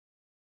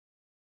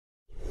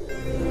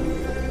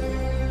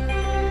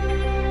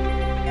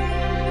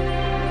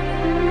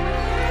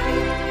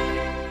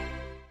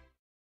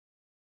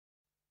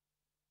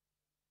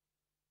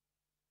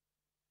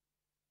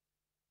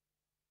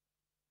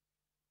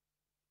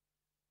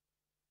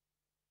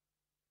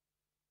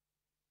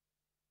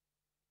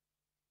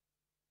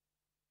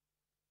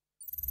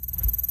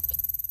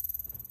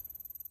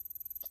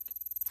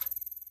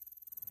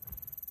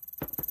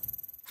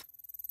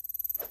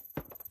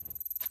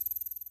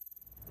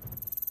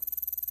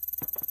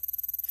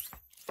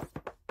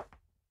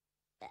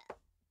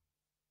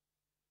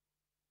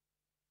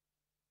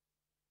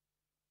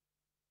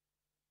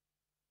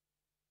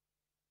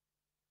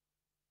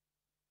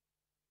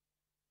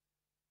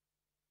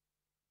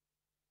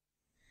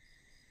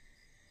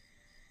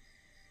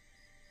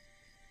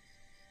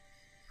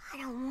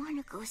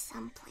go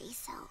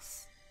someplace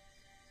else.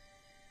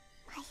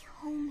 My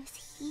home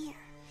is here.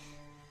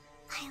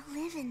 I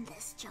live in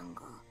this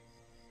jungle.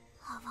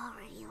 I've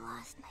already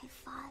lost my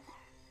father.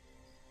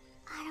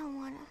 I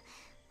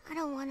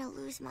don't wanna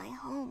lose my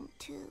home,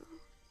 too.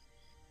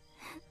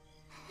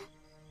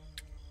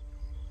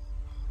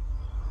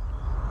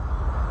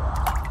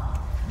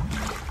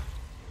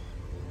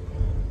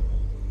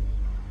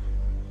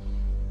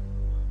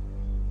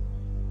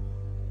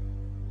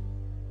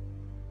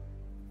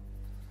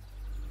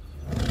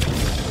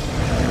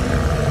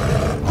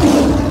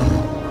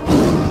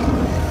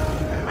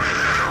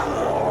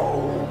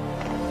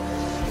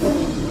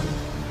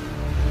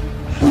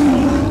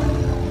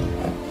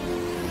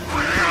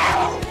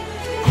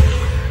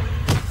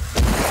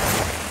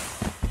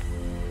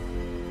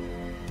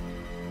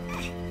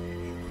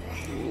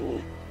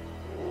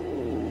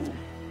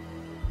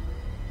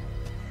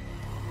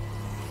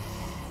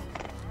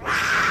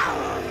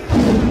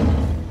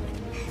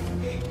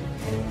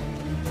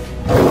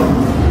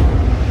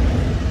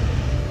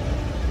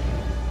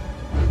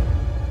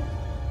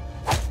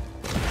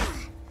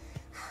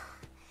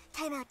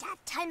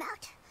 Time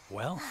out.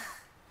 Well,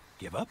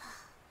 give up?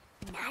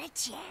 Not a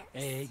chance.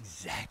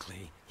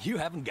 Exactly. You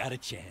haven't got a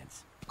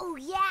chance. Oh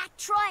yeah?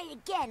 Try it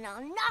again.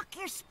 I'll knock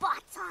your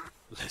spots off.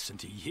 Listen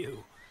to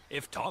you.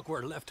 If talk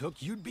were left hook,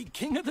 you'd be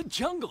king of the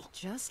jungle.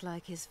 Just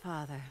like his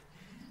father.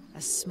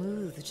 A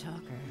smooth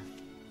talker.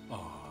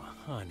 Oh,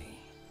 honey.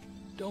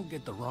 Don't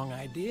get the wrong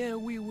idea.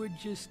 We were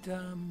just,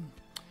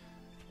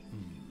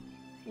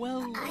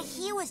 well...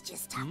 He was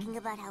just talking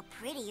about how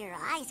pretty your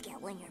eyes get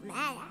when you're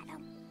mad at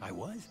him. I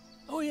was?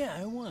 Oh, yeah,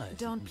 I was.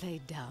 Don't play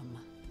dumb.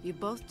 You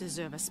both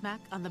deserve a smack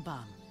on the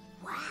bum.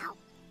 Wow.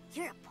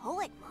 You're a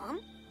poet,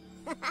 Mom.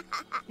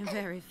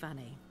 Very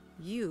funny.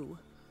 You,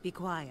 be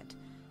quiet.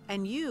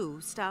 And you,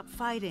 stop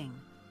fighting.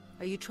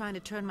 Are you trying to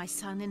turn my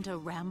son into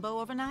Rambo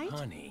overnight?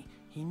 Honey,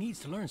 he needs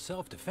to learn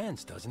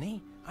self-defense, doesn't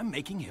he? I'm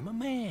making him a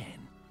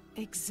man.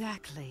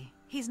 Exactly.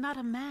 He's not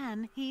a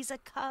man, he's a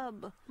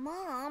cub.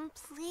 Mom,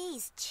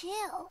 please,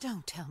 chill.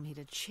 Don't tell me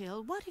to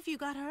chill. What if you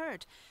got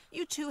hurt?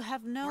 You two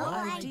have no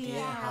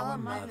idea how how a a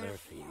mother mother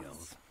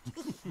feels.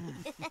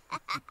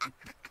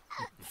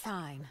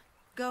 Fine.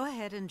 Go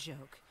ahead and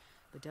joke.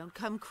 But don't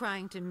come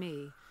crying to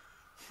me.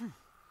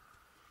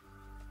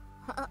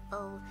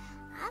 Uh-oh.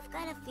 I've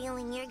got a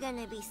feeling you're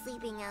gonna be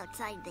sleeping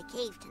outside the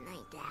cave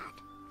tonight, Dad.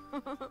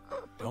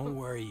 Don't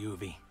worry,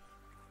 Yuvi.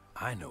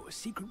 I know a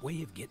secret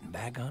way of getting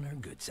back on her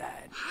good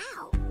side.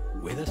 How?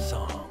 With a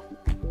song.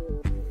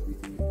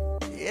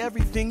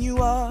 Everything you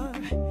are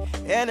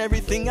and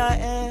everything I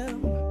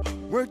am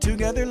work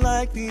together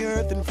like the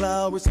earth and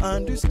flowers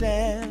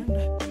understand.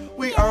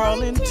 We are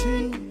all in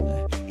tune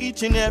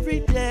each and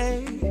every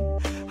day.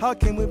 How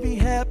can we be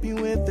happy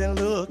with that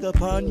look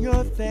upon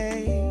your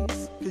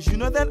face? 'Cause you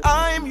know that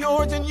I am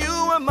yours and you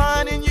are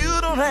mine, and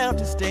you don't have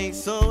to stay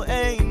so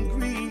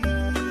angry.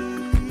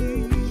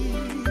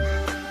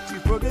 To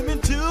forgive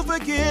and to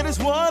forget is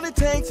what it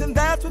takes, and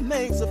that's what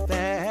makes a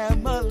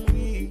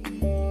family.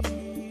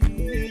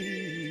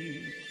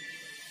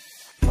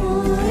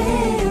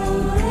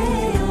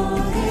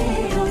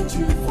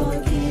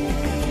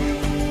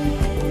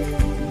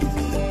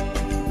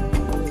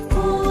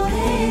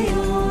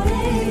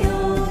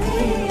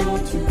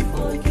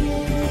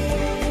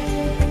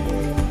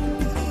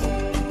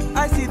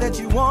 I see that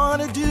you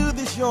want to do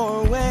this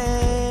your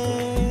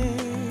way.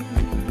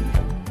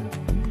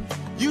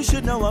 You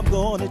should know I'm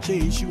gonna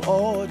chase you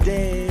all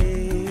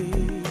day.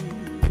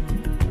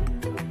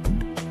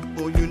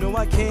 Oh, you know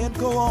I can't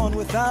go on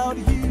without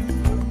you.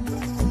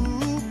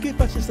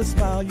 Give us just a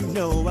smile, you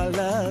know I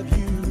love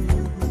you.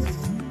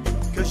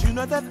 'Cause you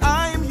know that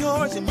I am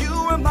yours and you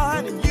are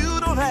mine, and you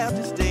don't have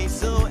to stay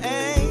so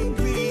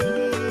angry.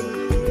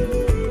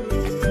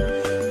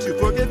 To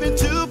forgive and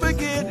to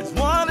forget is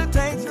what it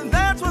takes, and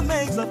that's what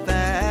makes a family.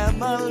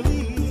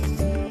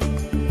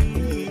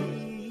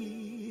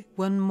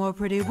 One more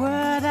pretty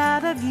word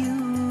out of you,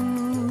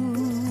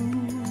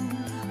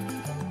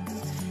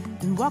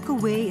 and walk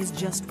away is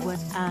just what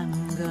I'm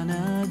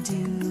gonna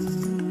do.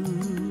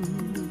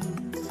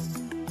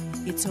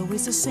 It's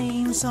always the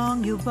same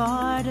song you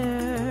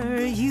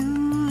barter.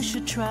 You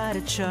should try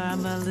to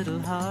charm a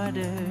little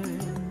harder.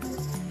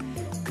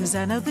 'Cause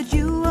I know that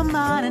you are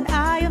mine and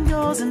I am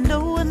yours, and no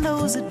one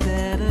knows it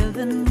better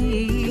than me.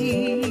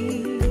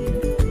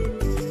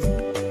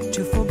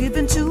 To forgive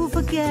and to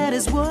forget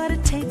is what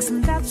it takes,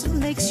 and that's what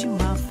makes you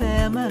my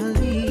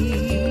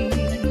family.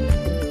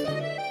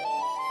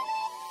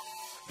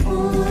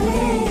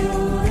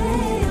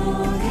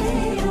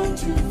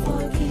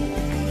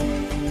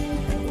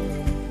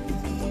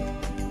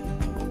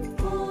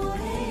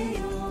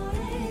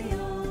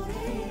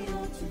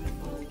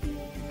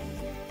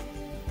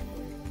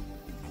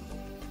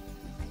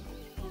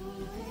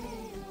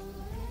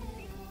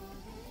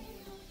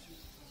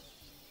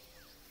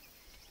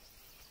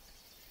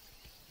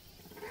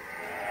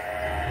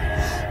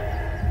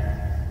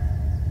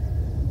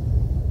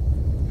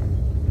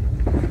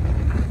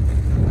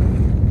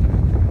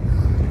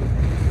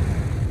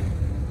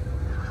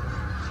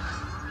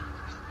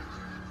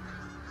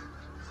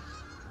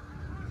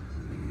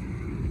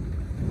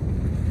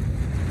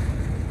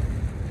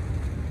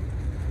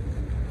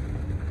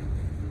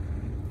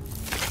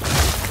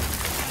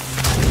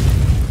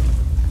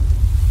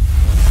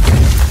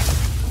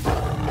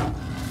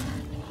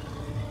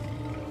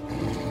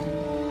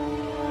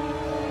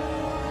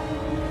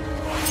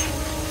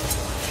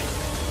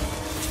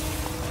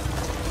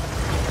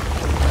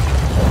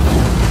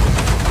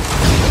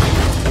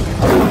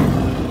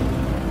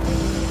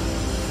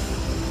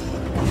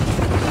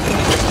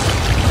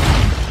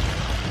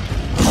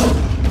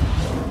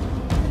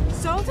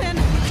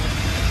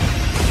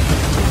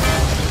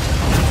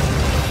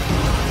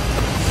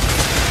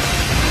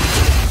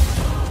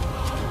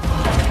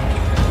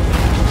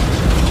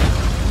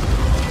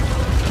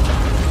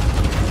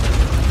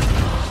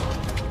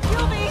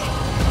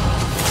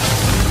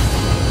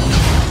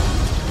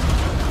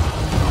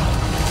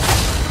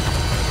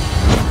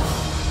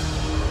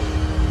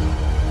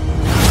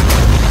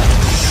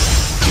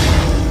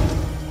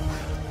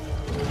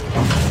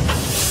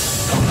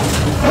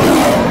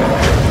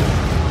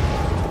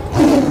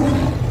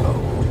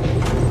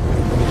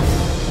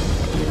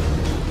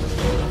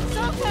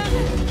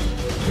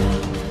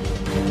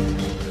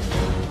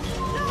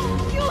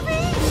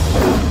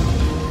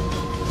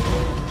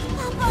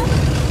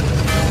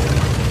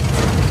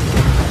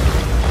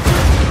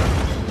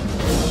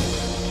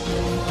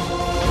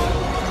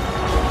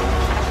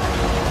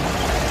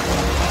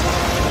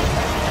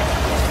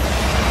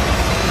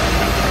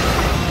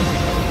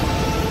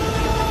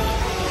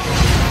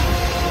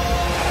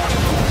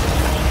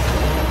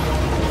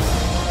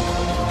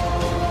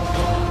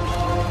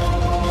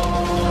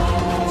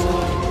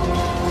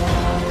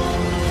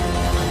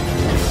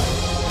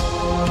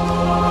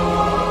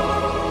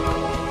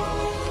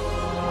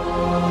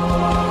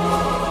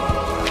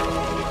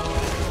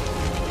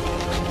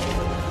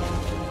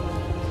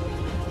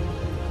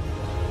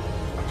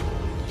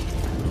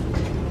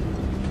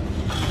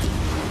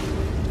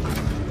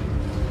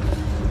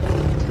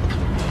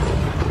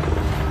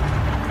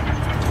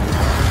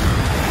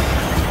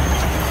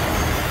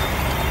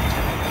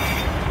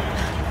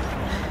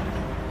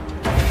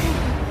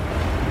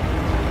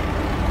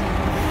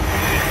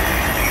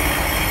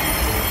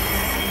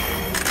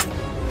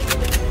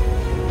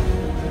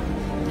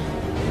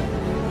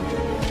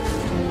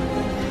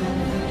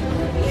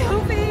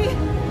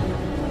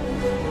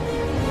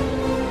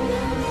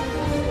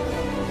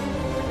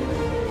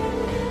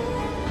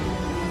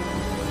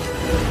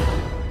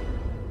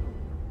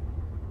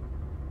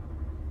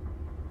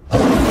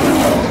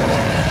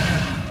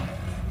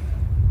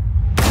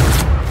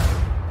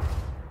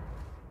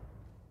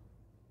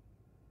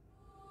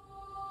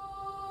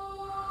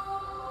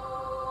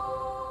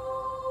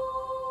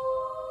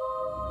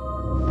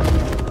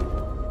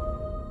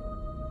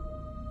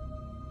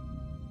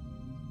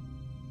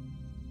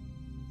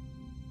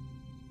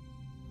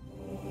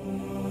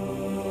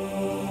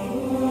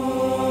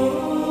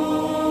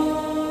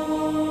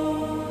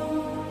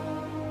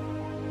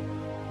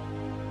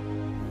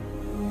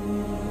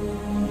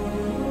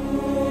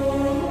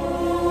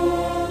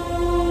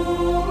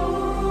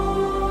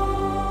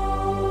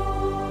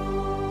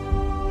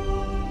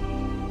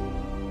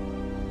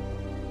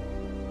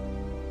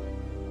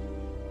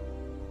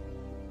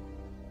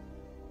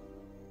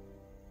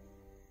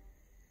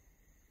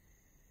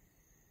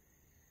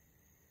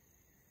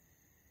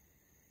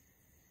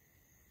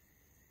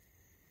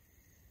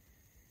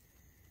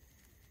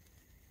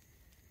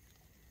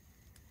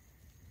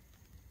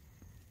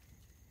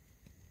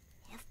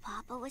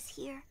 Papa was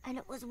here and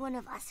it was one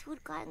of us who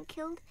had gotten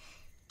killed,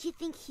 do you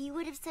think he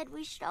would have said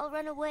we should all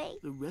run away?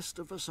 The rest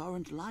of us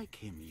aren't like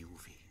him,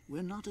 Yuvi.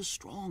 We're not as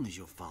strong as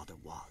your father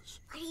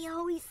was. But he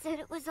always said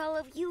it was all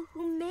of you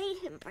who made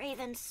him brave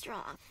and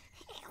strong.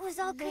 It was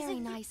all because Very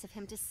nice of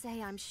him to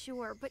say, I'm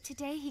sure, but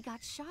today he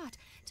got shot.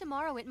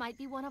 Tomorrow it might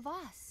be one of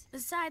us.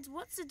 Besides,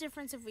 what's the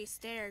difference if we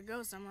stay or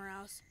go somewhere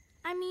else?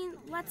 I mean,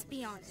 let's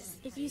be honest.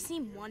 If you've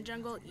seen one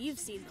jungle, you've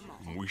seen them all.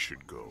 We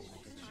should go.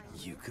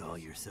 You call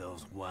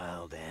yourselves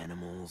wild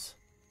animals?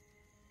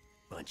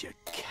 Bunch of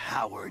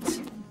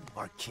cowards.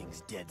 Our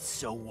king's dead,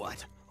 so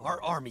what?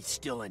 Our army's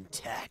still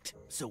intact.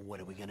 So what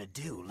are we gonna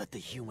do? Let the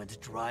humans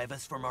drive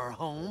us from our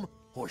home?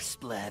 Or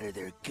splatter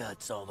their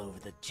guts all over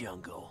the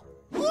jungle?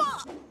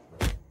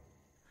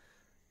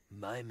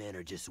 My men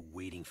are just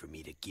waiting for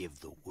me to give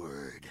the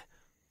word.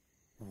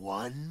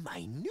 One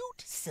minute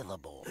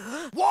syllable.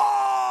 War!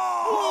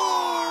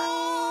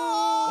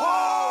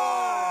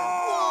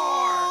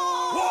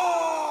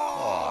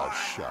 Oh,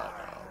 shut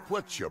up.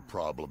 What's your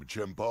problem,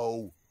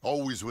 Jimbo?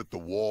 Always with the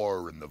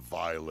war and the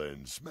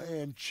violence.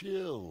 Man,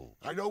 chill.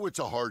 I know it's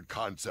a hard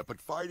concept,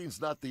 but fighting's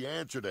not the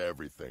answer to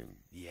everything.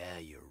 Yeah,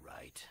 you're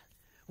right.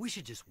 We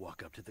should just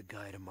walk up to the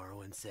guy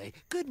tomorrow and say,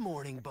 "Good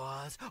morning,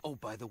 boss. Oh,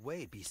 by the way,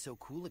 it'd be so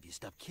cool if you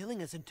stopped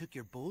killing us and took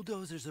your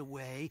bulldozers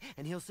away."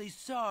 And he'll say,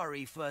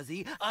 "Sorry,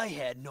 Fuzzy. I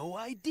had no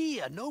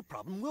idea. No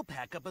problem. We'll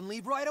pack up and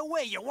leave right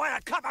away. You want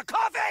a cup of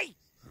coffee?"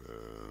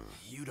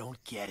 You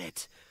don't get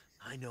it.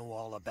 I know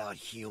all about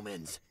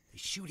humans. They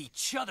shoot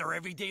each other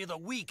every day of the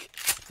week.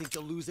 Think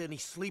they'll lose any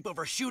sleep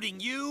over shooting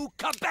you?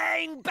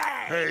 Kabang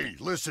bang! Hey,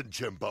 listen,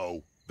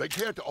 Jimbo. They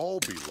can't all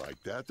be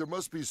like that. There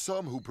must be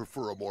some who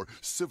prefer a more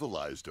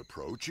civilized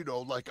approach, you know,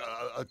 like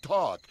a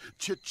talk,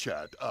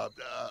 chit-chat,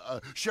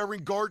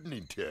 sharing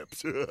gardening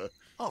tips.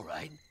 All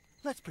right,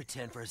 let's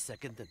pretend for a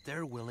second that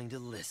they're willing to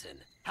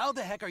listen. How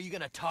the heck are you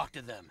gonna talk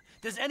to them?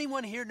 Does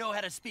anyone here know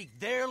how to speak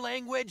their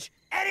language?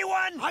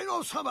 Anyone? I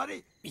know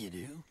somebody. You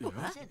do?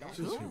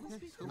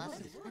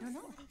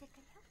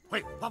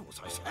 Wait, what was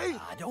I saying?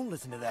 Don't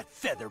listen to that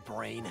feather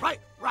brain.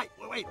 Right,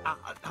 wait,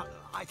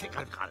 I think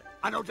I've got it.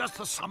 I know just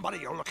the somebody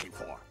you're looking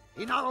for.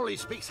 He not only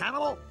speaks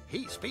animal,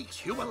 he speaks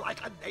human like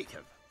a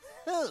native.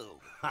 Who?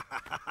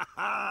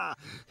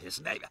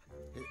 His name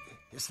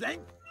is...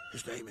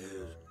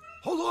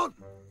 Hold on.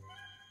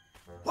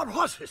 What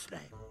was his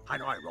name? I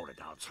know I wrote it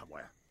down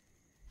somewhere.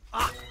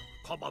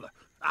 Call Mother.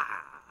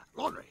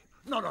 Laundry.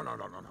 No.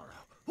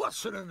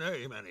 What's in a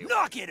name anyway?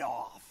 Knock it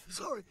off!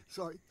 Sorry.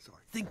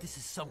 Think this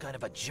is some kind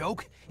of a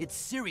joke? It's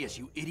serious,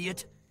 you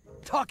idiot.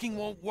 Talking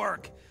won't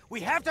work.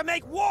 We have to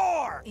make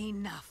war!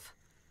 Enough.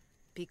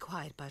 Be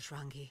quiet,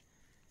 Bajrangi.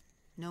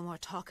 No more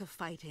talk of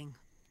fighting.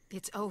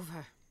 It's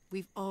over.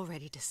 We've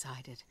already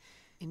decided.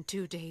 In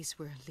 2 days,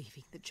 we're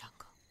leaving the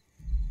jungle.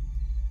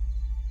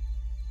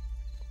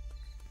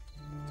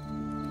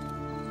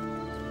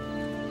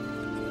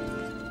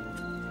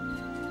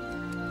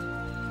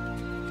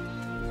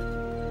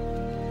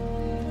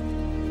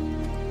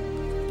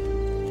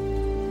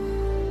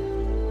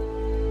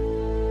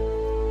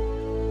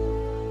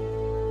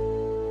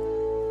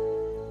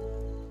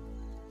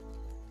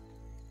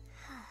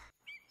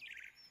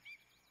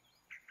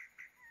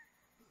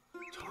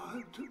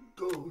 Time to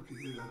go,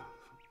 dear.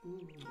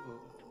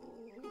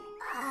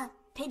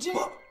 Pigeon?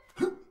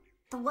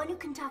 The one who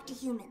can talk to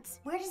humans.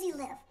 Where does he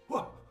live?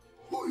 What?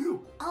 Who are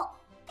you? Oh,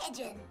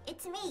 Pigeon,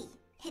 it's me.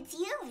 It's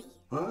Yuvi.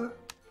 Huh?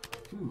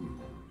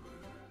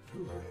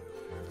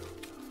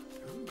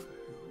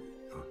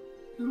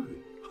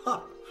 Yuvi.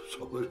 Ha,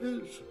 so it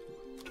is.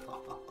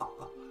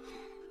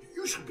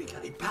 You should be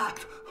getting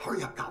packed.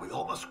 Hurry up now, we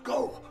all must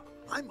go.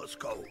 I must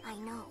go. I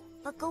know,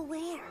 but go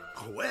where?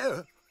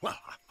 Where? Well,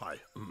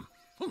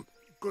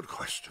 good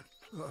question.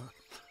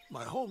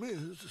 My home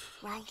is...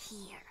 Right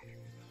here.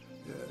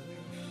 Yes,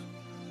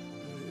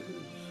 it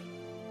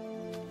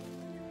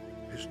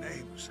is. His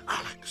name's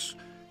Alex.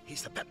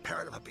 He's the pet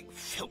parrot of a big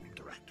film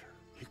director.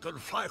 He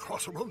couldn't fly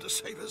across the room to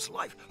save his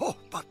life. Oh,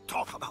 but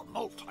talk about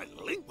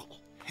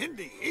multilingual.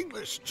 Hindi,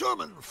 English,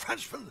 German,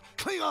 Frenchman,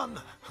 Klingon.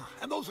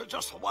 And those are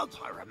just the ones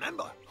I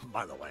remember.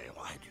 By the way,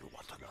 why do you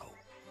want to know?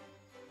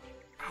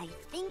 I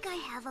think I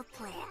have a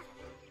plan.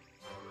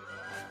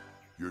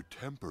 Your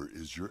temper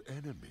is your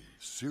enemy.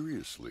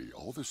 Seriously,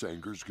 all this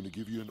anger is going to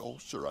give you an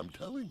ulcer, I'm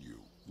telling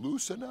you.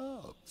 Loosen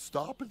up.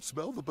 Stop and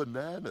smell the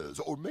bananas,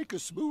 or make a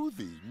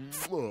smoothie.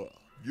 Mwah.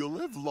 You'll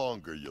live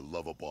longer, you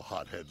lovable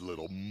hothead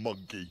little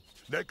monkey.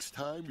 Next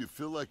time you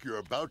feel like you're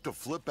about to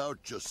flip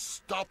out, just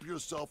stop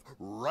yourself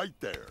right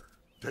there.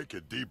 Take a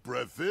deep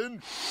breath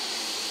in.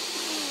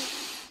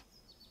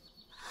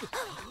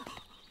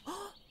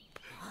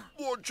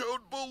 Watch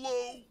out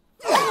below.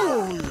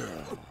 Oh,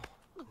 yeah.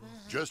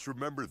 Just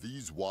remember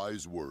these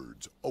wise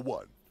words. A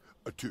 1,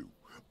 a 2,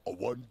 a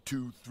 1,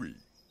 2, 3.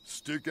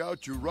 Stick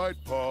out your right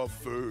paw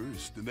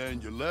first, and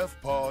then your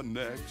left paw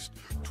next.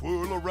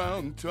 Twirl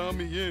around,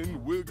 tummy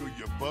in, wiggle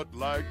your butt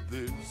like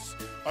this.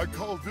 I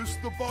call this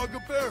the Vaga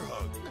Bear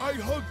Hug. I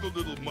hug the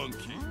little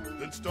monkey,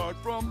 then start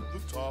from the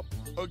top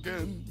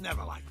again.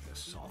 Never liked this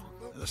song.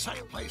 In the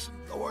second place,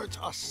 the words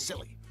are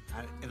silly.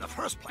 And in the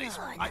first place,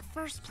 In the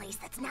first place,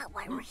 that's not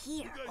why we're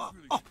here.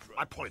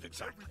 my point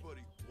exactly.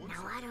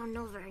 Now, I don't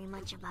know very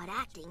much about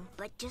acting,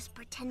 but just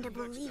pretend to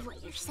believe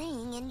what you're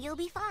saying and you'll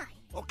be fine.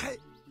 Okay.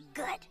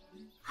 Good.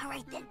 All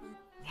right then.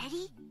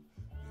 Ready?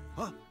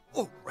 Huh?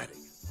 Oh, ready.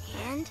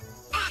 And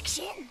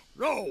action!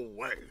 No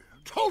way.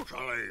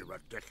 Totally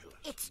ridiculous.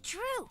 It's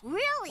true,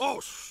 really. Oh,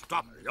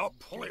 stop it. You're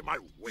pulling my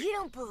weight. You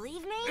don't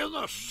believe me? In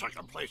the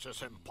second place,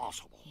 it's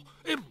impossible.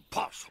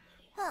 Impossible.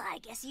 Well, I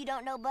guess you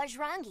don't know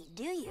Bajrangi,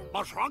 do you?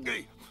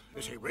 Bajrangi?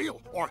 Is he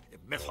real or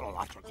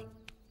mythological?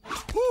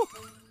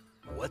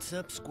 What's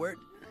up, Squirt?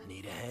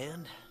 Need a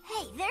hand?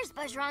 Hey, there's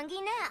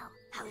Bajrangi now.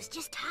 I was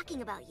just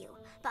talking about you,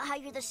 about how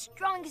you're the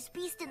strongest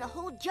beast in the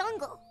whole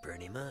jungle.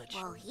 Pretty much.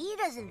 Well, he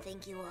doesn't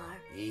think you are.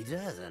 He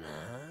doesn't,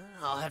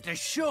 huh? I'll have to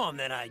show him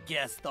then, I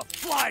guess. The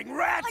flying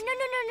rat!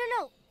 Oh,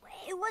 no.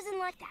 It wasn't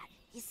like that.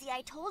 You see,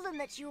 I told him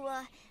that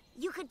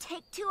you could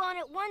take two on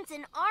at once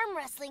in arm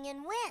wrestling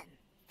and win.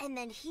 And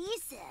then he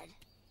said...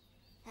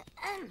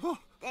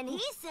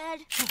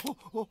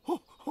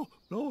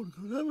 No one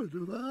could ever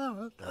do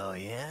that. Oh,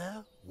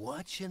 yeah?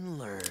 Watch and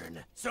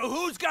learn. So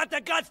who's got the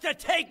guts to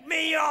take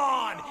me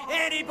on?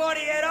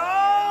 Anybody at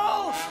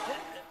all?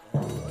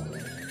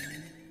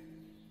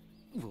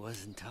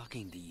 Wasn't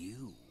talking to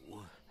you.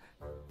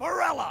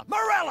 Morella,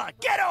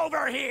 get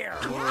over here!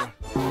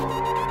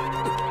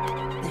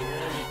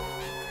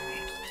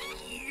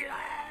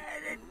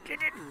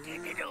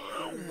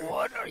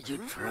 What are you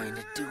trying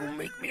to do?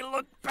 Make me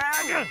look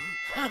bad?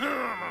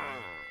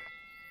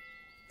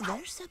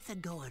 There's something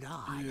going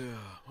on. Yeah,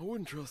 I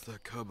wouldn't trust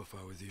that cub if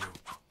I was you.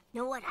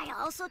 Know what I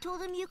also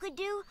told him you could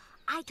do?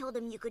 I told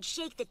him you could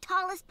shake the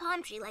tallest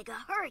palm tree like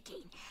a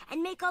hurricane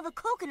and make all the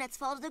coconuts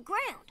fall to the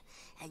ground.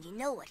 And you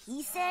know what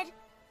he said?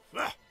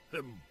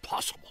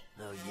 Impossible.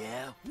 Oh,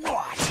 yeah?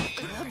 What?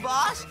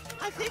 Boss,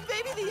 I think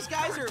maybe these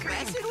guys are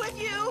messing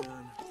with you.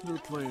 They're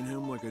playing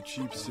him like a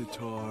cheap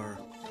sitar.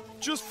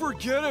 Just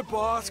forget it,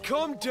 boss.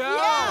 Come down.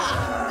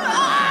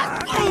 Yeah.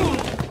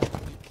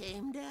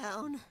 Came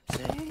down.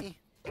 Say?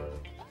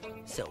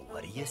 So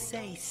what do you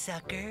say,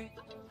 sucker?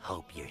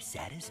 Hope you're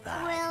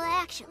satisfied. Well,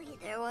 actually,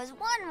 there was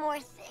one more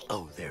thing.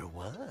 Oh, there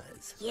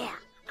was? Yeah,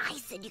 I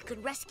said you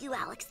could rescue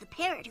Alex the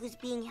parrot who's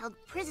being held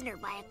prisoner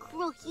by a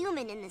cruel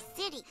human in the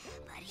city,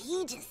 but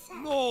he just said...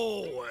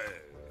 No way.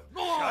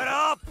 No. Shut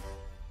up!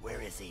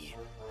 Where is he?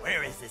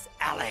 Where is this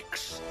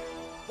Alex?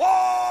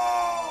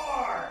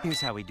 War!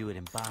 Here's how we do it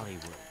in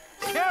Bollywood.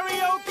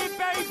 Karaoke,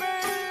 baby!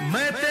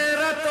 मैं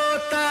तेरा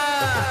तोता,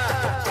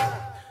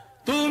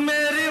 तू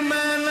मेरी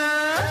मैना.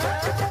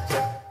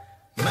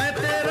 मैं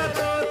तेरा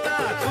तोता,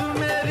 तू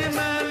मेरी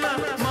मैना.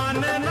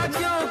 माने ना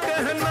क्यों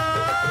कहना.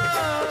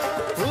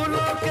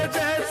 फूलों के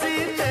जैसी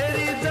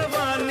तेरी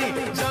जवानी.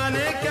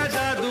 जाने क्या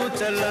जादू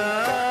चला.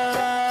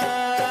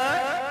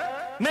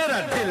 मेरा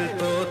दिल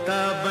तोता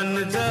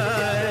बन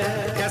जाए.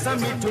 कैसा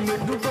मीठू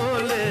मीठू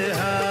बोले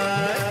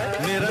हाय.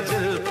 मेरा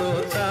दिल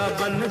तोता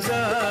बन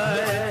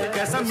जाए.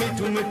 कैसा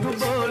मीठू मीठू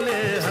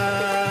बोले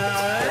हाय.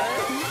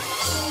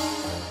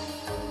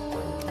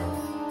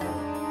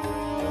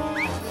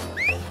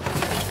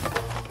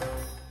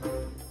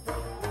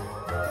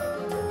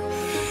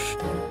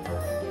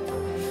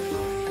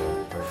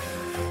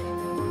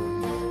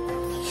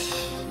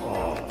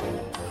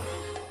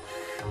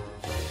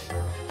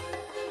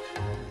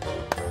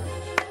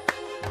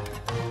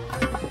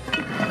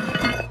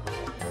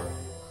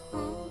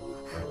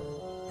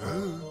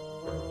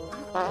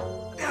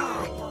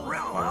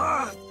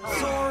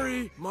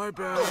 Sorry, my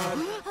bad.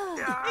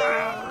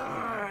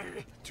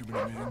 Too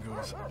many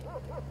mangoes.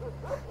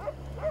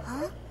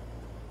 Huh?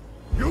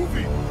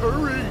 Yuvi,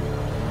 hurry!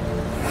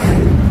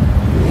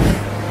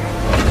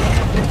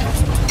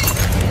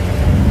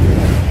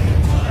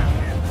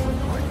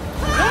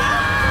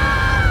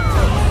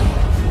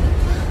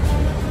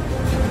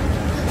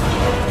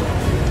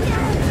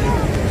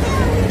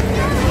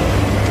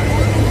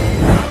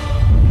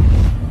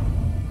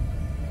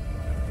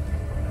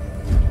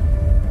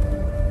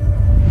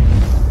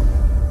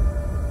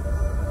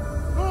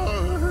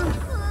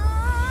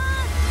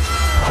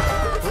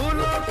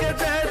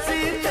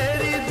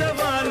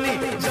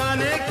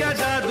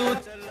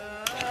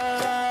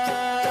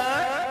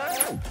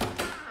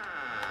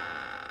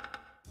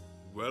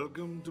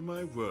 Welcome to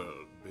my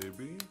world,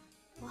 baby.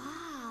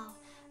 Wow,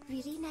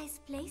 really nice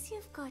place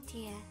you've got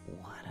here.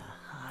 What a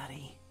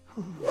hottie.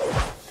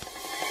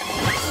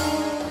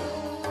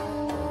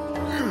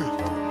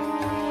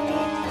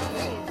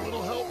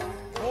 Little help,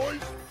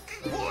 boys,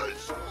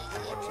 boys.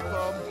 Watch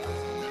them.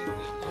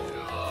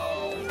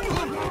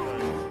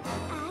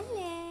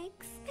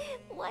 Alex,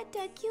 what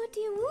a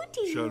cutie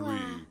wootie Shall you we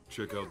are.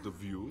 check out the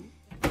view?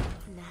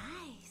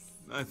 Nice.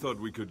 I thought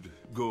we could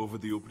go over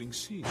the opening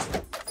scene.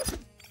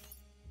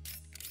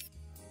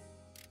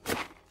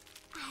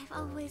 I've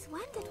always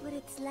wondered what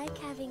it's like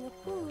having a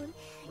pool,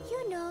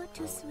 you know,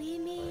 to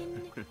swim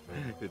in.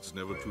 It's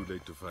never too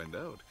late to find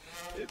out.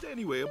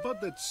 Anyway, about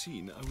that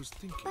scene, I was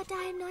thinking... But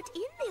I'm not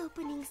in the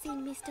opening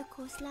scene, Mr.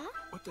 Khosla.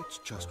 But that's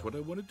just what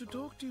I wanted to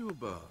talk to you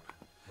about.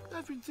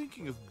 I've been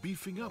thinking of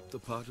beefing up the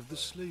part of the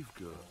slave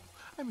girl.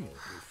 I mean,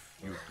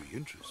 if you'd be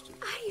interested.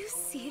 Are you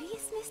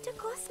serious, Mr.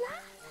 Kosla?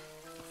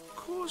 Of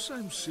course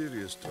I'm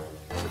serious, Tom.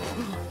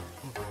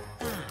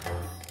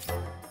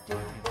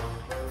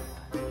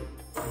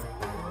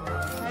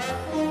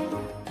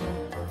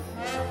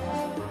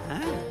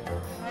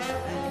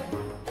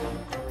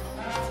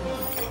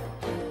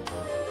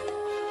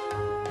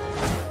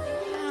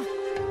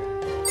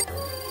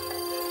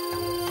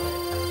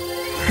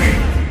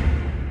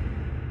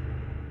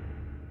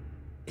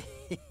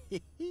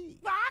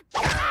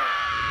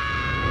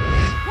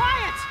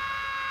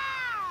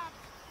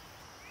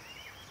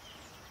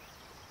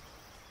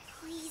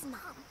 Please, Mom,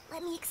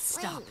 let me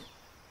explain. Stop.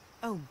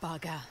 Oh,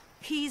 bugger.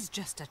 He's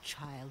just a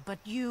child, but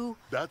you...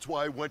 That's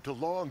why I went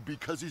along,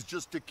 because he's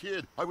just a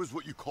kid. I was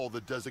what you call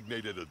the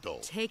designated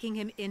adult. Taking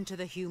him into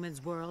the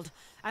humans' world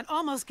and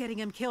almost getting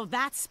him killed,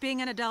 that's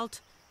being an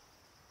adult.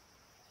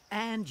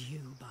 And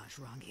you,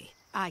 Bajrangi.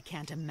 I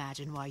can't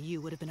imagine why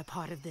you would have been a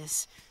part of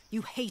this.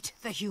 You hate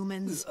the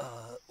humans.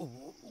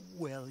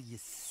 Well, you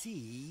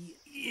see,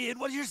 it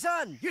was your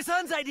son. Your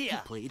son's idea. He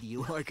played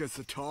you like a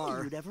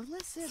sitar. You'd ever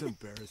listen. It's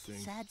embarrassing.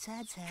 Sad,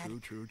 sad,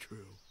 sad. True.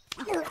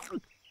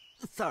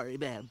 Sorry,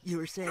 ma'am. You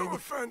were saying... No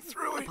offense,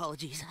 really.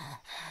 Apologies.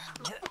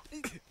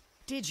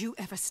 Did you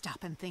ever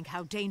stop and think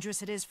how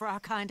dangerous it is for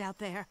our kind out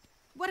there?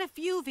 What if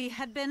Yuvi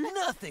had been...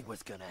 Nothing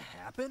was gonna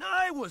happen.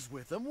 I was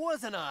with him,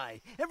 wasn't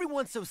I?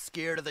 Everyone's so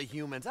scared of the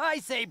humans. I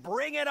say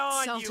bring it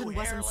on, Sultan you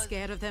wasn't hairless...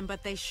 scared of them,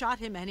 but they shot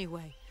him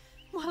anyway.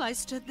 While I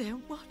stood there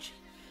watching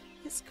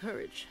his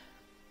courage.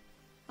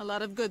 A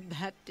lot of good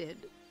that did.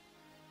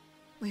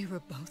 We were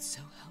both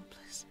so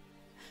helpless.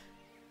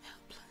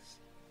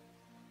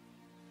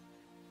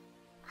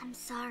 I'm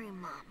sorry,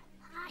 Mom.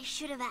 I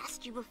should have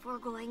asked you before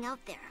going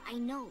out there, I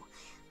know.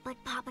 But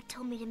Papa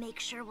told me to make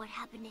sure what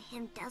happened to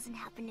him doesn't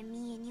happen to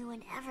me and you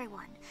and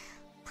everyone.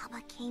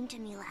 Papa came to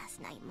me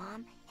last night,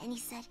 Mom, and he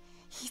said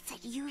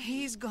you...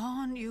 He's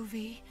gone,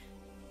 Yuvi.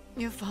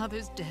 Your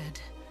father's dead,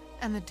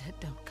 and the dead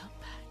don't come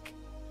back.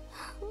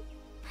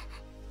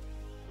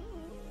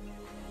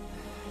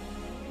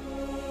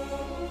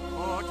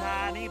 Oh,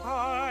 Danny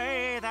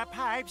boy, the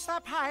pipes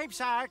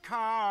are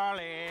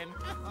calling.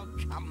 Oh,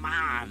 come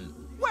on.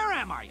 Where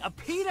am I? A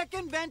PETA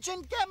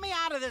convention? Get me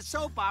out of this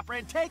soap opera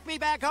and take me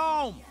back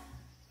home.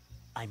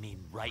 I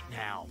mean, right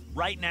now.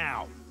 Right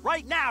now.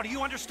 Right now, do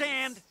you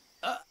understand?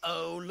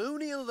 Uh-oh,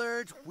 loony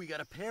alert. We got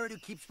a parrot who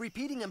keeps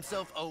repeating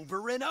himself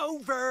over and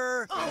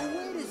over.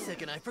 Oh, wait a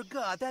second, I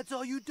forgot. That's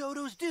all you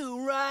dodos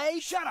do, right?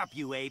 Shut up,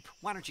 you ape.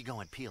 Why don't you go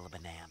and peel a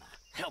banana?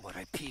 How about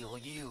I peel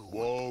you?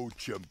 Whoa,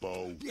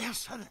 Chimbo.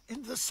 Yes, and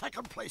in the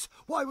second place,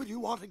 why would you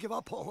want to give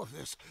up all of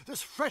this?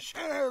 This fresh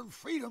air and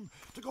freedom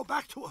to go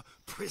back to a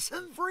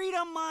prison?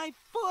 Freedom, my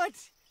foot!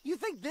 You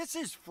think this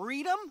is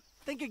freedom?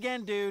 Think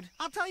again, dude.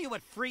 I'll tell you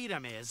what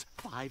freedom is.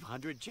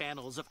 500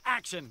 channels of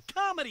action,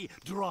 comedy,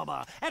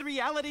 drama, and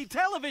reality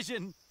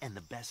television. And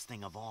the best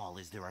thing of all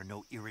is there are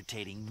no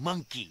irritating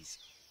monkeys.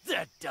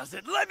 That does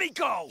it. Let me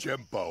go!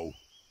 Chimbo,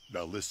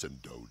 now listen,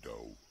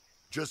 Dodo.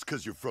 Just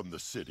because you're from the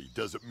city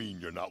doesn't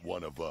mean you're not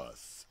one of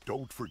us.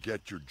 Don't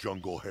forget your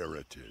jungle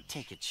heritage.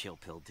 Take a chill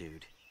pill,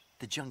 dude.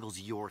 The jungle's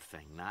your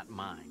thing, not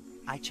mine.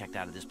 I checked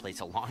out of this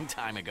place a long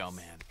time ago,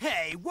 man.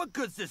 Hey, what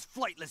good's this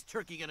flightless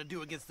turkey gonna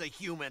do against the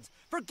humans?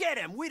 Forget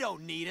him, we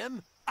don't need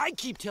him. I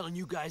keep telling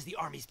you guys the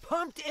army's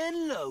pumped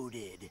and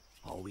loaded.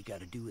 All we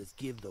gotta do is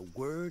give the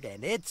word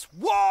and it's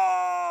war!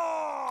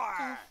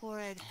 Go for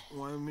it.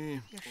 Why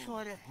me? You're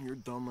shorter. You're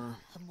dumber.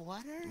 I'm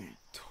water?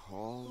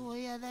 Tall. Oh,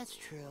 yeah, that's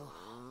true.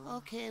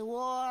 Okay,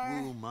 war.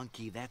 Ooh,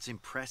 monkey, that's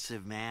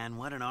impressive, man.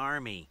 What an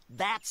army.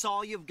 That's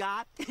all you've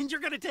got? And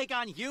you're gonna take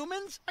on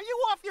humans? Are you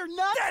off your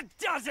nuts? That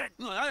does it!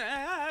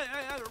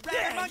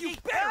 Yeah, monkey, you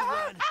better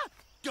run!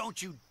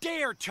 Don't you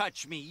dare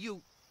touch me,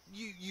 you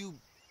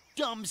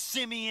dumb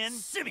simian.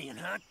 Simian,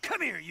 huh?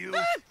 Come here, you!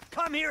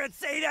 Come here and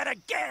say that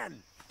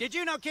again! Did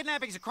you know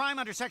kidnapping's a crime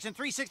under Section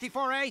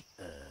 364A?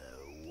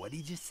 What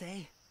did you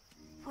say?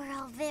 We're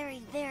all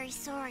very, very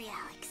sorry,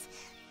 Alex.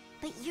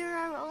 But you're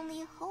our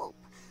only hope.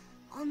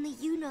 Only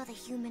you know the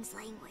humans'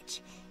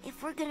 language.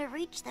 If we're gonna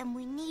reach them,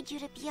 we need you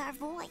to be our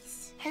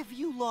voice. Have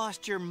you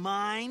lost your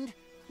mind?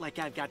 Like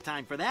I've got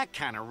time for that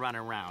kind of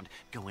runaround.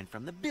 Going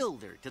from the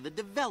builder to the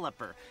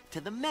developer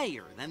to the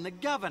mayor, then the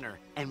governor.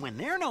 And when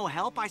they're no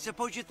help, I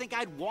suppose you think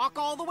I'd walk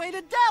all the way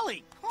to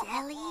Delhi.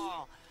 Delhi?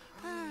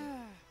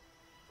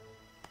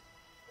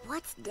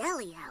 What's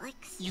Delhi,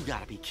 Alex? You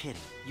gotta be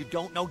kidding. You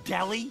don't know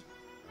Delhi?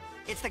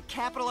 It's the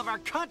capital of our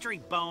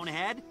country,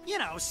 bonehead. You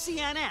know,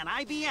 CNN,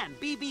 IBN,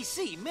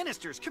 BBC,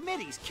 ministers,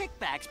 committees,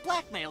 kickbacks,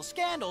 blackmail,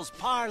 scandals,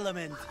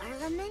 parliament.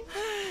 Parliament?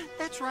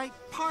 That's right,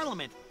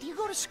 parliament. Do you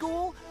go to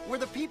school? Where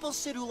the people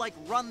sit who, like,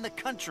 run the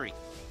country.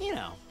 You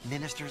know,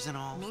 ministers and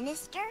all.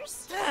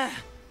 Ministers?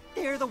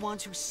 They're the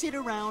ones who sit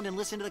around and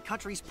listen to the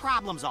country's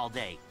problems all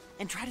day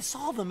and try to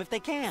solve them if they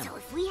can. So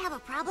if we have a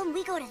problem,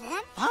 we go to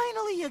them?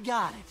 Finally, you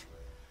got it.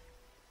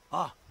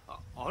 Oh,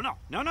 no.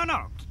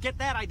 Get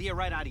that idea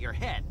right out of your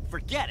head.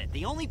 Forget it.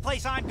 The only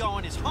place I'm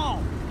going is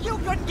home. You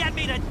could couldn't get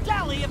me to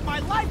Delhi if my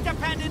life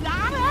depended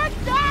on it!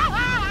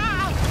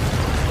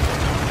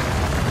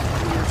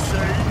 You're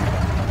saying?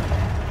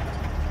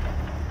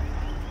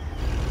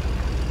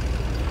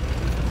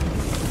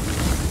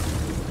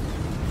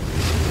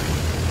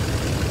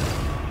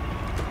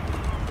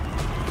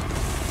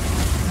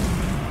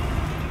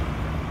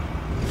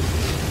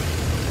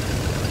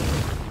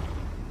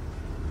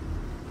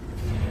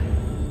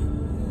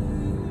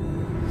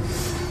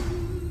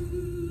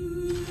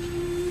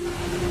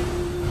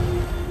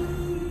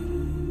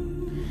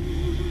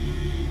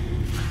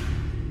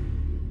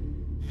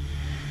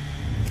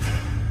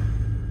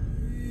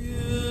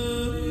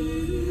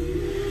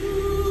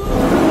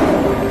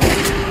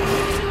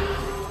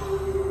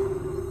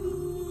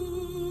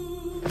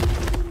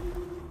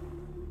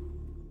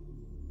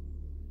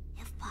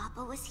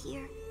 Was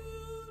here,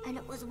 and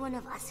it was one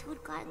of us who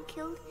had gotten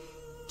killed,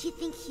 do you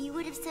think he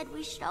would have said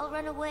we should all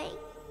run away?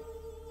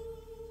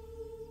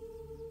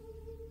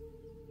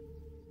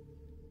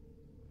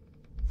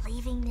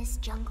 Leaving this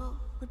jungle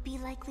would be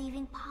like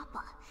leaving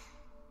Papa.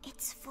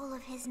 It's full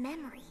of his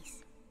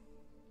memories.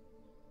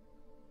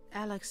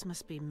 Alex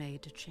must be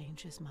made to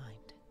change his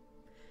mind.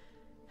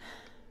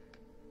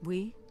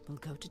 We will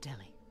go to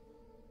Delhi.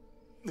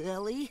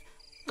 Delhi?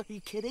 Are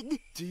you kidding?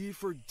 D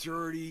for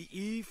dirty,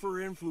 E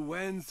for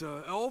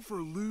influenza, L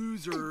for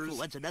losers.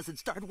 Influenza doesn't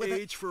start with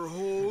H for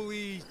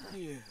holy.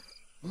 Yeah.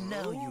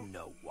 Now you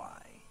know why.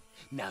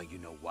 Now you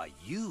know why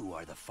you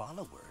are the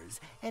followers,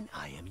 and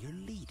I am your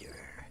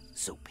leader.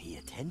 So pay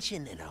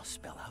attention, and I'll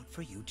spell out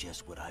for you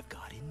just what I've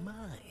got in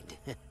mind.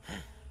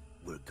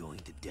 We're going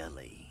to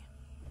Delhi.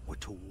 We're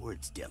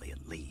towards Delhi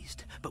at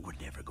least, but we're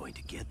never going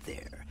to get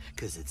there,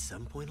 because at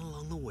some point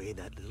along the way,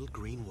 that little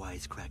green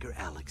wisecracker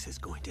Alex is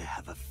going to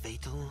have a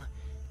fatal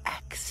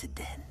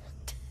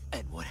accident.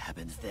 And what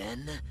happens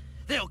then?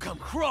 They'll come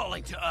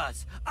crawling to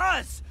us!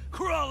 Us!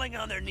 Crawling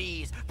on their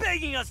knees,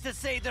 begging us to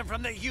save them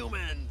from the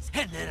humans!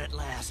 And then at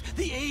last,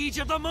 the age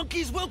of the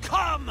monkeys will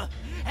come!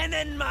 And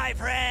then, my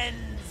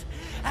friends...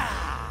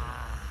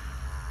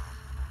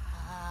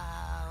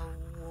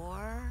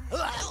 War?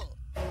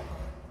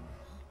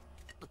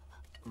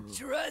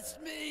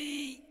 Trust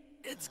me,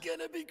 it's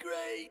gonna be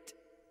great.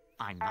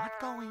 I'm not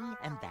going,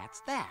 and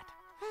that's that.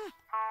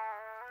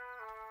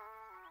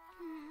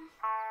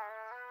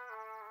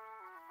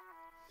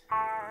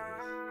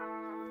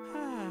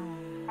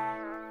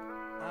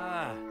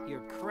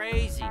 You're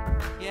crazy.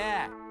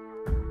 Yeah,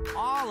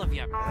 all of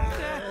you.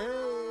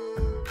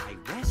 I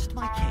rest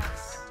my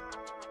case.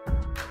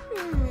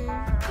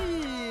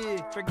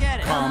 Forget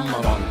it. Come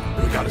along,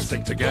 we gotta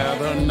stick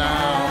together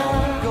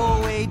now.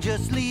 Go away,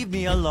 just leave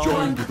me alone.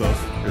 Join with us,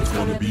 it's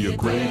gonna be a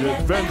great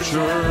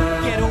adventure.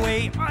 Get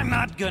away, I'm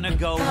not gonna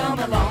go. Come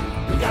along,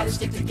 we gotta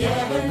stick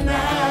together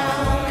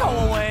now. Go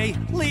away,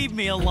 leave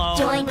me alone.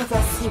 Join with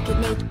us, you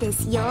can make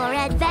this your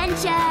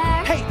adventure.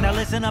 Hey, now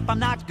listen up, I'm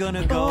not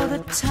gonna go. Oh,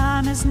 the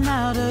time is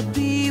now to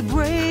be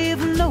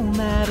brave, no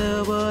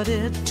matter what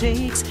it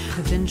takes.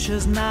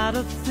 Adventure's not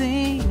a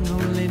thing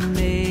only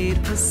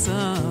made for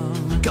some.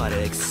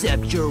 Gotta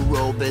accept your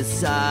role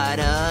beside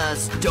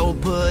us. Don't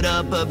put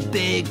up a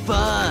big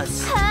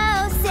fuss.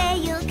 Oh, say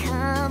you'll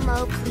come,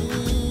 oh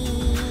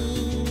please,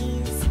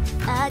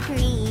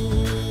 agree.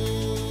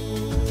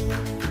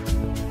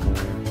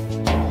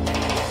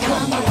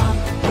 Come along,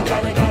 you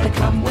gotta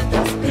come with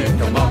us. Pick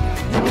 'em up,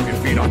 you move your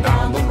feet on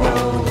down the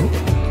road.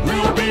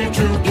 We'll be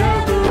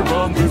together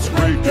on this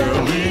great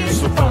Delhi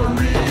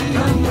safari.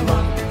 Come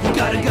along, You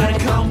gotta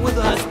come with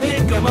us.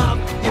 Pick 'em up.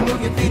 you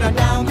move your feet on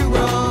down the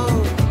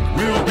road.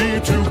 We'll be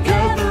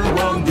together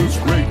on this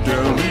great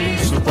Delhi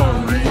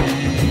safari.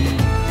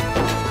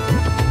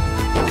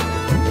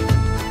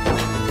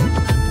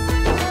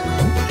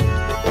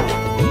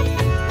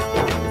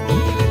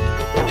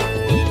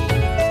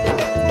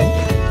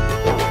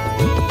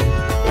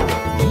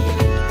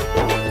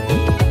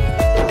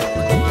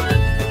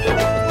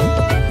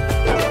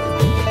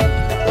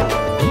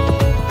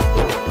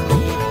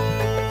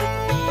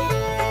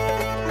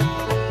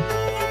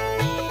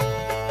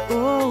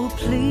 Oh,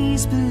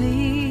 please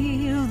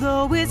believe,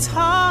 though it's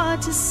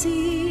hard to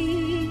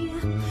see,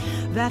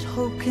 that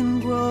hope can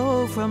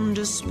grow from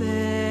despair.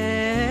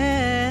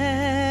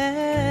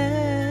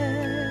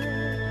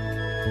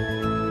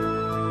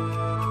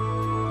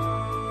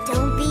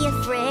 Don't be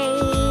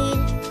afraid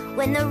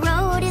when the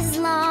road is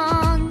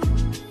long.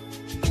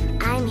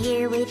 I'm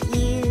here with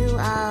you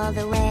all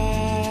the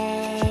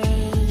way.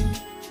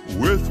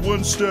 With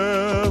one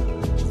step,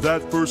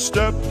 that first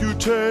step you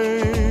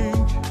take,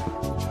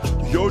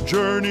 your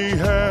journey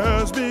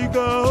has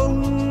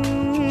begun.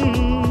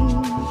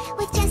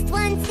 With just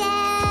one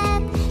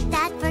step,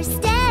 that first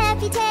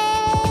step you take,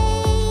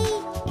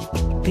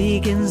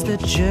 Begins the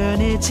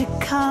journey to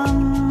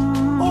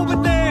come. Oh,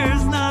 but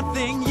there's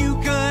nothing you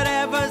could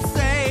ever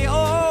say.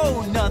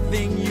 Oh,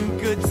 nothing you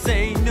could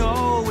say.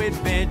 No,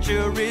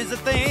 adventure is a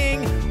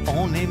thing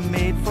only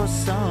made for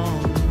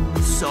some.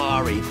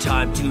 Sorry,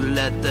 time to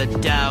let the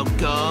doubt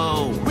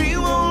go. We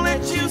won't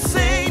let you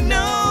say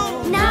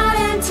no. not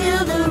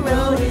until the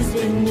road is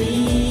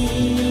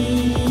beneath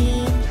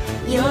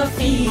your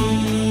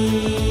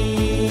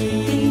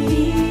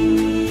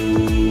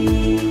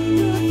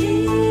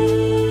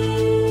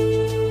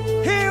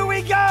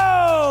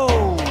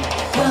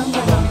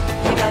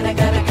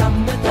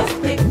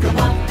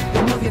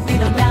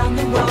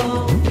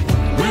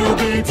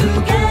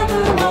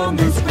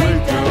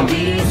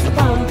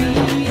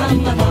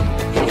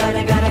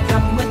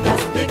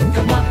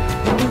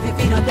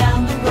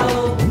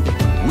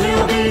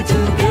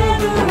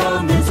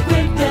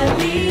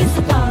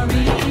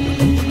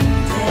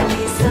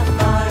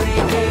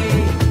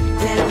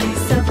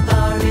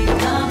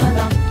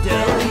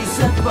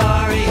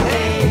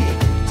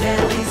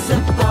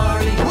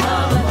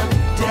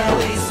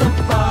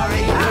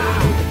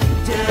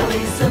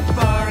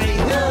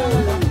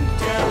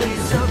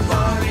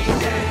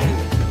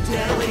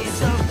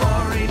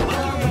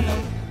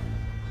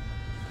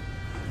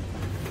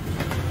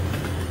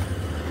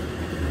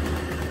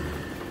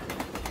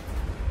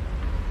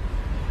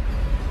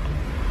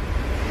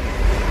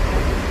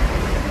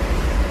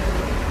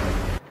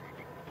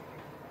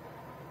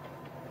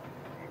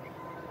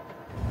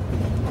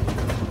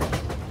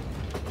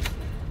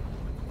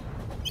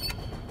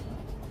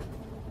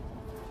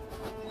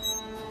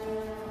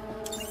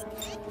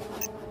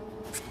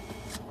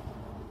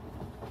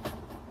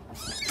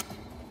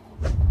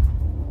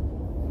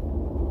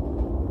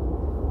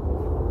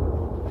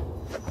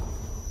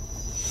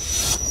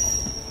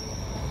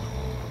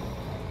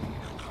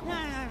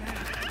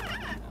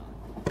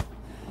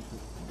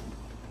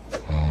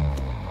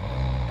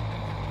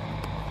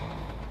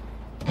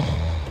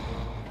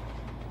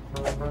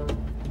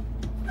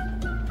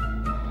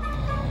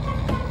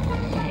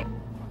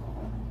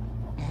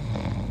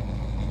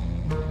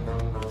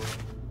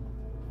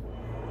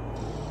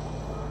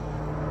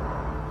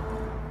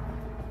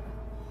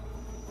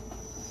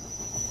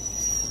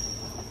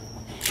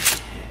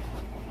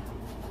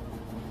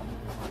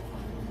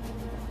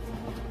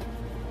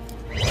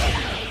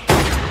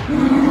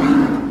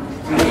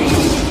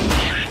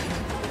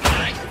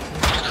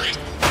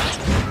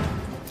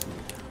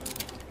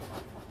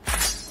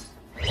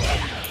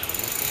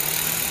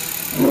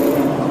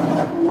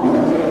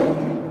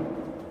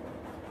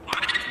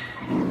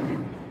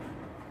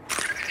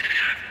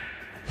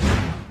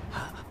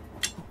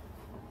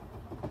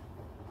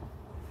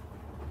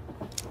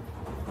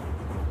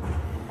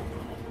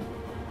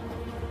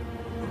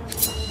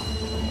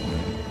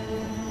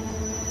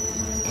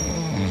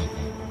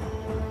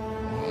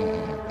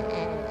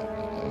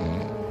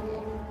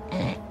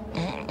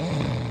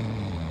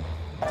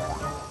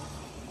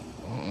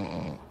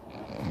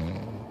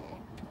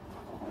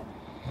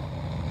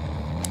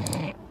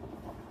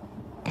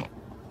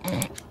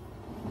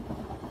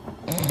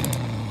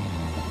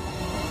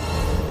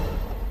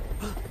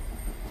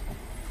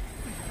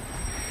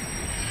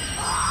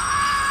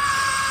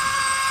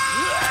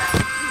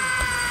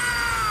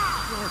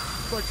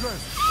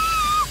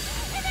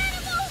An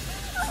animal!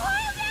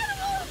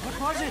 A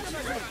wild animal! What was it?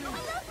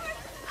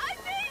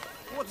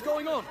 What's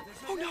going on?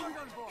 Oh no!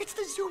 It's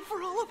the zoo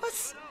for all of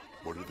us!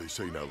 What are they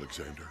saying,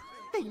 Alexander?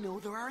 They know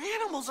there are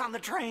animals on the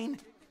train!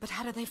 But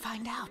how did they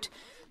find out?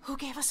 Who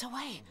gave us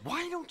away?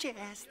 Why don't you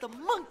ask the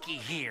monkey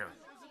here?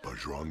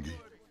 Bajrangi,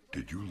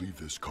 did you leave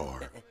this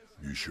car?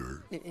 You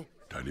sure?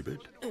 Tiny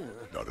bit?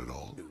 Not at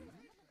all?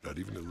 Not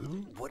even a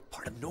little? What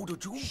part of no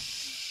did you?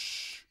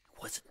 Shh.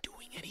 Wasn't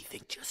doing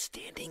anything, just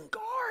standing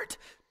guard.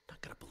 Not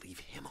gonna believe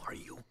him, are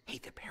you? Hey,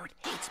 the parrot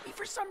hates me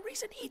for some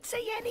reason. He'd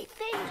say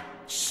anything.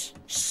 Shh,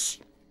 shh.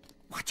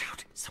 Watch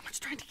out. Someone's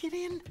trying to get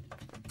in.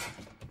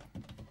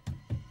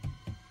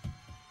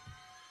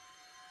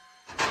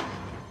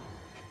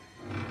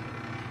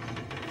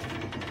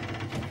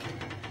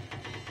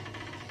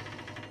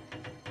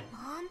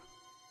 Mom?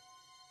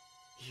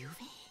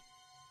 Yuvi?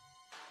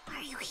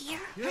 Are you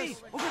here? Yes. Hey,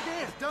 over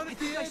there. Down at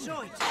the end. I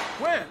saw it.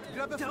 Where?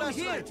 Grab a Down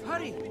here. flashlight.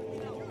 Hurry.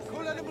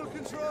 Call animal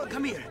control.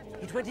 Come here.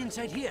 It went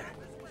inside here.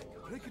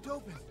 Break it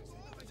open.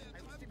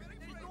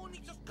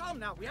 Just calm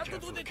now. We have to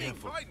do the thing.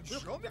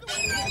 Show me the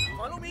way.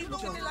 Follow me.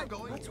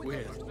 That's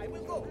weird.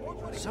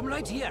 Some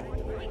light here.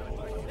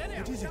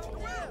 What is it?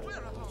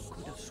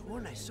 Could have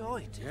sworn I saw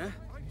it. Yeah?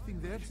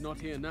 Anything there? It's not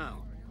here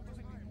now.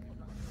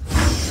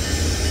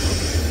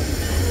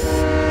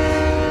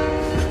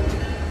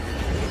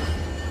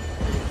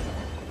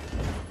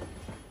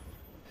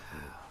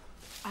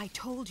 I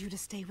told you to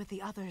stay with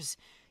the others.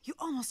 You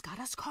almost got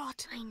us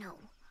caught. I know.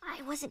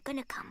 I wasn't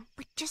gonna come,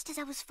 but just as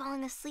I was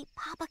falling asleep,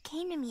 Papa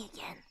came to me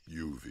again.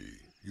 Yuvi,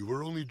 you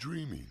were only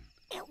dreaming.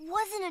 It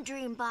wasn't a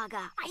dream,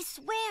 Baga. I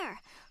swear.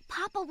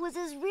 Papa was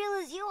as real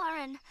as you are,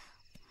 and...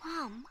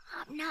 Mom,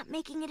 I'm not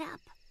making it up.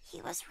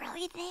 He was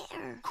really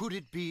there. Could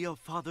it be your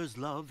father's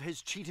love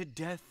has cheated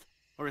death?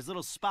 Or is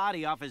little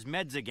Spotty off his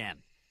meds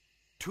again?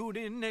 Tune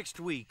in next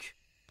week.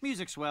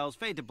 Music swells,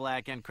 fade to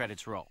black, and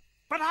credits roll.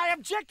 But I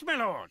object, my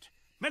lord!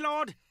 My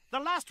lord, the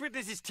last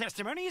witness's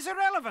testimony is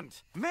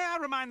irrelevant. May I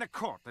remind the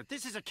court that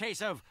this is a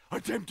case of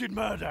attempted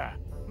murder?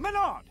 My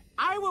lord,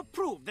 I will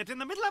prove that in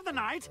the middle of the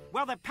night,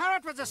 while the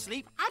parrot was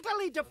asleep,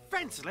 utterly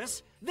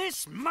defenseless,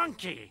 this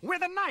monkey,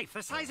 with a knife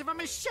the size of a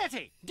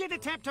machete, did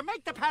attempt to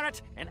make the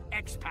parrot an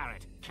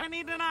ex-parrot. Can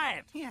he deny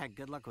it? Yeah,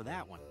 good luck with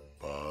that one.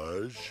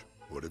 Baj,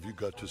 what have you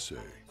got to say?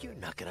 You're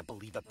not gonna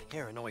believe a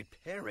paranoid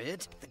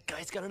parrot. The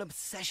guy's got an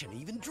obsession.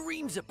 He even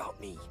dreams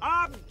about me.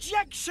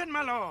 Objection,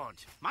 my lord!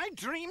 My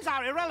dreams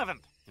are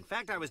irrelevant. In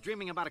fact, I was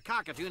dreaming about a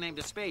cockatoo named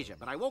Aspasia,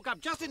 but I woke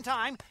up just in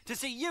time to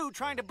see you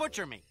trying to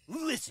butcher me.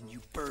 Listen, you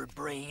bird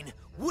brain.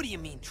 What do you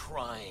mean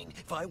trying?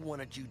 If I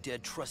wanted you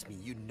dead, trust me,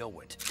 you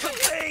know it.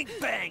 Bang,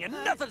 bang, and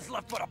nothing's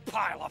left but a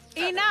pile of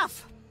feathers.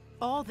 Enough!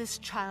 All this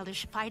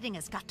childish fighting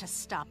has got to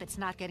stop. It's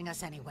not getting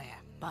us anywhere.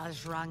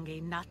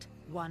 Bajrangi, not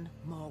one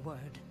more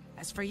word.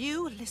 As for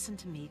you, listen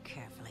to me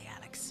carefully,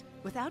 Alex.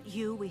 Without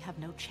you, we have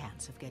no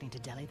chance of getting to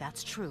Delhi,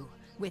 that's true.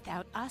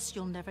 Without us,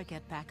 you'll never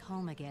get back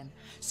home again.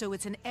 So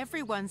it's in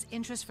everyone's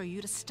interest for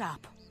you to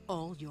stop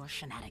all your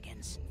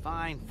shenanigans.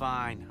 Fine,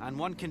 fine. On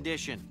one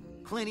condition.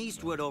 Clint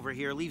Eastwood over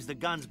here leaves the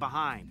guns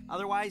behind.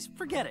 Otherwise,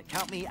 forget it.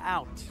 Count me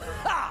out.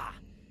 Ha!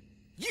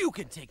 You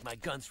can take my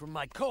guns from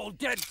my cold,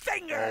 dead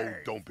fingers!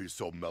 Oh, don't be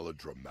so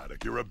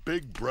melodramatic. You're a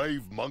big,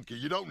 brave monkey.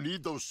 You don't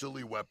need those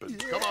silly weapons.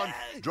 Come on,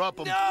 drop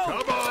them. No!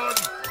 Come on!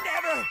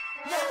 Never!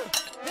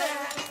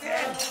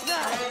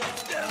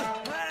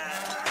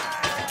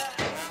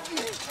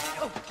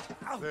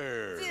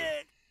 There.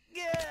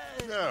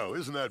 Now,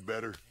 isn't that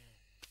better?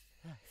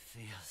 I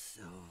feel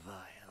so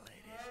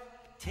violated.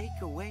 Take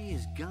away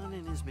his gun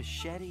and his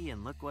machete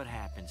and look what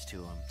happens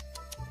to him.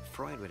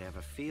 Freud would have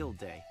a field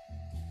day.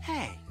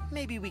 Hey,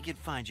 maybe we could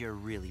find you a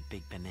really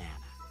big banana.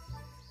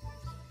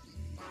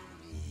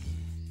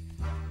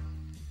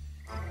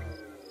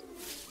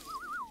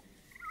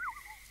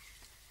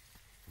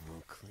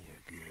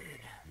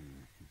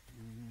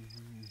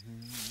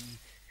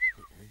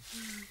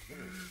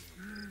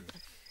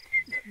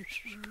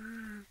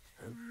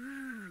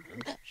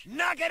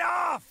 Knock it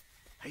off!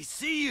 I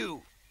see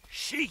you!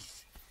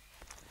 Sheath!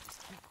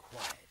 Just keep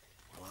quiet.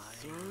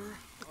 Don't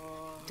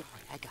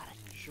worry, I got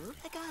it. Sure?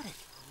 I got it.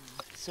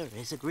 Sir,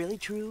 is it really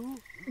true?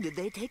 Did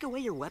they take away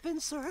your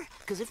weapons, sir?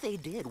 Because if they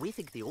did, we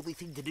think the only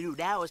thing to do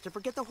now is to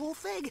forget the whole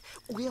thing.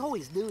 We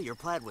always knew your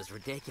plan was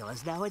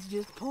ridiculous. Now it's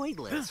just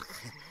pointless.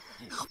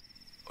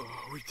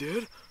 We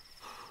did?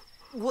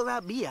 Well,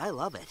 not me. I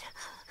love it.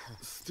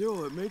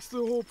 Still, it makes the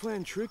whole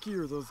plan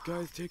trickier, those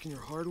guys taking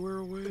your hardware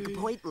away.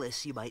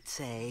 Pointless, you might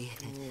say.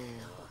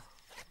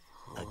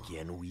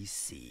 Again we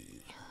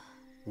see.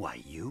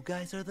 Why, you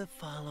guys are the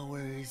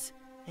followers,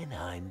 and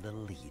I'm the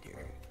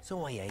leader.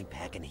 So I ain't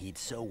packing heat,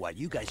 so what?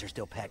 You guys are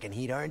still packing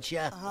heat, aren't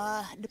ya?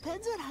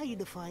 Depends on how you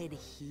define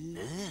heat.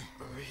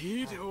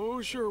 Heat?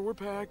 Oh, sure, we're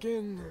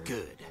packing.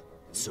 Good.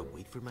 So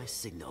wait for my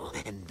signal,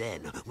 and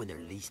then, when they're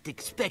least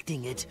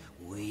expecting it,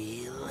 we'll...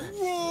 Wait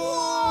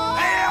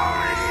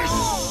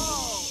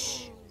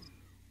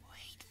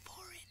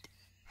for it.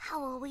 How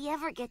will we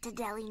ever get to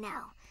Delhi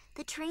now?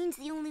 The train's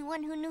the only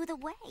one who knew the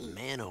way.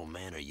 Man, oh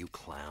man, are you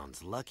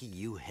clowns. Lucky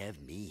you have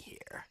me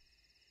here.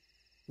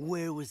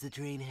 Where was the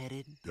train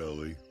headed?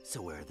 Delhi.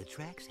 So where are the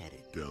tracks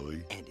headed?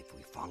 Delhi. And if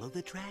we follow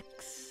the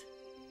tracks...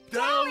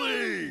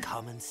 Delhi!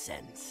 Common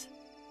sense.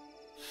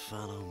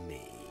 Follow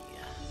me.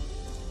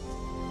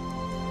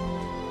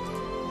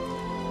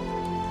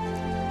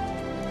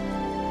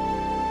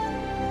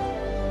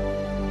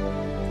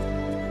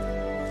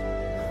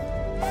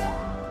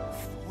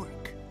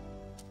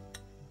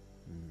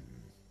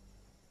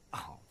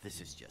 This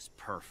is just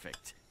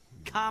perfect.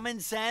 Common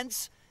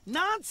sense?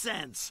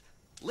 Nonsense!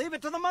 Leave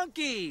it to the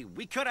monkey.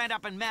 We could end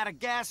up in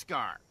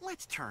Madagascar.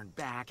 Let's turn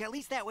back. At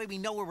least that way we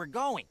know where we're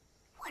going.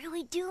 What do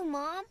we do,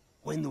 Mom?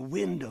 When the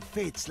wind of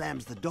fate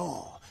slams the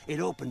door, it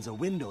opens a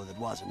window that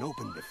wasn't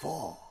open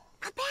before.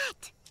 A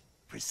bat!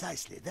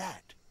 Precisely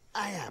that.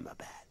 I am a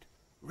bat.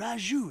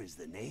 Raju is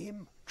the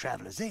name.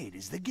 Traveler's Aid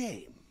is the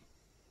game.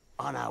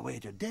 On our way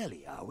to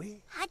Delhi, are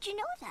we? How'd you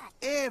know that?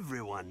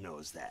 Everyone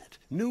knows that.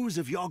 News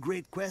of your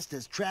great quest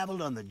has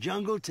traveled on the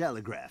Jungle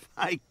Telegraph.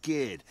 I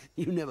kid.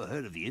 You never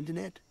heard of the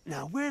internet?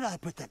 Now, where'd I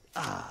put that?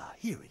 Ah,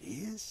 here it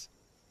is.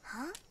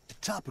 Huh? A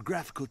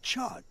topographical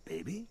chart,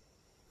 baby.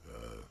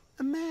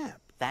 A map.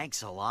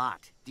 Thanks a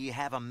lot. Do you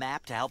have a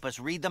map to help us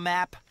read the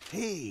map?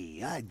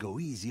 Hey, I'd go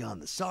easy on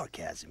the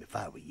sarcasm if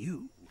I were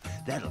you.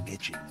 That'll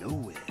get you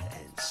nowhere,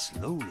 and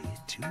slowly,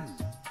 too.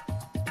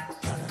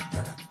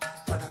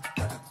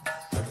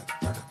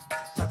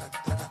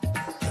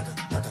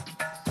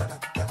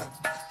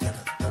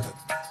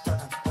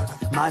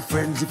 My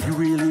friends, if you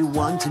really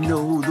want to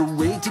know the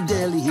way to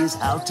Delhi, here's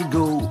how to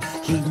go.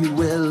 Heed me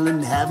well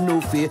and have no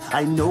fear.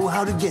 I know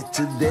how to get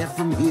to there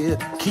from here.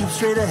 Keep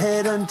straight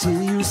ahead until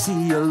you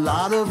see a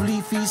lot of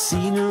leafy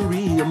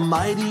scenery. A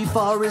mighty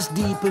forest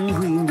deep and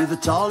green with the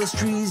tallest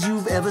trees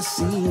you've ever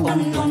seen. Oh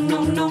no,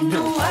 no, no,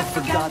 no, I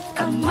forgot.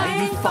 A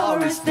mighty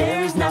forest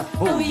there is not.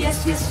 Oh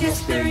yes, yes,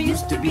 yes, there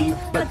used to be.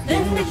 But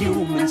then the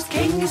humans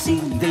came, you see.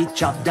 They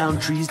chopped down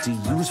trees to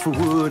use for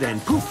wood, and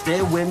poof,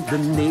 there went the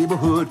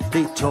neighborhood.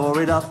 They tore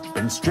it up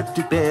and stripped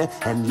it bare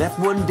and left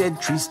one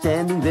dead tree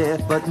standing there.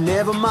 But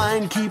never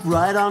mind, keep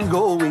right on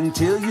going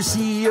till you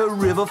see a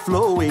river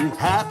flowing.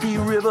 Happy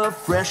river,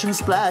 fresh and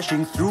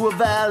splashing through a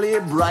valley,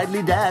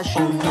 brightly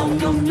dashing. Oh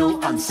no, no,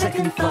 no, on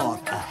second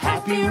thought, a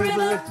happy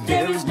river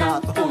there is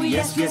not. Oh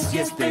yes, yes,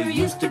 yes, there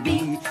used to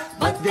be.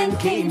 But then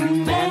came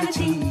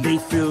humanity. They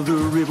filled the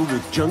river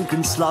with junk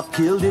and slop,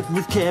 killed it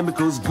with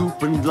chemicals,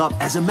 goop and glop.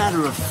 As a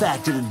matter of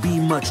fact, it'd be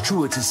much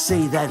truer to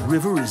say that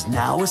river is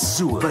now a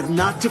sewer. But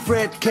not to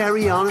fret,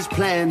 carry on as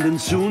planned, and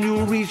soon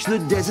you'll reach the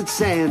desert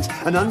sands,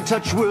 an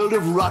untouched world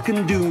of rock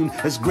and dune,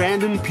 as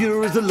grand and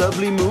pure as the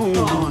lovely moon.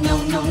 Oh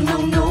no, no,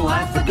 no, no,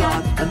 I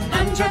forgot. An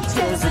untouched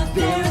desert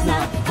there is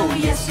not. Oh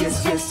yes,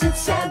 yes, yes, it's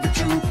sad but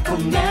true. For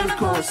man, of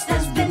course,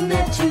 has been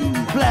there too.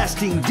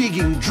 Blasting,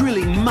 digging,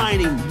 drilling,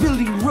 mining,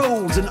 building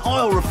roads and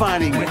oil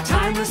refining. Where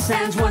timeless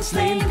sands once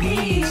lay in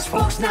peace,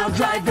 folks now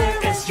drive their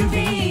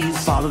SUVs.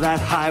 Follow that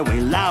highway,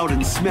 loud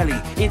and smelly,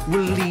 it will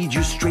lead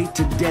you straight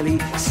to Delhi.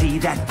 See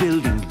that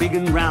building, big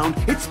and round,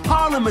 it's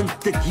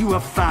Parliament that you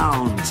have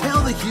found.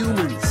 Tell the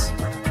humans,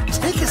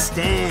 take a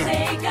stand.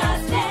 Take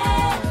a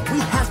stand. We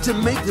have to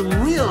make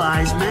them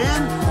realize,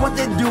 man, what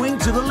they're doing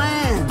to the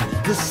land.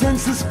 The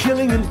senseless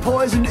killing and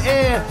poisoned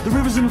air, the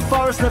rivers and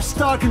forests left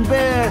stark and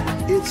bare.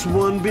 It's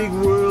one big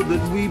world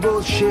that we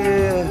both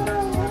share.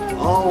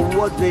 All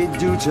what they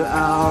do to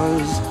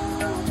ours,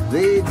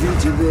 they do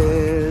to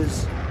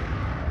theirs.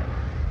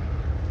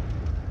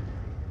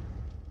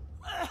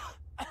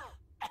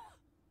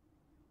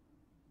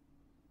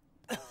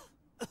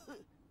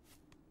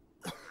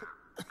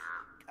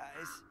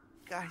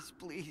 Guys,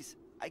 please.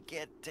 I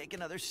can't take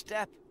another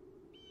step.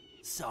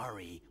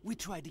 Sorry, we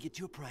tried to get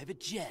you a private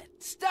jet.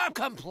 Stop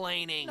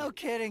complaining! No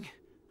kidding.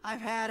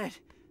 I've had it.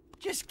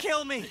 Just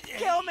kill me!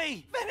 Kill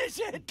me! Finish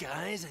it!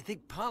 Guys, I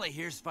think Polly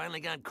here's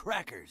finally gone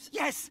crackers.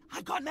 Yes!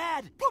 I've gone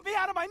mad! Put me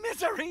out of my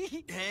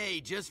misery!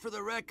 Hey, just for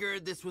the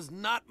record, this was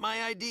not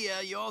my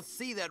idea. You all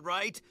see that,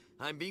 right?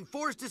 I'm being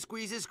forced to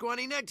squeeze his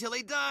scrawny neck till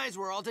he dies.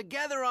 We're all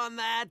together on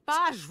that.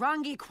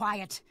 Bajrangi,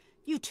 quiet.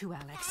 You too,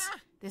 Alex.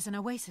 There's an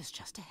oasis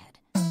just ahead.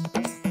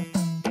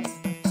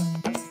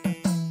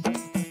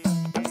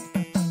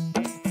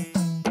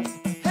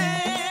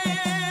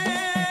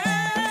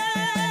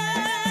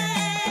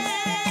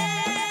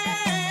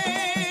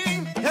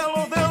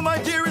 Hello there,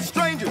 my dearest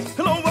strangers.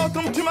 Hello,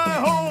 welcome to my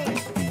home.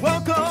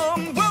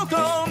 Welcome,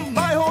 welcome.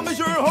 My home is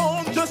your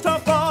home. Just how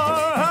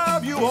far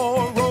have you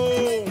all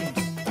roamed?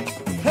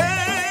 Hey,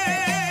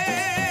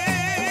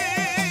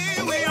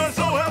 we are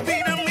so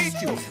happy to meet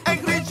you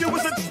and greet you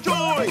with such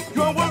joy.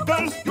 You're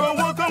welcome, you're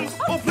welcome.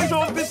 Oh, please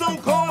don't be so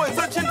coy.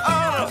 Such an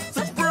honor,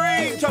 such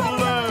brave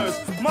travelers.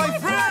 My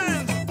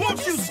friends,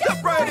 won't you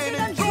step right in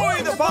and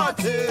enjoy the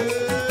party?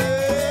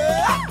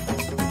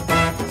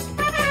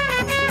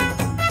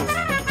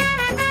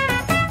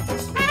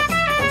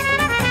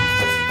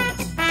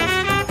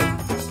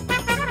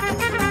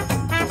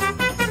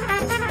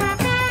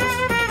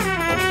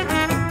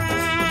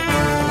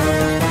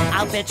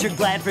 I'll bet you're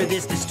glad for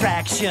this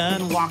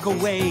distraction. Walk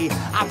away.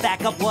 I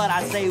back up what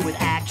I say with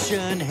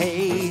action.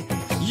 Hey,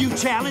 you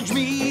challenge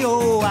me.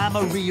 Oh, I'm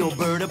a real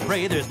bird of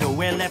prey. There's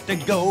nowhere left to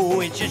go.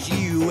 It's just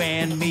you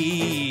and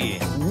me.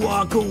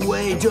 Walk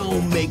away,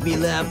 don't make me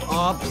laugh.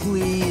 Oh,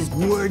 please.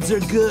 Words are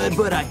good,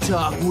 but I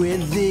talk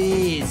with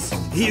these.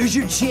 Here's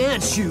your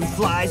chance, you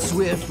fly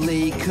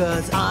swiftly,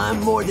 'cause I'm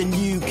more than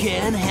you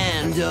can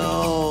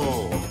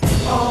handle.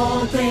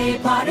 All day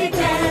party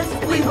dance,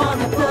 we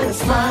wanna put a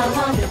smile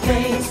on your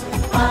face.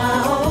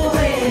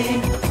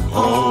 Away.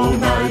 All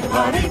night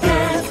party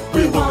dance,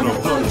 we wanna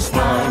put a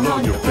smile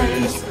on your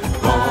face.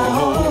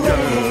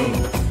 Away.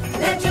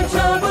 Let your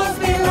troubles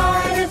be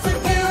light, it's a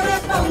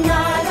beautiful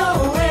night.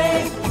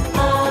 Away.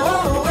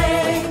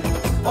 Away.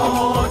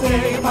 All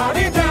day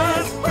party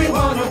dance, we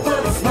wanna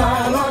put a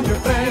smile on your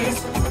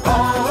face.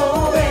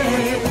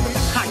 Away.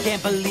 I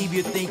can't believe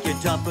you think you're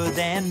tougher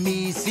than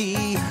me.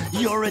 See,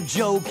 you're a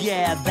joke,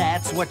 yeah,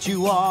 that's what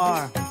you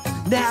are.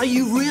 Now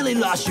you really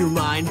lost your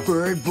mind,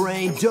 bird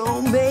brain.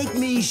 Don't make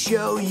me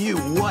show you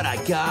what I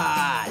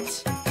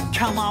got.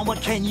 Come on,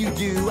 what can you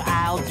do?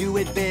 I'll do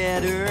it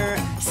better.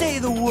 Say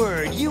the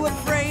word. You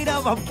afraid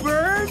of a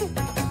bird?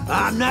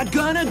 I'm not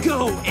gonna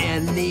go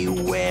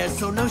anywhere,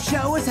 so now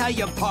show us how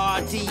you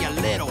party, you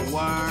little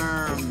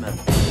worm.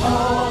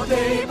 All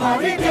day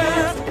party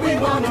dance, we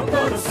wanna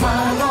put a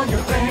smile on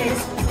your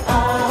face.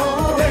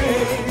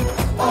 Away.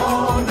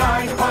 All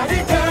night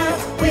party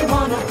dance, we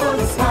wanna put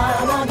a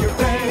smile on your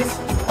face.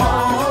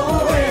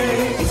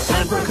 Away. It's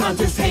time for a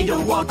contest, hey,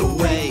 don't walk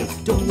away.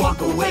 Don't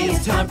walk away,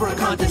 it's time for a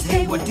contest,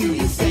 hey, what do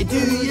you say, do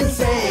you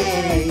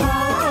say?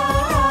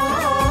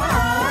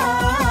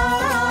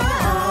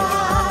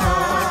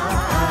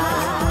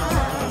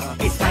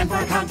 It's time for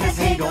a contest,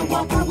 hey, don't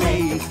walk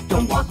away.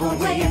 Don't walk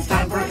away, it's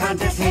time for a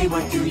contest, hey,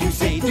 what do you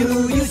say,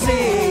 do you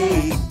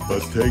say?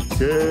 But take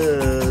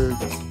care.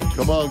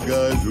 Come on,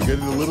 guys, we're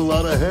getting a little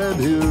out of hand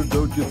here,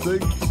 don't you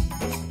think?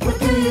 What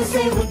do you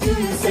say, what do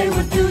you say,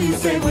 what do you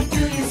say, what do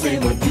you say,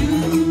 what do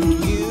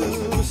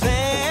you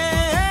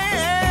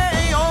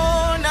say?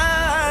 All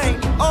night,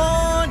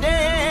 all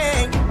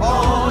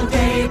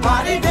day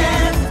party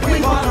dance.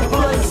 We wanna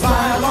put a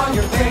smile on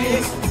your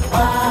face.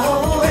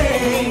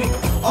 Away.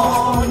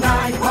 All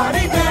night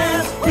party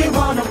dance. We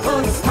wanna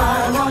put a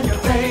smile on your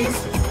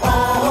face.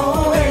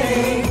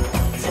 Away.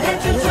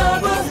 Let your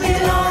troubles be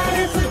light.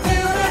 It's a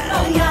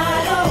beautiful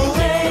night.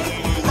 Away.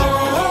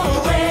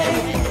 Away.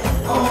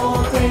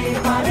 All day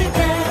party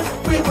dance.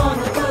 We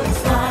wanna put a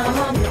smile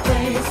on your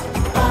face.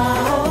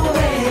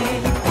 Away.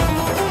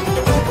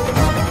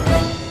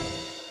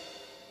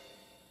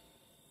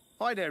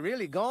 Why, they're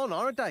really gone,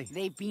 aren't they?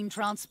 They've been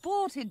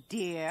transported,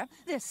 dear.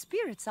 Their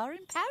spirits are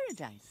in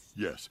paradise.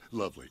 Yes,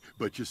 lovely.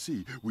 But you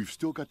see, we've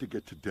still got to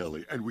get to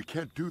Delhi, and we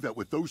can't do that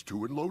with those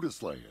two in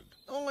Lotus Land.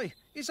 Oi,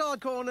 it's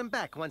hard calling them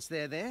back once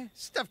they're there.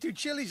 Stuffed two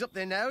chilies up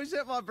their nose,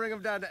 that might bring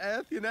them down to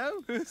earth, you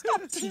know?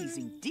 Stop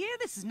teasing, dear.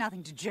 This is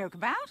nothing to joke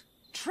about.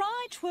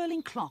 Try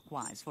twirling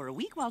clockwise for a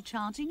week while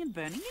chanting and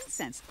burning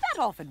incense.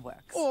 That often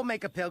works. Or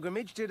make a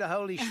pilgrimage to the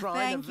holy shrine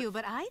Thank of... you,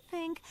 but I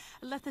think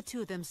let the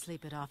two of them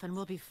sleep it off and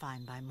we'll be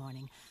fine by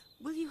morning.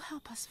 Will you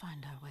help us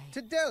find our way?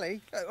 To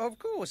Delhi? Of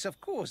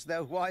course.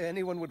 Though why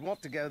anyone would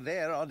want to go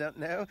there, I don't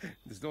know.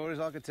 The stories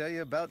I could tell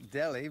you about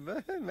Delhi,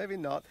 but maybe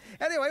not.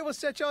 Anyway, we'll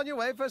set you on your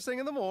way first thing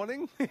in the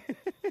morning.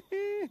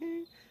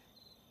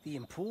 The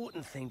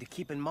important thing to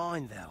keep in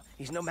mind, though,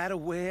 is no matter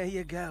where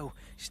you go,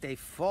 stay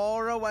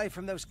far away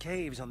from those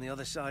caves on the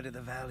other side of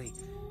the valley.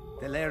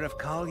 The lair of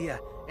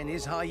Kalya and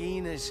his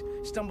hyenas.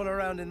 Stumble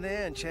around in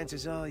there and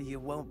chances are you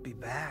won't be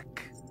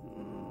back.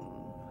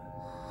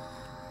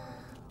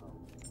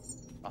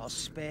 I'll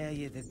spare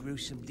you the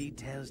gruesome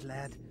details,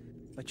 lad.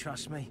 But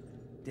trust me,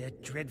 they're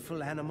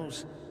dreadful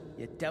animals.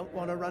 You don't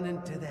want to run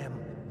into them.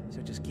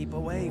 So just keep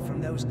away from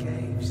those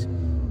caves.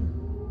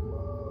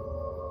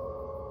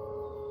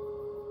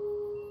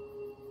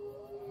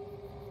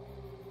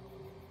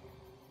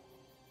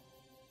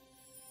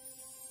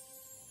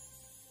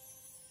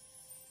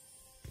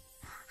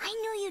 I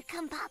knew you'd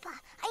come, Papa.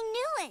 I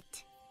knew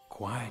it.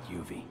 Quiet,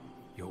 Yuvi.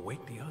 You'll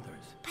wake the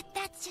others. But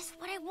that's just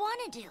what I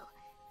want to do.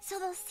 So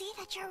they'll see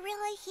that you're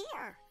really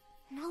here.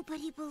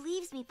 Nobody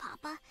believes me,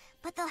 Papa,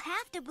 but they'll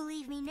have to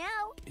believe me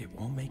now. It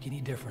won't make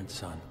any difference,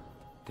 son.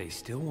 They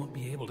still won't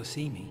be able to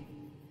see me.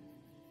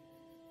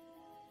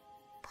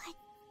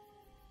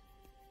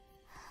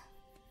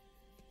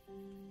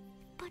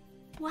 But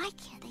why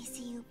can't they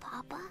see you,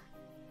 Papa?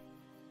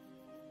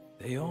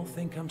 They all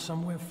think I'm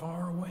somewhere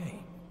far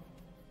away.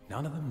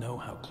 None of them know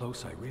how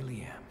close I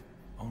really am.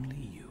 Only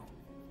you.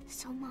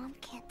 So Mom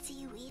can't see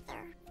you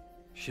either?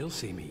 She'll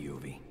see me,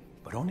 Yuvi,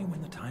 but only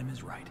when the time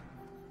is right.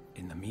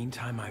 In the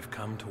meantime, I've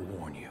come to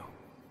warn you.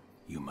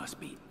 You must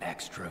be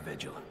extra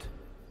vigilant.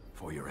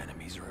 For your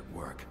enemies are at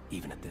work,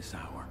 even at this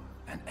hour.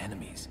 And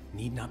enemies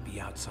need not be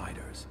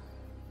outsiders.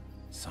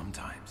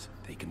 Sometimes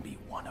they can be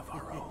one of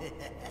our own.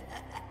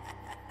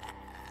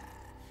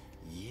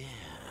 Yeah,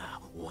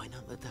 why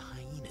not let the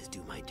hyenas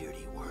do my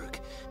dirty work?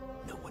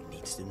 No one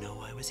needs to know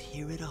I was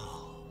here at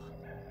all.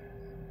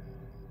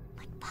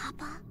 But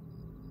Papa...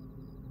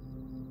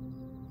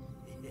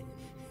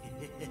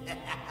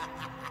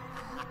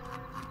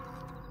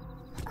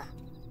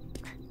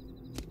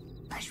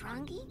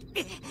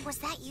 Bajrangi? Was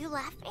that you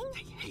laughing?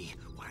 Hey,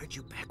 why aren't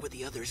you back with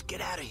the others?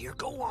 Get out of here,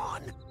 go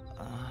on!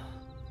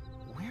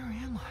 Where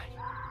am I?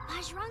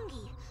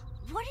 Bajrangi,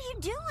 what are you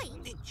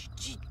doing?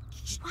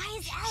 Why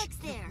is Alex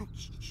there?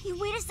 Hey,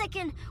 wait a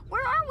second.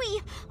 Where are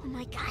we? Oh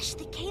my gosh,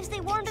 the caves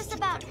they warned us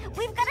about.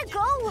 We've got to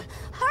go.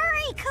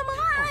 Hurry, come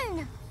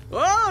on.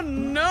 Oh,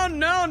 no,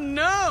 no,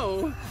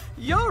 no.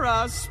 You're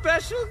our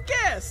special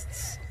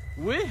guests.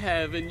 We're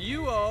having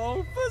you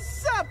all for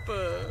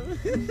supper.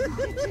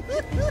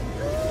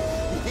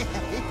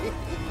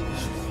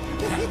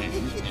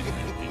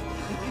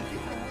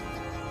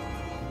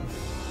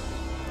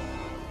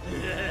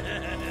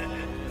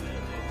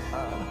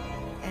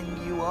 And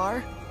you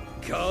are?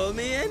 Call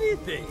me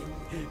anything.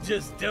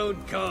 Just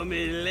don't call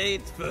me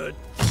late for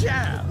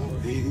chow.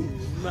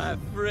 My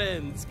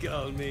friends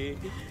call me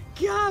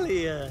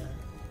Kalia.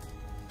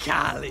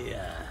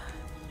 Kalia.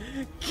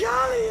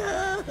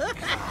 Kalia.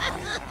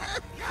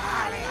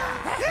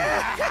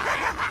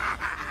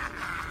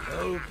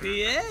 Oh,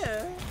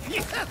 Pierre.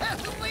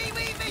 Oui,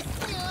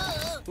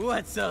 monsieur.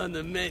 What's on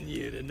the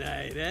menu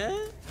tonight,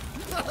 huh?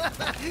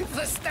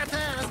 For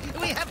starters,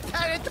 we have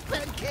carrot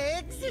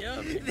pancakes,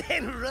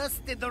 then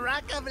roasted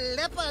rack of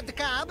leopard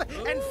cub,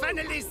 and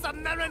finally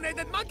some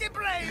marinated monkey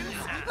brains.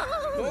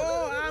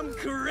 Oh, I'm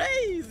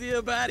crazy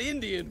about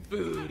Indian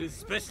food,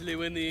 especially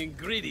when the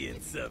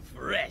ingredients are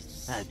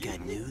fresh. I've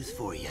got news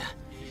for you.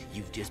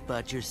 You've just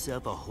bought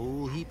yourself a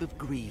whole heap of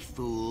grief,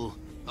 fool.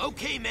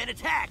 Okay, men,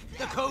 attack!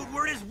 The code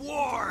word is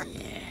war!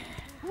 Yeah.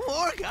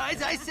 War,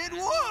 guys, I said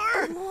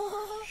war!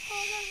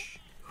 Shh,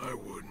 I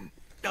wouldn't.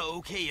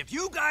 Okay, if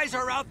you guys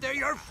are out there,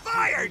 you're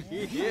fired!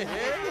 Yeah.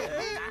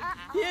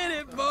 Hit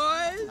it,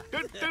 boys!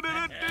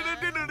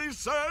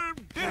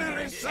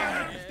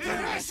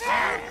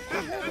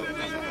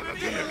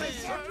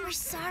 We're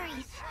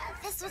sorry.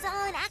 This was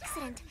all an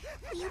accident.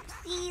 Will you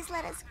please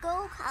let us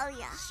go,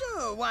 Kalia?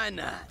 Sure, why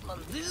not?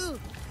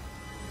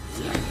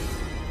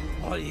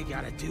 All you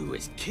gotta do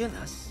is kill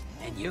us,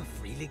 and you're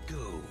free to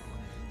go.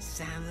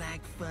 Sound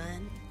like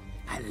fun?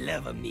 I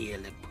love a meal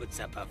that puts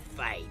up a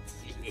fight.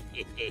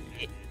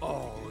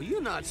 Oh,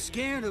 you're not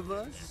scared of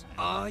us,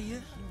 are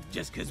you?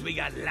 Just 'cause we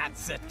got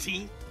lots of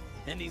teeth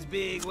and these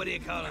big, what do you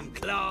call them,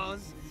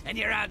 claws? And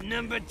you're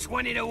outnumbered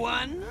 20 to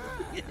 1?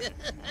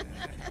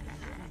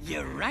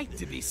 You're right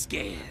to be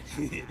scared.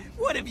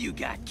 What have you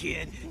got,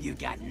 kid? You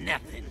got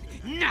nothing.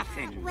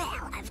 Nothing.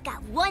 Well, I've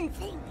got one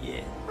thing.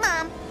 Yeah.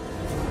 Mom.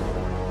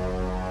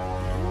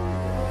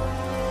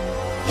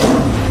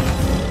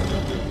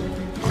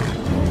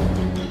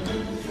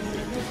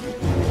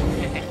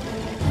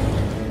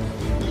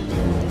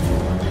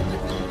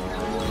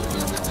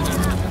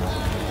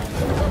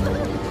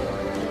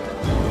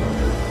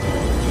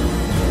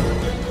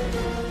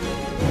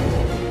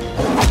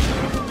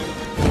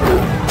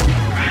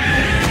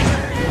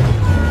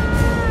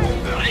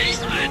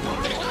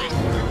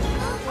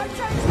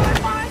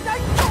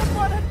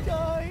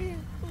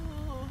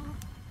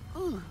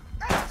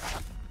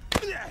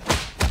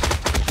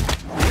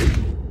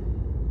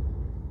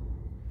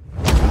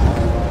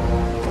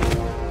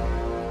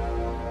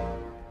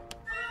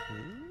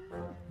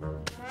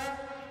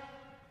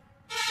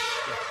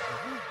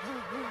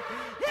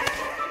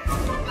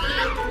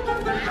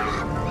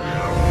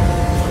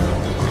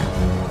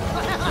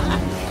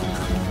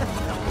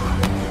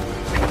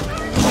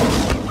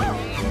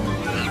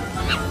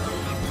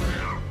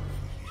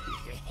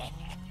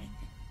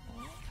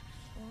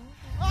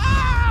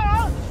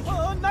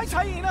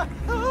 hyena!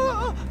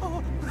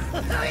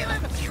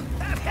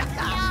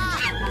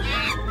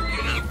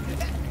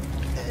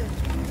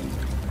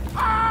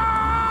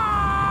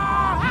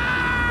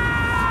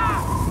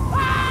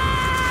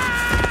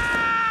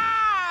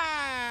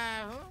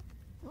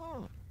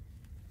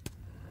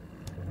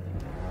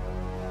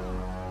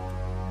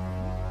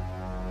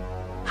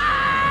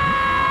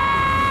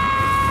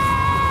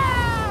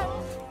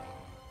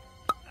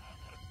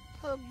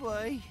 Oh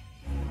boy.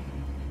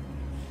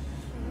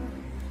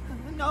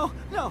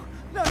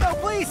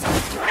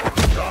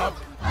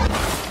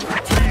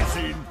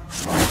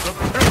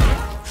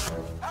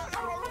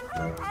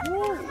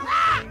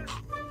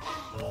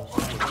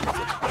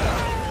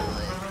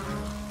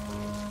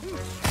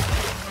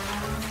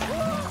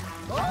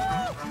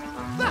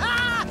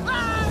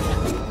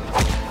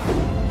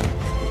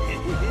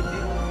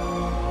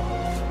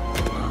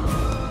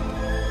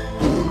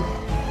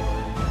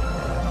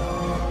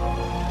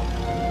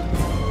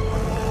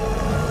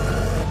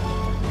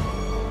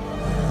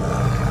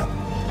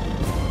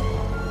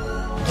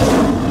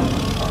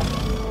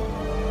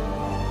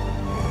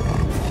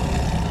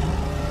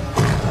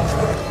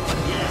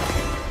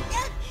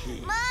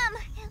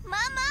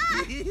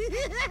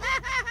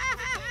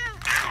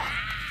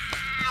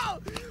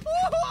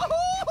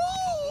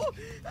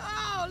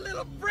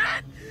 little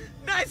brat!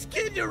 Nice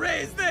kid you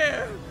raised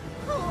there!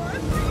 Oh, I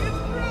think it's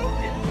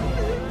broken!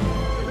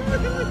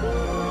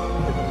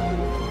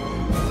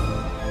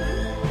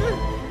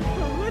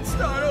 Let's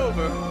start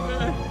over.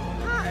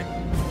 Hi.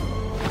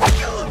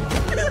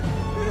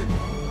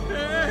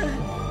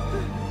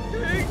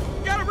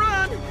 Gotta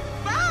run!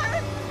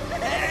 Bye!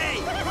 Hey,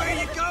 where are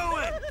you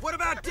going? What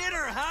about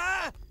dinner,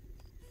 huh?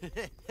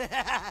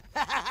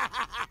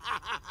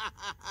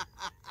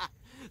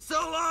 So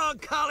long,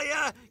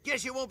 Kalia!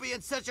 Guess you won't be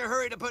in such a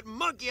hurry to put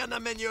monkey on the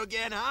menu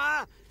again,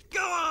 huh?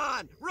 Go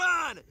on!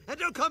 Run! And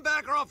don't come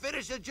back or I'll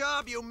finish the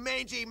job, you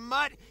mangy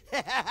mutt!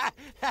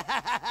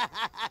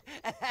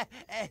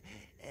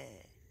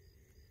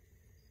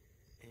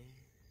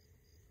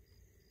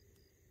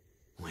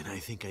 When I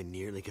think I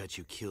nearly got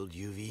you killed,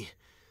 Yuvi,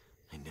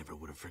 I never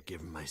would have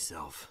forgiven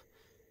myself.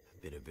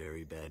 I've been a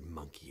very bad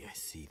monkey, I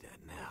see that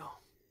now.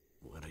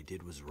 What I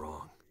did was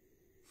wrong.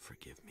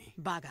 Forgive me.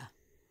 Baga,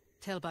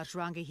 tell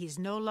Bajrangi he's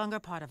no longer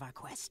part of our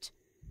quest.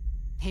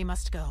 He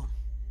must go.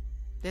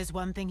 There's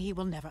one thing he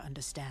will never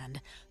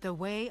understand. The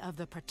way of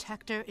the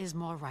Protector is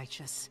more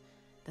righteous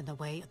than the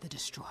way of the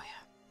Destroyer.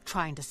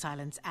 Trying to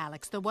silence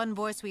Alex, the one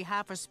voice we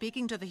have for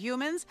speaking to the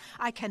humans,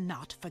 I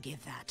cannot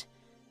forgive that.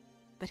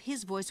 But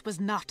his voice was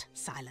not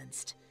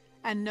silenced,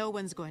 and no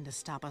one's going to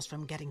stop us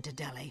from getting to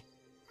Delhi.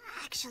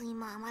 Actually,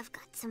 Mom, I've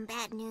got some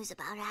bad news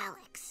about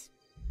Alex.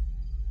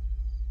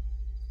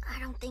 I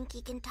don't think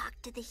he can talk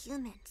to the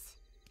humans.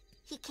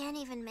 He can't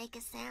even make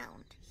a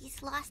sound.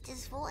 He's lost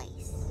his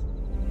voice.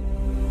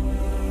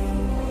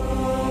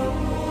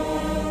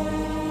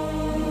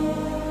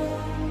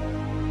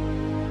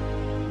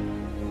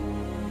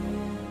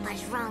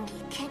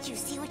 Bajrangi, can't you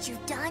see what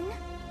you've done?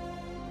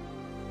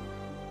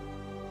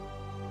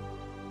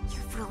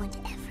 You've ruined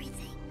everything.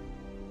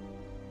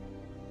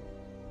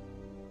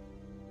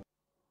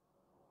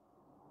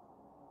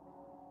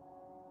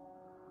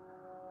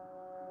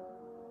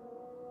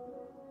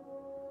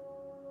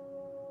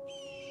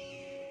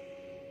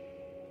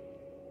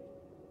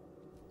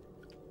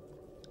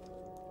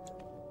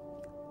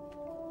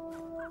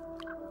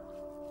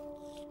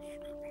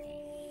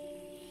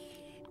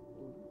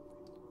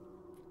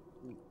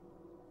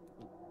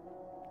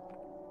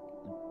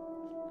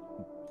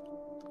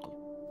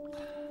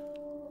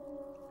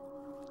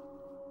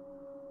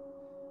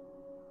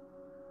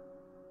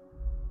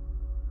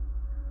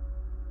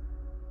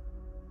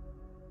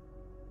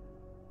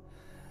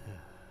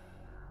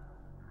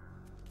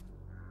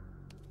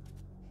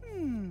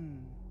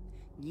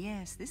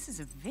 Yes, this is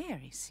a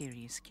very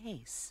serious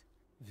case.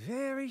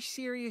 Very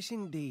serious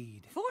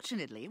indeed.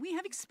 Fortunately, we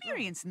have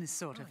experience in this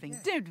sort of thing,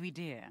 don't we,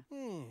 dear?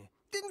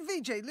 Didn't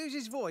VJ lose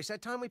his voice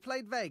that time we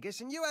played Vegas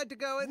and you had to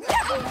go and...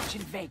 Never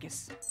mention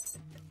Vegas!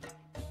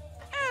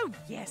 Oh,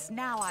 yes,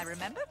 now I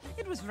remember.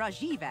 It was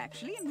Rajiv,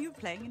 actually, and we were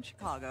playing in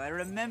Chicago. I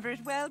remember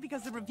it well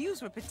because the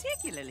reviews were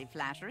particularly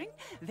flattering.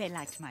 They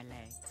liked my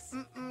legs.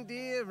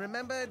 Dear,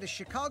 remember, the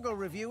Chicago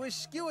reviewers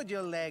skewered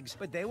your legs,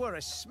 but they were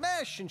a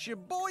smash and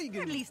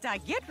sheboygan. At least I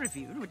get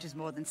reviewed, which is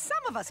more than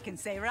some of us can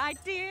say, right,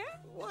 dear?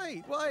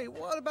 Wait,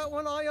 what about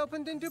when I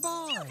opened in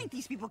Dubai? Do you think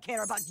these people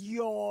care about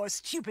your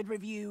stupid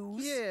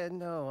reviews? Yeah,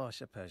 no, I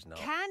suppose not.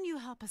 Can you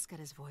help us get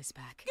his voice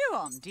back? Go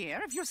on,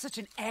 dear. If you're such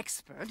an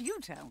expert, you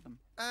tell them.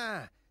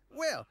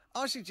 Well,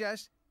 I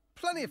suggest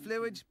plenty of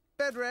fluids,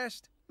 bed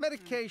rest,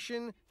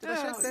 medication. Did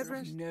I say bed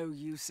rest? No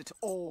use at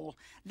all.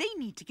 They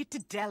need to get to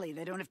Delhi.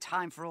 They don't have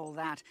time for all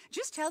that.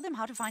 Just tell them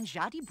how to find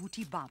Jadi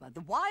Bhuti Baba,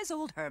 the wise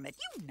old hermit.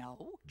 You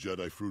know.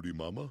 Jedi Fruity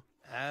Mama?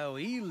 Oh,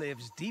 he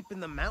lives deep in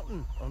the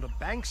mountain, on the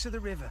banks of the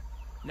river.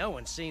 No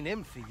one's seen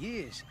him for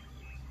years.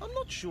 I'm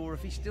not sure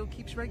if he still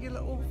keeps regular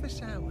office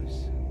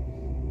hours.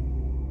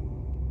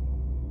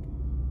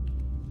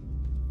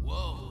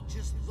 Whoa,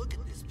 just look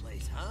at this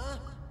place, huh?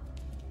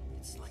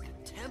 It's like a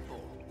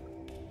temple,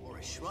 or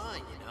a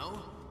shrine, you know?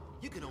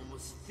 You can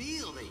almost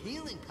feel the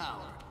healing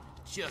power.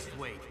 Just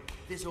wait,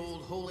 this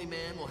old holy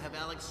man will have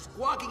Alex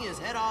squawking his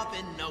head off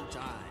in no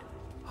time.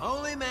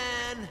 Holy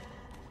man!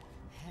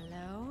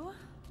 Hello?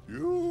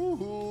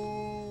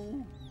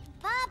 Yoo-hoo!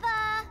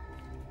 Baba!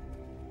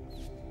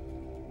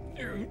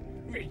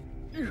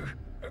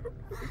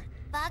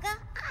 Baga,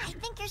 I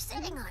think you're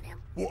sitting on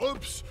him.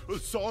 Whoops!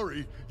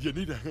 Sorry. You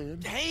need a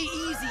hand? Hey,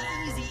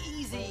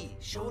 easy.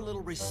 Show a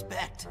little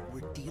respect.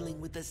 We're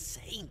dealing with a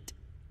saint.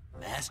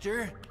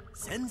 Master,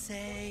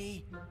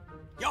 Sensei.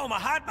 Yo,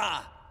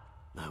 Mahatma!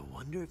 I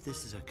wonder if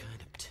this is a kind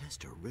of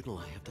test or riddle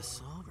I have to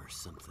solve or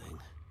something.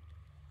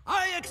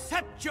 I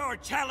accept your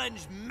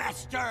challenge,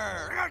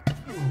 Master!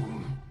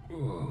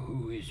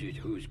 Who is it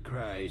whose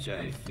cries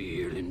I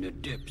feel in the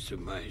depths of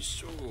my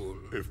soul?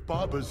 If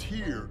Baba's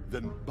here,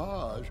 then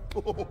Baj...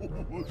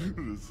 Oh,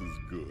 this is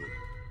good.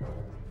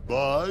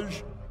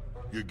 Baj,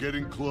 you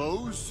getting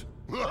close?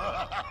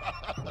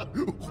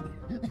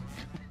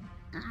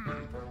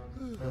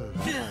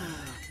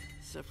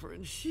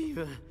 Suffering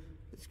Shiva.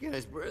 This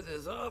guy's breath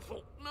is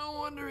awful. No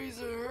wonder he's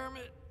a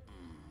hermit.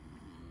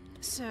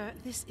 Sir,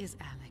 this is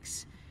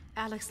Alex.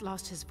 Alex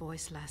lost his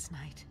voice last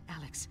night.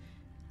 Alex,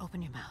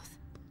 open your mouth.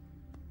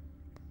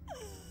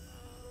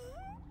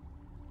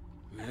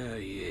 Ah,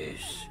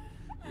 yes.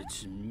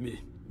 It's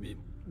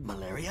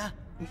Malaria?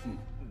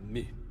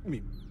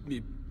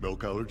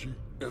 Milk allergy?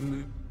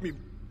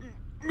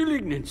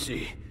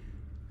 Malignancy.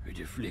 It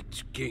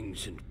afflicts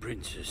kings and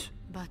princes.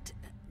 But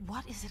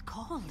what is it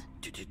called?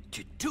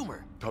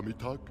 Tumor. Tummy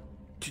tuck?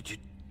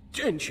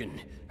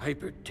 Tension.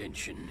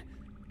 Hypertension.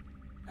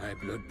 High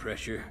blood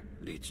pressure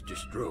leads to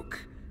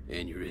stroke,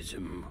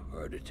 aneurysm,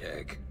 heart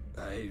attack.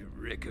 I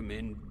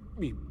recommend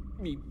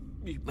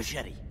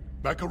machete.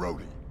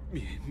 Macaroni.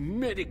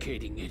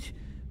 Medicating it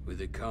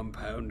with a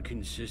compound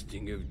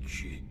consisting of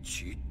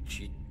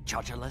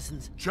cha-cha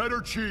lessons?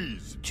 Cheddar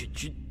cheese.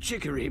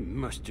 Chicory,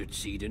 mustard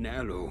seed, and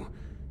aloe.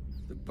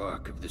 The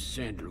bark of the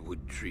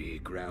sandalwood tree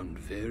ground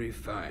very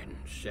fine.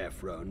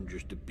 Saffron,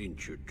 just a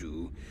pinch or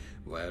two.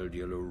 Wild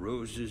yellow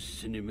roses,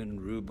 cinnamon,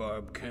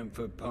 rhubarb,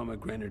 camphor,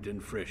 pomegranate,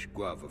 and fresh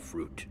guava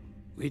fruit.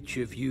 Which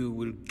of you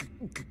will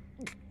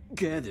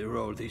gather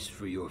all this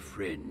for your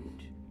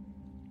friend?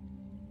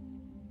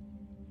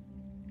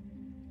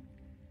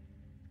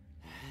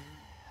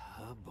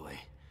 Oh boy.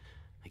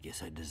 I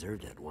guess I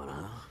deserved that one,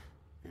 huh?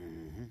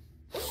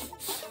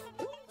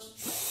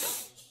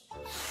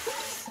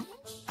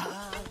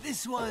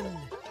 This one.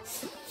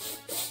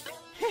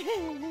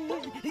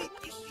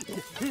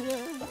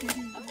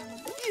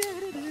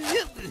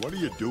 What are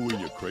you doing,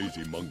 you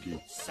crazy monkey?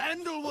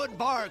 Sandalwood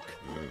bark.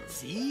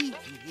 See?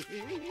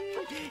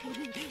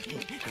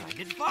 I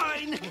did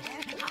fine.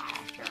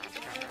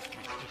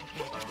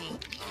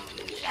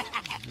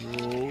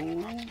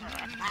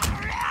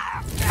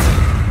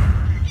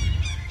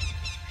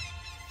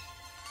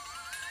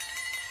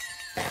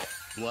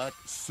 Black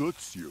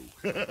suits you.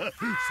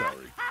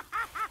 Sorry.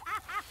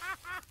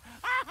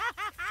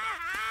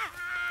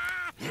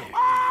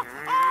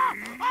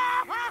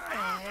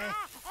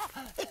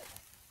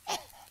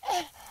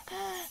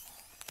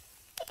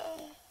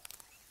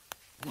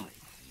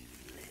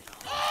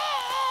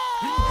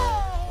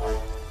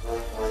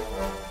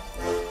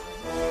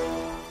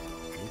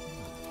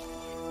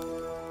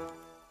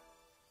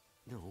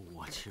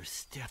 Watch your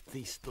step.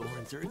 These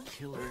thorns are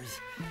killers.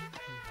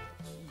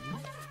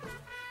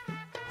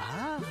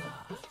 Ah.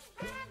 Oh,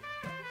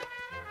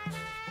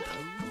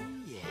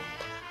 yeah.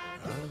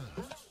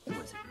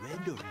 Was it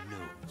red or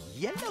no?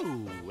 Yellow.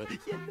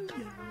 Yellow.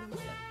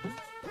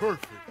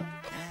 Perfect.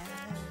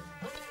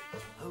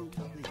 Oh,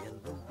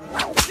 yellow.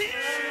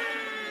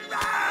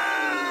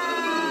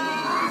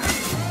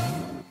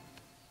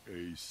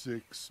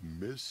 A6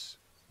 miss.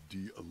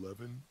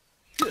 D11.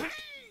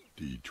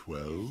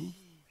 D12.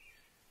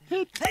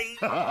 Hey!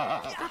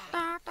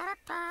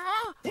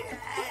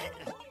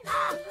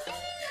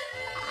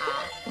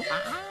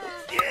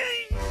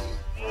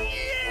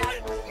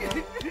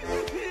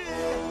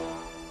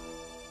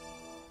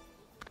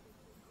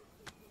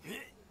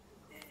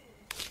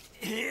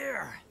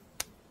 Here.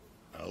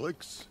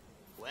 Alex?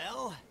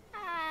 Well?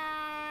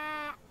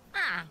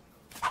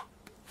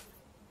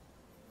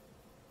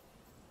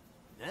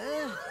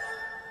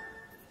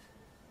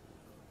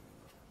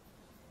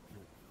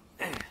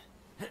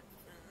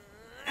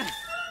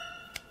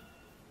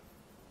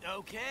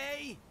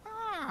 Okay.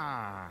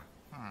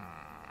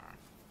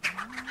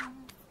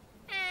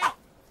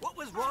 What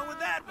was wrong with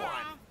that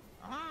one?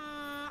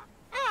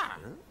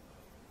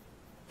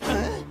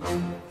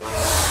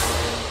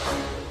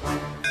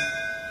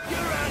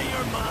 You're out of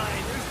your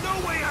mind. There's no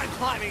way I'm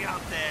climbing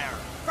out there.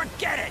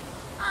 Forget it.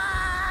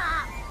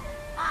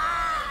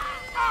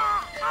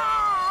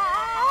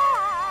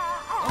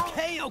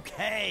 Okay.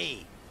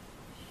 Okay.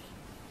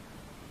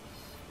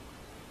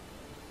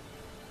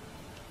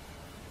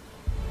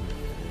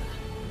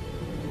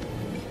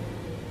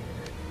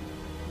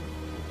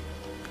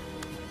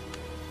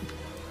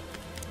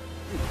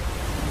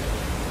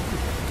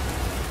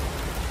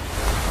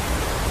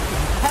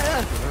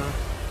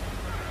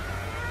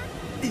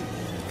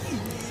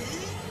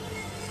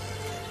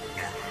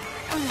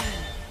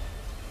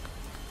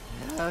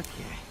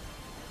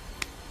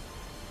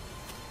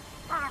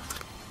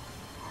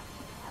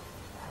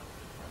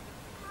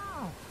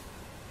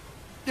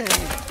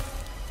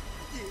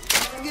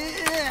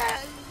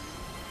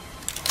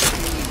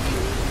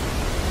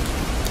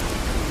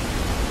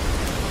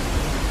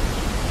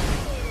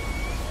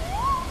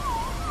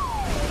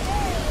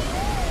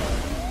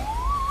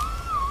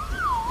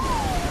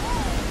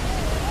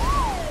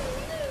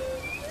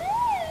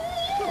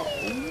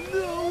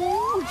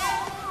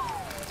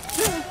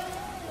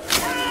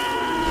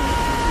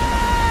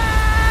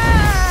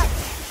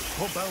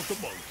 Pump out the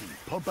monkey.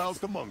 Pump out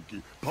the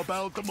monkey. Pump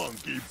out the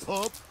monkey.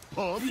 Pump,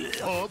 pump,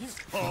 pump,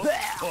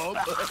 pump,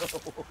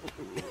 pump.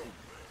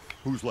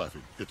 Who's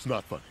laughing? It's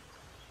not funny.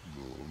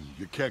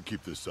 You can't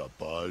keep this up,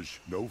 Baj.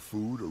 No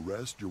food or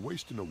rest. You're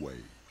wasting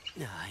away.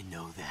 I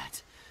know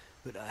that,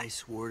 but I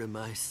swore to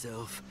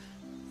myself,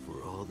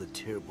 for all the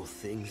terrible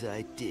things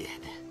I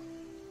did,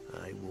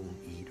 I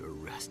won't eat or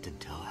rest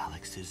until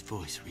Alex's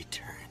voice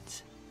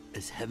returns.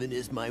 As heaven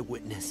is my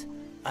witness,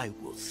 I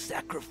will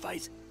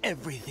sacrifice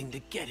everything to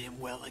get him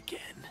well again.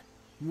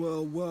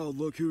 Well, well,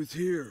 look who's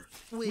here.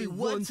 We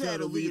once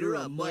had a leader,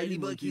 a mighty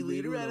monkey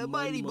leader, and a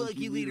mighty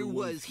monkey leader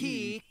was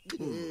he.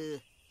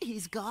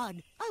 He's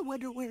gone. I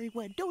wonder where he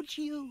went, don't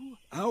you?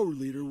 Our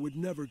leader would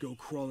never go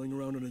crawling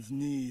around on his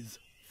knees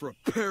for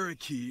a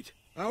parakeet.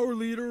 Our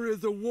leader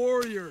is a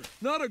warrior,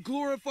 not a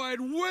glorified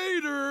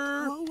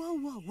waiter! Whoa, whoa,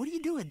 whoa, what are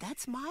you doing?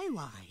 That's my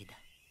line.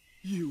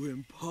 You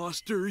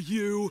imposter,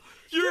 you!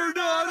 You're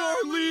not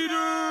our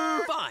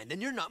leader! Fine,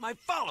 then you're not my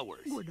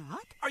followers. We're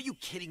not? Are you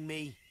kidding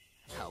me?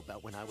 How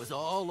about when I was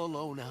all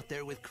alone out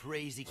there with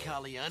crazy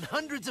Kalia and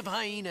hundreds of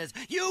hyenas?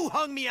 You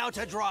hung me out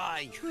to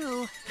dry!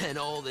 True. And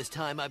all this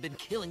time I've been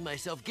killing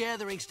myself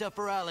gathering stuff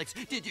for Alex.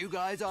 Did you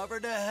guys offer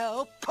to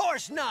help?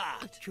 Course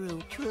not!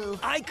 True, true.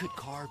 I could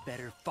carve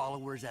better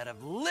followers out of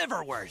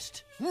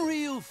liverwurst.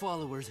 Real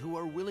followers who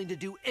are willing to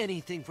do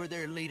anything for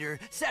their leader,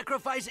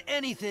 sacrifice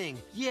anything.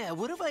 Yeah,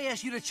 what if I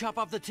asked you to chop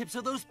off the tips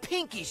of those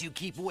pinkies you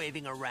keep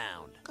waving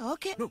around?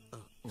 Okay.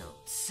 No.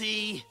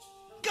 See?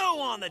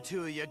 Go on, the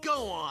two of you,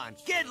 go on.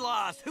 Get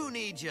lost, who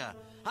needs you?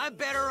 I'm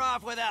better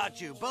off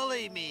without you,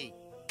 believe me.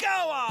 Go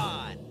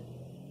on!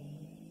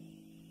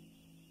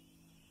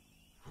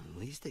 At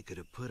least they could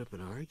have put up an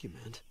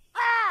argument.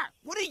 Ah!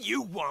 What do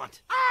you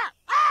want? Ah!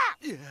 Ah!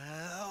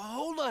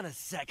 Hold on a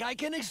sec, I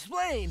can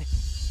explain.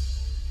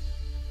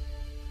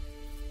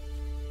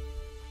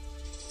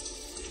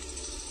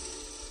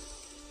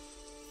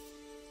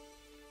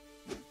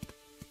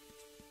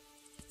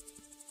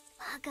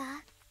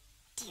 Aga,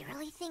 do you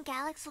really think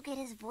Alex will get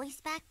his voice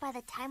back by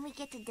the time we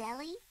get to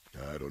Delhi?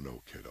 I don't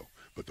know, kiddo.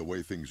 But the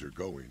way things are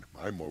going,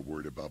 I'm more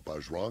worried about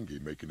Bajrangi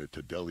making it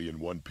to Delhi in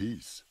one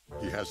piece.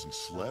 He hasn't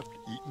slept,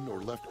 eaten,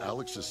 or left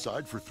Alex's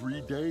side for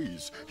 3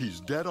 days. He's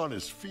dead on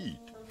his feet.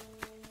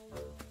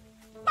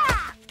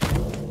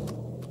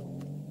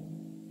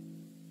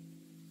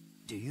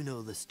 Do you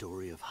know the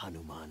story of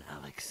Hanuman,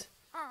 Alex?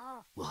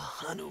 Well,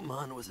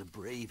 Hanuman was a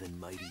brave and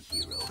mighty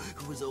hero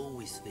who was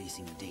always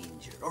facing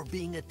danger or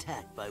being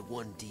attacked by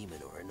one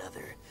demon or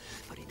another.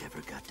 But he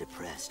never got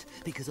depressed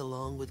because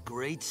along with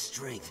great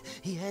strength,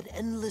 he had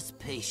endless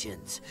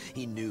patience.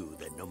 He knew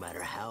that no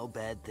matter how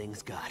bad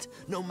things got,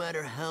 no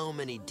matter how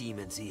many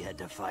demons he had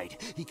to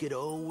fight, he could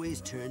always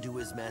turn to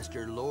his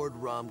master, Lord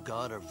Ram,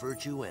 God of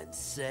Virtue, and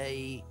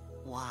say,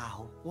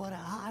 "Wow, what a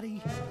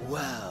hottie."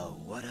 Wow,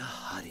 what a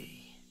hottie.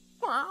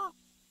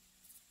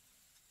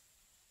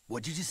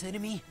 What did you say to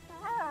me?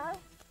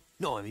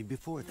 No, I mean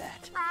before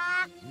that.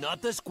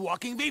 Not the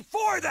squawking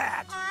before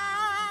that!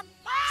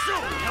 So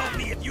help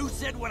me, if you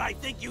said what I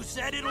think you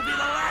said, it'll be the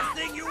last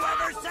thing you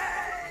ever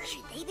say!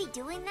 Should they be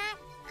doing that?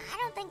 I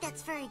don't think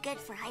that's very good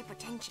for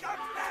hypertension.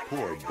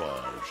 Poor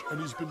Baj, and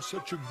he's been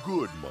such a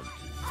good monkey.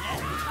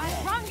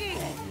 Bajrangi!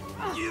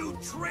 You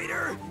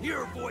traitor!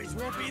 Your voice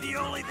won't be the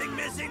only thing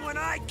missing when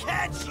I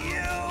catch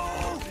you!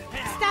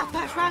 Stop,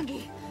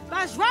 Bajrangi!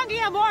 Bajrangi,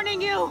 I'm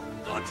warning you!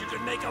 Thought you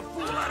could make a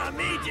fool out of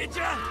me, did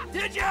ya?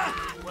 Did ya?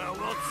 Well,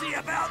 we'll see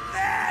about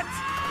that!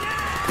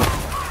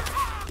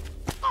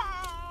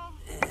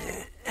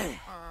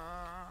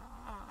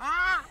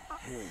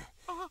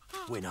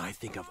 When I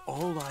think of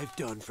all I've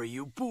done for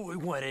you, boy,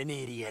 what an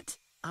idiot.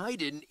 I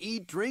didn't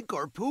eat, drink,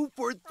 or poop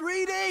for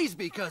 3 days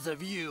because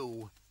of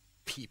you.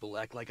 People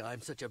act like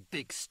I'm such a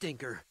big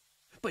stinker.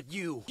 But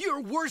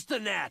you're worse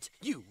than that,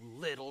 you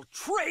little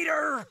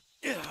traitor!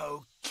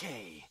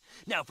 Okay,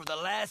 now for the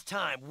last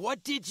time,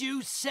 what did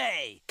you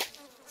say?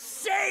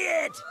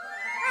 Say it!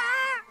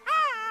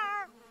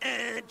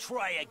 And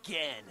try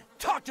again.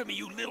 Talk to me,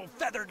 you little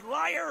feathered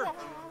liar!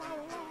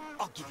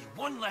 I'll give you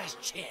one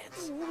last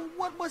chance.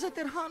 What was it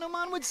that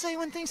Hanuman would say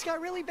when things got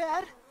really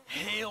bad?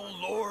 Hail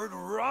Lord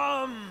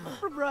Ram!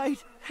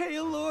 Right,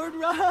 hail Lord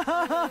Ram!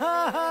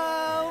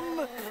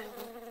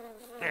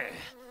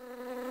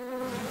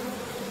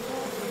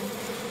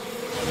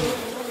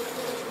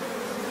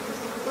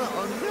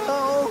 Oh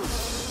no!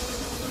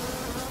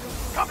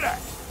 Come there!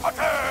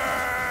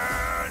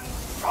 Attention!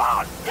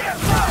 Yes,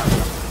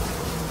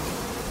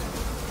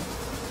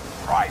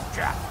 right,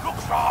 Jack. Look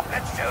sharp.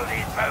 Let's show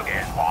these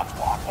bogies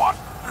what?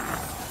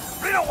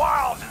 Been a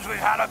while since we've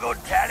had a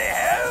good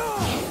tally-ho.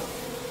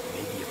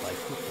 Maybe if I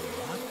put the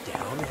rock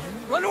down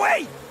and... Run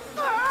away!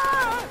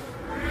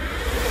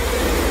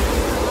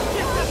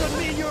 This doesn't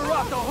mean you're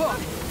off the hook.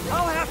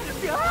 I'll have to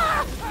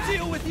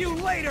deal with you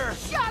later.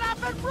 Shut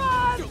up and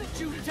run! Don't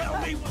you tell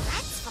me what...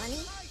 That's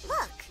funny.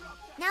 Look,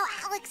 now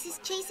Alex is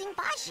chasing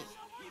Baji.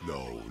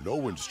 No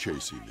one's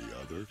chasing the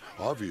other.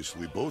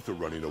 Obviously, both are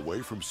running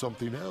away from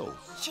something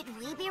else. Should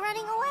we be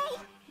running away?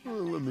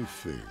 Well, let me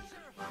think.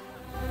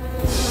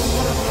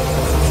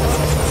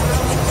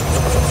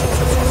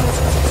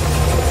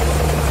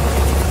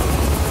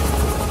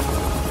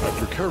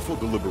 After careful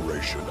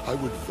deliberation, I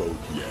would vote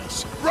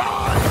yes.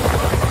 Run!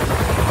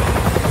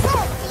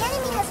 Sir, the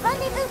enemy has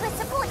rendezvous with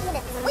support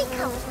units. We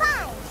count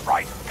 5.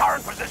 Right,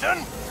 current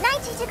position.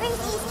 90 degrees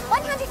east,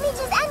 100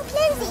 meters and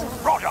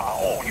closing. Roger,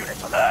 all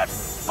units alert.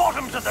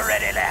 Bottoms at the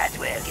ready, lads.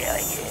 We're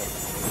going in.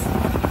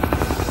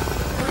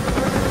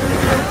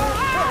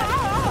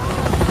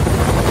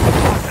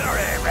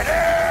 Artillery ready.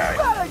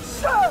 Right,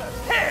 sir!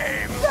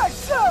 Aim. Yes,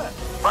 sir!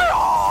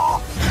 Fire!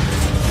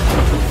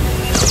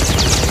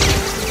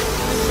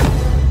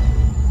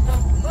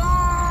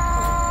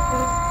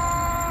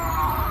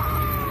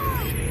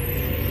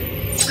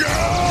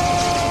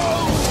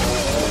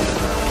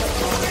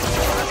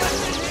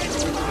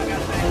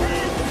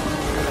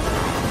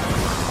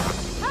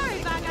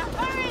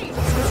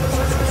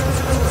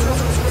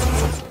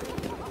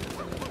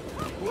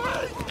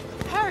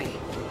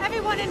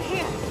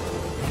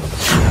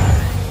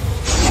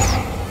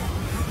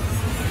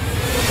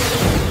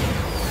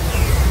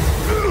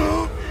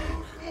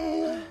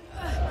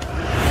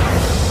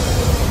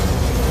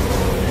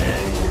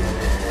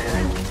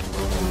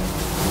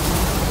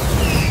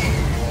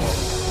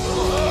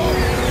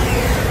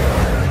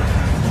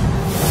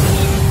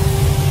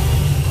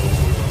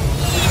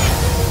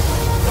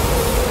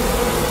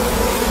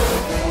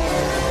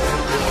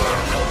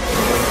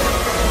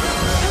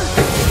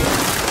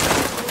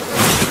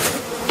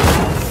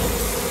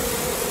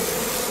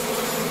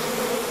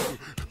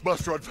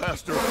 faster and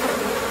faster.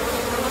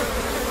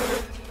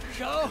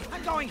 Go!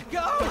 I'm going! Go!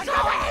 I'm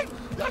going!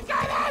 Look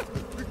at it!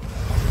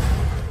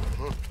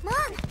 Mom,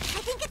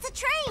 I think it's a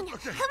train.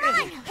 Come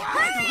on,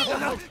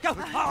 hurry! Go!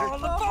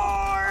 All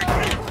aboard!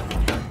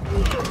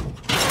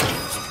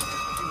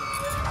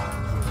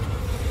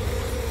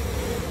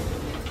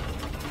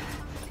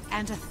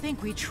 And to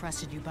think we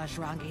trusted you,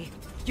 Bajrangi.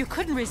 You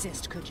couldn't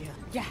resist, could you?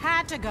 You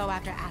had to go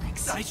after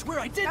Alex. I swear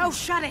I didn't. Oh,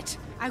 shut it!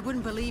 I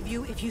wouldn't believe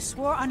you if you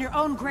swore on your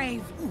own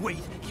grave.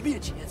 Wait, give me a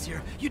chance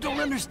here. You don't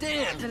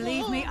understand.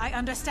 Believe me, I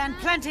understand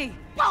plenty.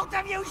 Both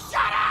of you, shut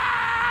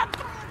up!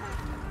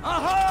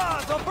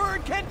 Aha! The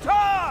bird can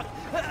talk!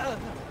 The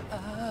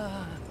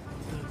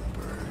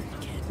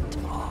bird can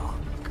talk.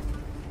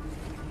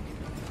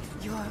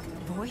 Your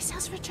voice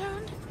has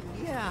returned?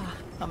 Yeah,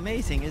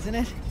 amazing, isn't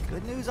it?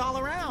 Good news all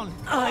around.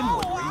 I'm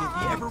wondering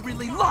if you ever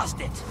really lost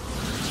it.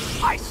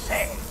 I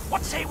say,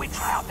 what say we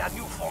try out that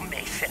new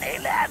formation, eh,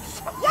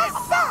 lads? Yes,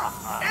 sir!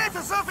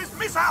 Anti-surface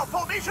missile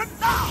formation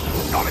now!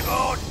 Jolly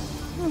good!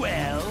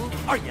 Well,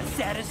 are you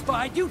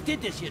satisfied? You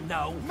did this, you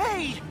know.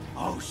 Me?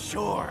 Oh,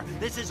 sure.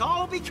 This is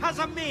all because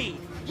of me.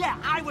 Yeah,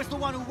 I was the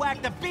one who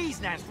whacked the bee's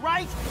nest,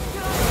 right?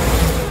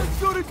 Let's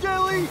go to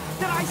Delhi!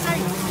 Did I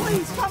say,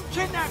 please come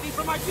kidnap me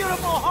from my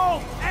beautiful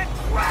home and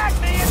drag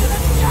me into the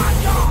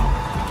jungle?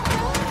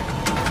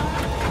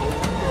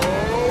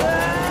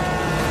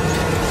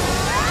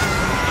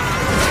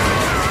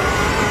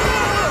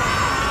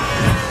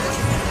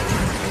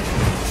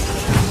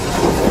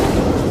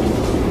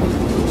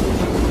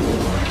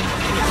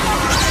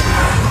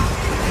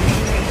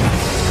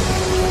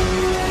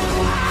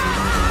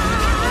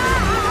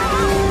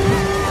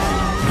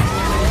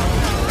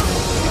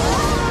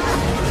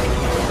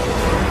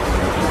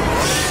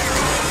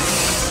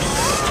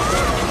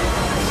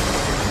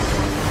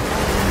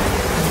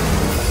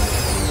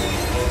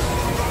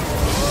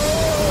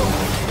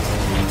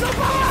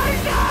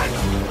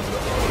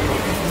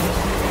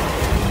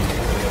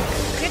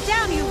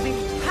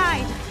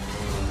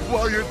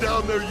 While you're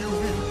down there,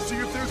 Yuvi, see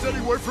if there's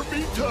anywhere for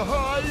me to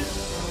hide.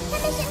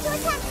 Permission to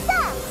attack,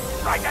 sir!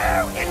 Right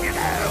now, if you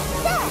know.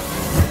 Sir!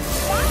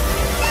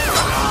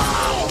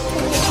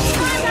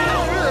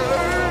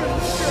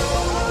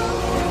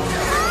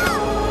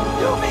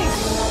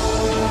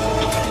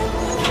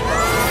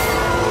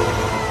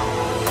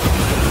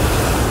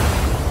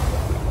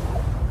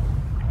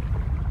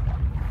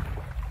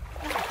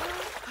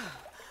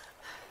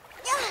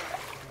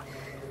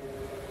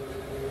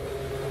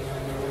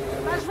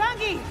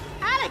 Bajrangi!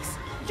 Alex!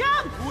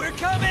 Jump! We're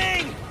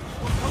coming!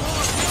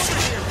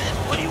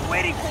 What are you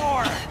waiting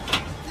for?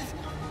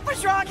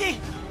 Bajrangi!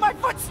 My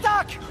foot's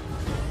stuck!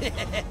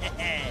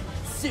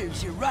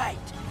 Serves you right.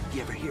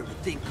 You ever hear of a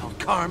thing called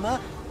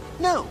karma?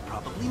 No,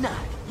 probably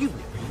not. You've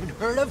never even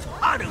heard of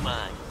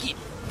Hanuman. Give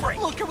me a break.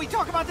 Look, can we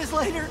talk about this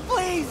later,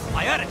 please?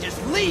 I ought to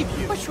just leave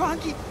you.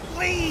 Bajrangi,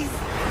 please!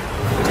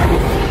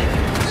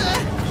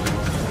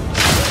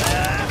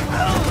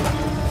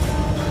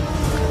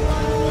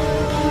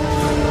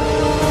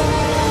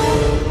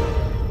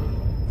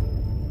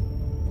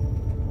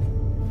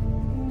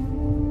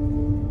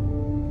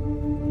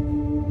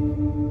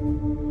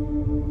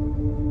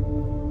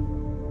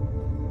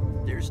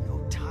 There's no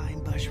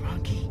time,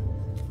 Bajrangi.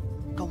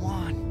 Go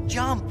on,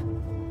 jump!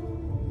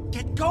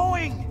 Get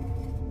going!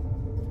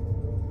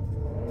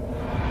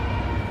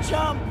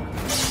 Jump!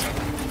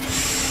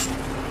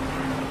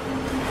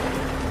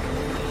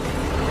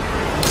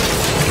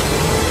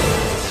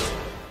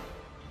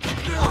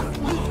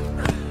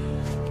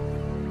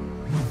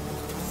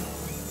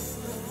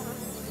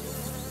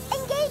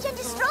 Engage and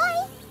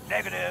destroy?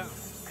 Negative.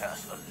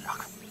 Curse the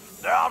luck.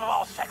 They're out of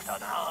our sector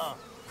now.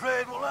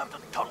 Afraid we'll have to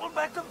tunnel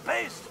back to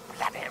base.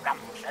 Bloody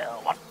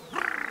Ramsel, what?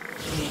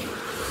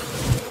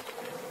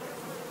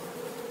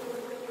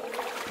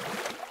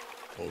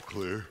 All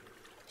clear?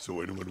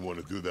 So anyone want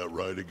to do that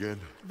ride again?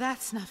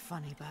 That's not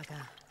funny,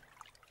 Baga.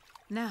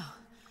 Now,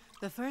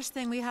 the first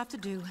thing we have to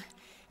do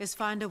is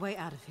find a way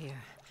out of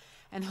here,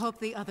 and hope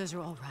the others are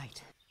all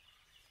right.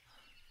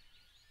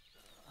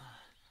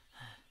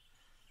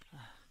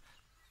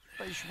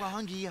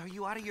 Bajrangi, are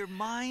you out of your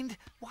mind?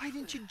 Why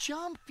didn't you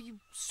jump, you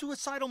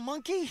suicidal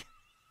monkey?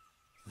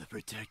 The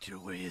Protector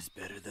way is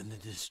better than the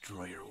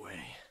Destroyer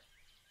way.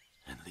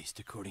 At least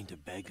according to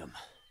Begum.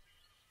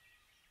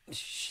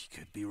 She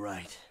could be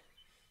right.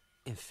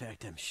 In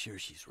fact, I'm sure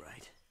she's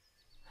right.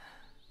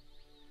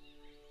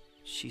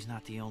 She's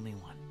not the only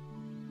one.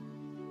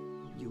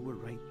 You were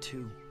right,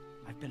 too.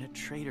 I've been a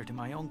traitor to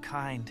my own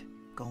kind,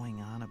 going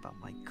on about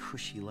my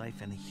cushy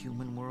life in the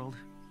human world,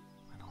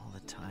 when all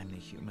the time the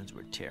humans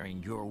were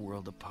tearing your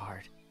world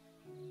apart.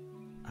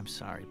 I'm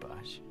sorry,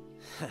 Baj.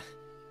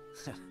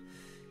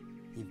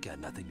 You've got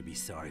nothing to be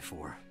sorry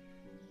for.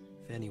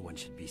 If anyone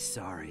should be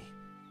sorry,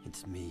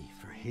 it's me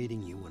for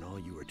hating you when all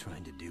you were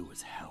trying to do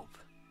was help.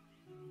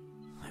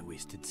 I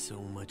wasted so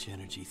much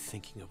energy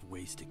thinking of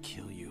ways to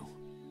kill you.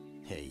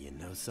 Hey, you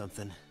know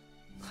something?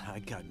 I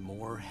got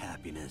more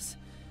happiness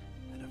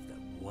out of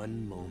that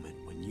one moment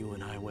when you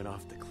and I went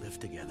off the cliff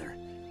together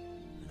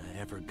than I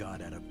ever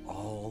got out of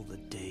all the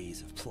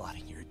days of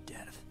plotting your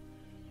death.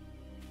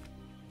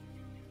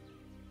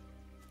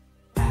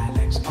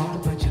 Alex, all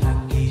but you're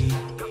lucky.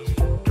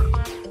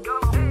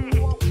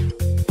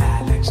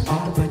 Alex,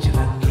 all but you're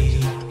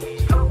lucky.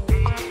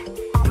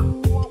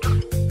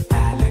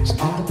 Alex,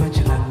 all but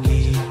you're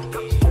lucky.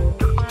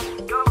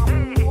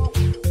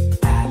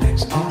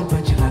 Alex, all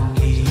but you're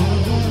lucky.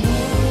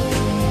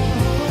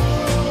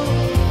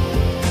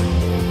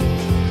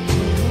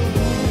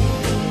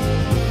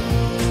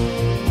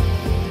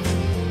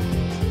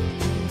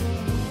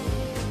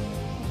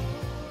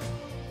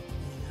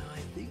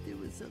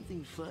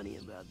 Something funny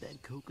about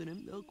that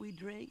coconut milk we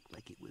drank,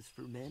 like it was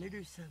fermented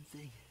or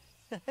something.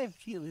 I'm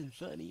feeling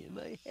funny in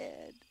my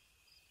head.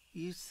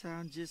 You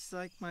sound just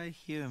like my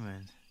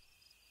human.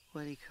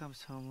 When he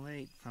comes home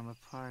late from a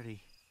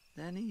party,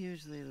 then he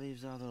usually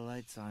leaves all the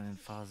lights on and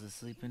falls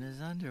asleep in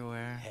his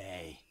underwear.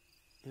 Hey,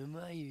 am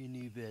I your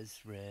new best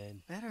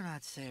friend? Better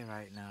not say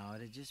right now.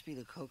 It'd just be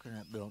the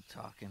coconut milk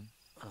talking.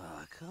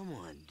 Aw, come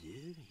on,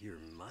 dude. You're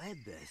my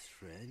best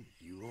friend.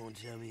 You won't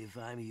tell me if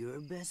I'm your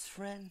best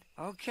friend?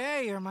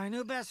 Okay, you're my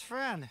new best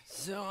friend.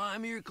 So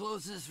I'm your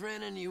closest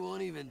friend and you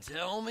won't even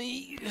tell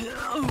me?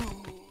 I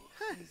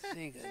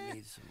think I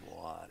need some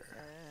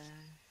water.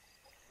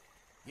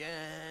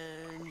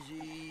 Ganges,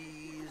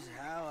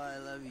 how I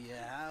love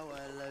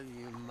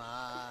you,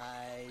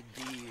 my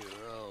dear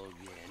old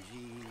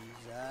Ganges.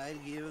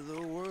 I'd give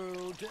the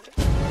world to...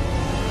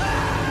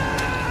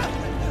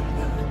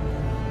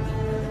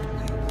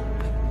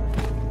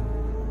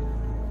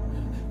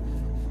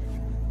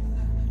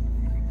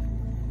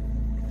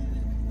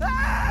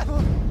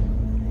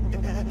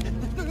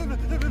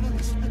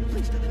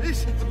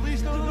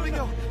 Please, don't let me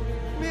go.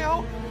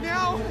 Meow,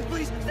 meow.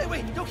 Please, stay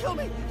away. Don't kill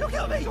me. Don't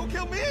kill me. Don't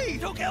kill me.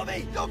 Don't kill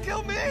me. Don't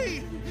kill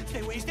me. Stay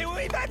away, stay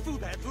away. Bad food,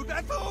 bad food,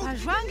 bad food.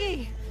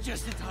 Bajrangi!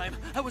 Just in time.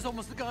 I was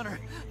almost a goner.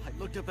 I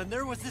looked up and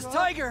there was this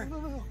tiger.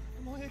 No.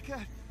 I'm only a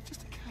cat.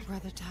 Just a cat.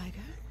 Brother Tiger?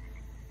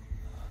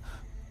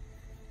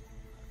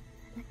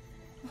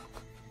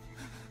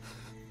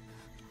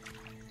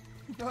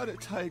 Not a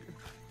tiger.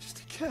 Just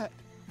a cat.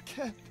 A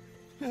cat.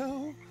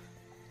 Meow.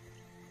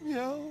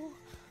 Meow.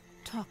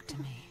 Talk to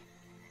me.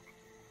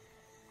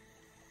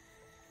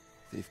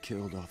 They've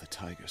killed all the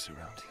tigers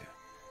around here.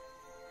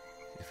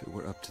 If it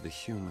were up to the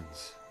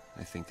humans,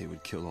 I think they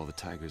would kill all the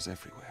tigers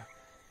everywhere.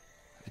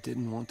 I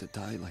didn't want to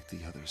die like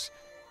the others,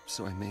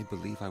 so I made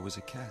believe I was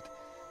a cat.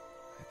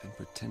 I've been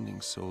pretending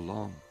so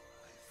long,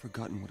 I've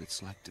forgotten what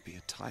it's like to be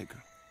a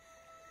tiger.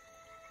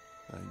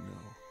 I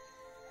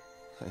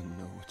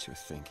know what you're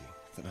thinking,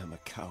 that I'm a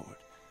coward.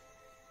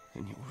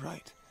 And you're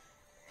right,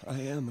 I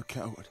am a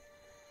coward.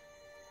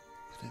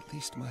 But at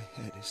least my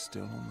head is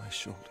still on my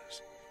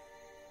shoulders,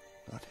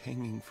 not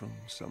hanging from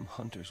some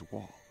hunter's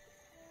wall.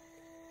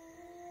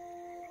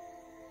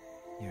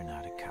 You're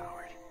not a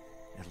coward.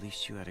 At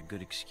least you had a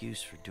good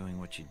excuse for doing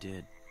what you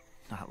did.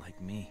 Not like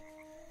me.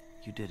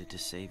 You did it to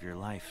save your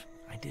life.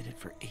 I did it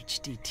for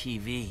HD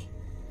TV.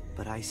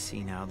 But I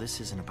see now this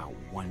isn't about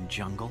one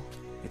jungle.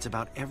 It's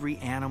about every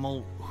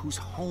animal whose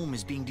home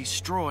is being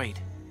destroyed.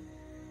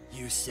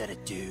 You said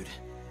it, dude.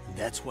 And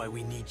that's why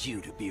we need you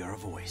to be our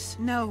voice.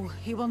 No,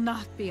 he will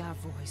not be our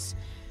voice.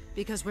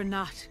 Because we're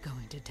not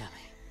going to Delhi.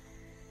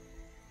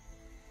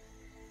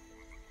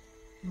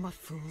 What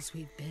fools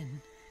we've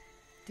been.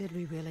 Did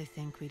we really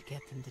think we'd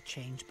get them to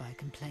change by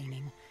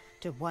complaining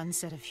to one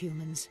set of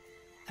humans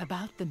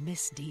about the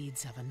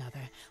misdeeds of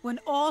another, when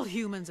all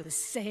humans are the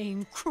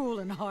same, cruel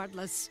and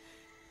heartless?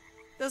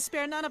 They'll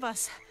spare none of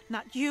us.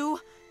 Not you,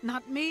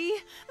 not me,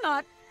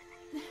 not...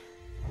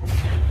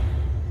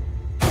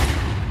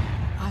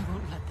 I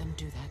won't let them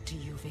do that to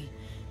Yuvi.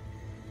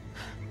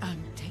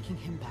 I'm taking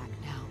him back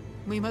now.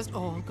 We must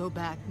all go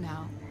back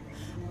now,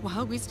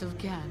 while we still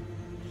can.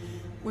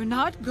 We're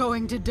not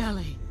going to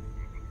Delhi.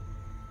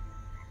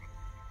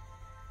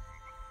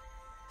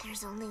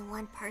 There's only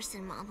one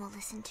person Mom will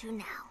listen to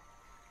now.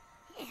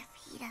 If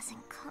he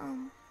doesn't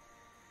come...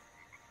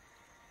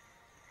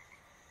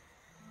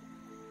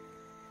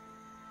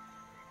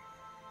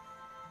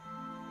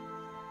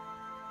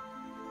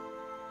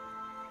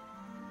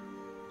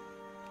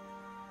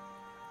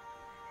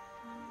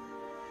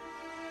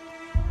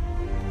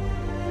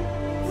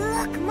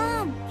 Look,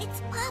 Mom!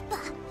 It's Papa!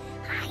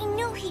 I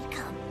knew he'd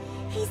come.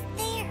 He's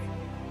there.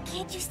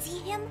 Can't you see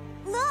him?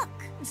 Look!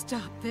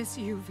 Stop this,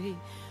 Yuvi.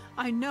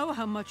 I know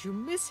how much you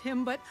miss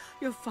him, but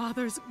your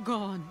father's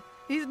gone.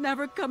 He's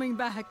never coming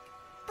back.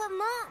 But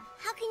Mom,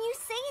 how can you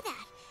say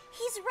that?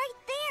 He's right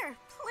there.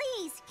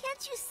 Please,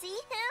 can't you see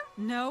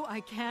him? No,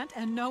 I can't,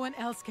 and no one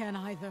else can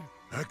either.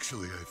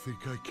 Actually, I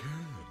think I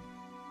can.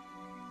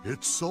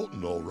 It's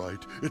Sultan, all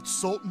right. It's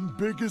Sultan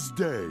Big as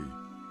Day.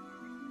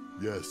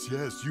 Yes,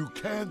 you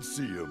can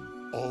see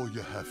him. All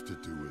you have to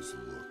do is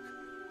look.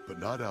 But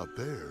not out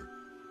there.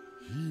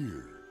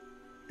 Here.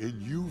 In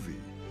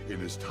Yuvi, in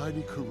his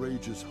tiny,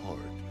 courageous heart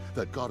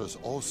that got us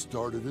all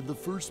started in the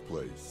first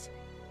place.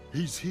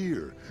 He's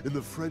here, in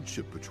the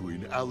friendship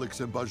between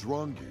Alex and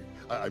Bajrangi.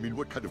 I mean,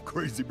 what kind of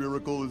crazy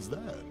miracle is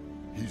that?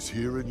 He's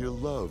here in your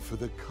love for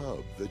the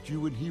cub that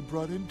you and he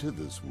brought into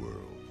this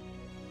world.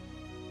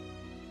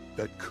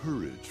 That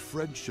courage,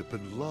 friendship,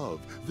 and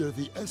love, they're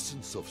the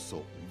essence of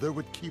Sultan. They're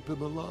what keep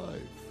him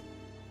alive.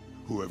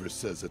 Whoever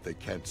says that they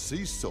can't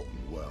see Sultan,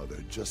 well,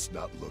 they're just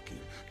not looking,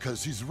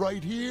 'cause he's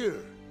right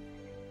here.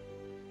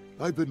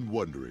 I've been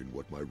wondering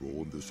what my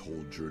role in this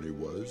whole journey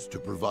was, to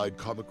provide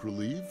comic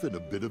relief and a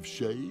bit of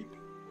shade.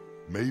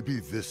 Maybe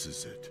this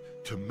is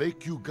it, to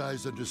make you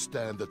guys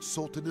understand that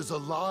Sultan is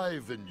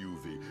alive in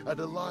Yuvi, and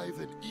alive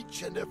in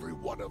each and every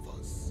one of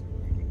us.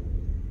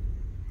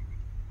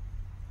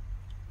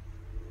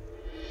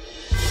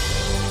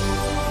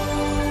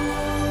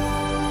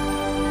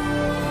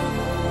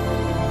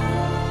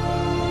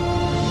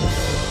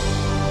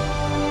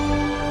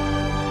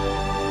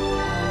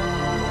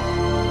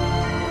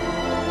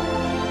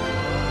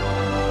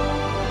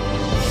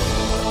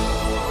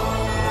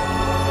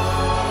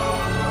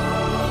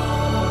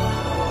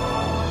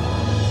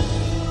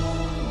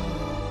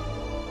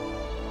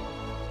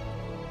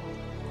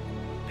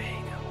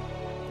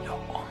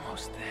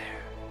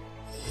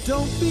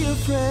 Don't be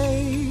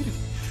afraid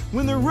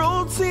when the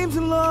road seems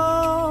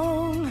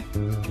long.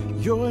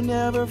 You're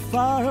never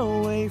far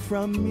away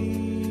from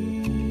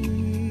me.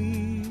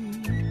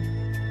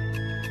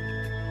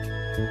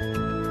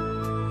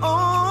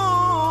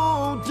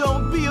 Oh,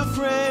 don't be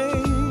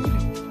afraid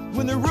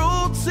when the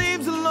road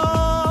seems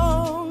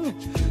long.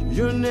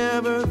 You're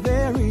never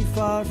very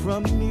far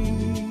from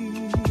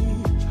me.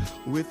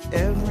 With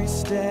every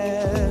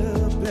step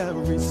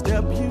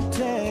you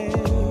take,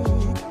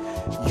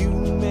 you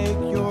make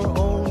your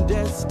own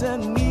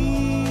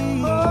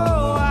destiny.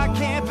 Oh, I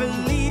can't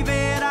believe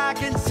it, I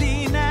can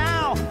see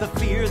now the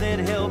fear that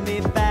held me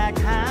back.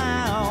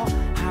 How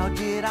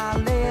did I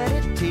let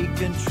it take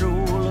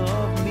control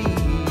of me?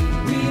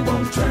 We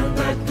won't turn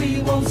back,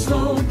 we won't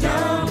slow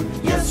down.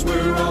 Yes,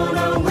 we're on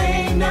our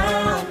way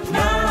now.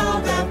 Now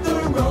that the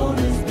road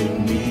is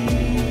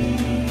beneath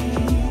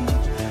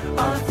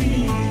our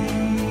feet.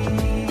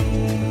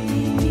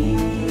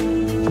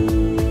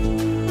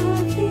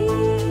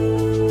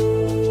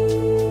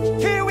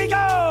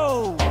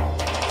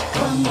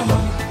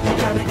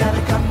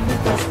 Gotta come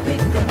with us, pick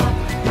them up,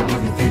 and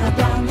move your feet up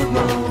down the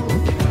road.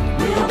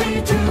 We'll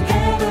be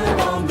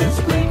together on this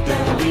great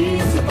deadly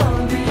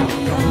safari.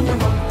 On the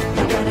road,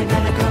 you gotta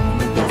come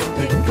with us,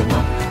 pick them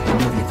up, and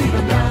move your feet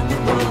up down the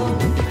road.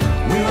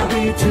 We'll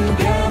be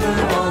together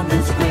on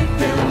this great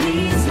deadly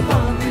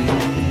safari.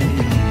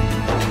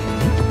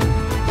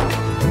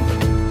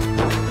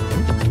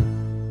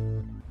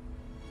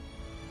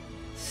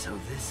 So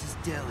this is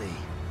Delhi.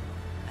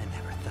 I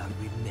never thought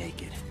we'd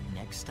make it.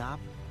 Next stop,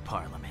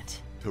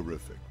 Parliament.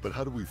 Terrific. But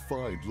how do we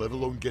find, let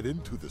alone get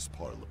into this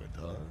parliament,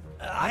 huh?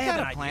 I have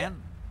got an a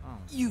plan.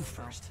 idea. You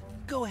first.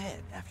 Go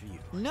ahead after you.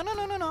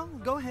 No.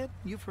 Go ahead.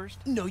 You first.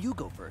 No, you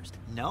go first.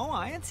 No,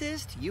 I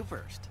insist. You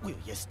first. Will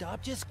you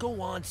stop? Just go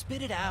on.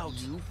 Spit it out.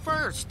 You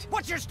first.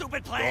 What's your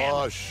stupid plan?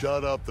 Oh,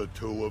 shut up, the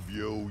two of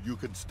you. You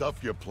can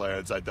stuff your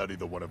plans. I doubt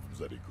either one of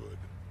them's any good.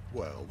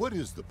 Well, what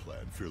is the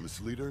plan,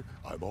 fearless leader?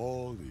 I'm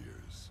all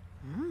ears.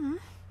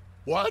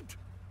 What?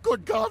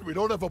 Good God, we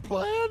don't have a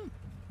plan?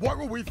 What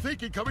were we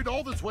thinking coming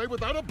all this way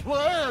without a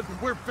plan?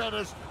 We're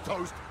finished,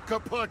 toast,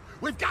 kaput.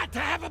 We've got to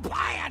have a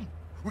plan!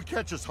 We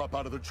can't just hop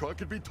out of the truck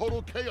and be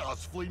total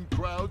chaos. Fleeing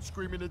crowds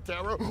screaming in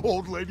terror,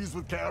 old ladies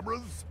with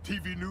cameras,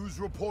 TV news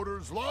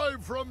reporters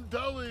live from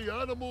Delhi,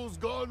 animals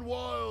gone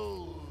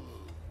wild.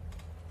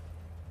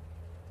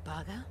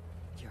 Baga,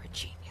 you're a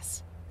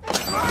genius.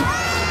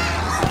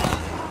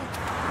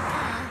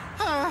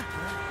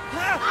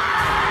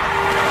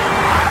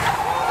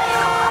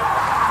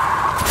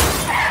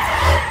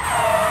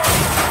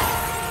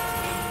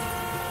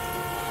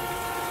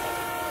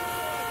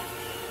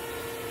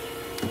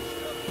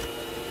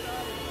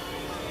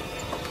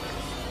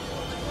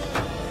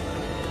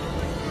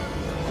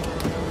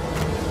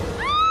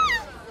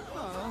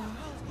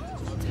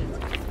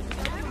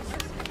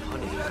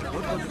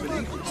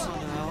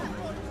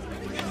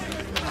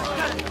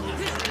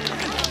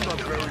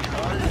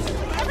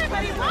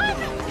 Everybody run!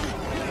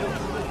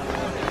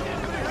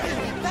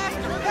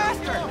 Faster,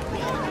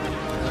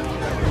 faster!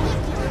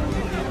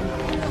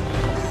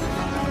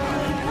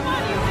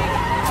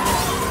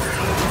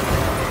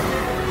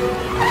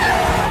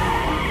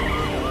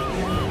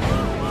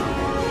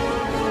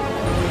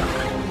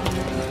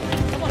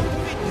 Come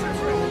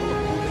on,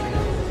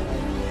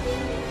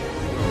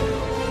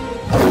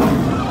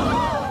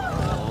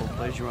 Oh,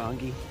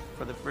 Bajrangi.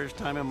 For the first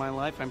time in my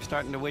life, I'm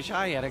starting to wish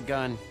I had a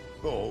gun.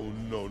 Oh,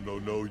 no.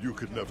 You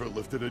could never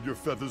lift it, and your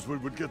feathers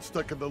would get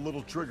stuck in the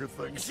little trigger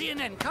thing.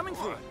 CNN coming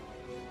for it.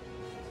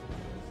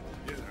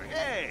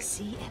 Hey!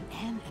 CNN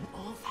and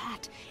all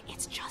that.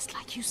 It's just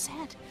like you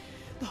said.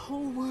 The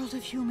whole world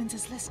of humans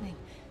is listening.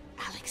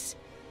 Alex,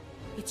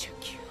 it's your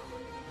cue.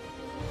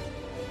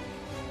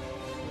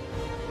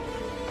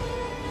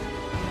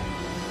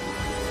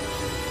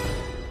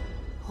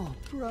 Oh,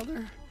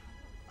 brother.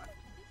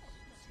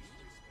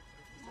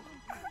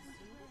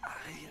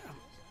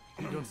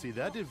 You don't see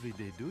that every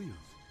day, do you?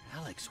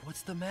 Alex,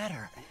 what's the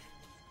matter?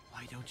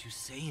 Why don't you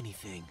say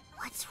anything?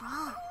 What's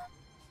wrong?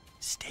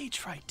 Stage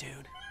fright,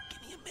 dude.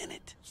 Give me a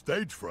minute.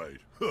 Stage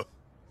fright? Huh.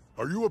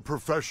 Are you a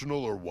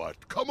professional or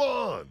what? Come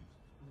on!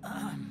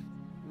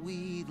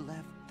 We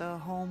left the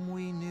home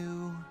we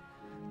knew,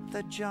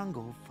 the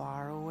jungle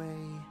far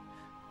away.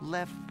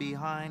 Left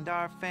behind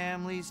our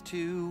families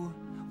too,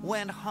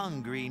 went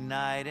hungry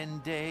night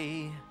and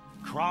day.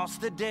 Crossed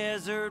the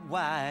desert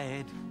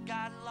wide,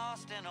 got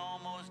lost and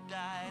almost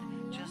died,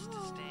 just to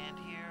stand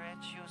here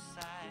at your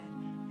side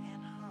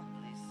and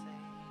humbly say,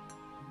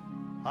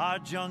 our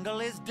jungle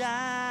is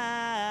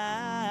dying.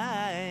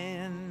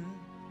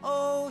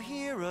 Oh,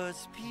 hear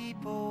us,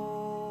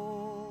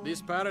 people.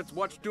 These parrots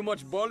watch too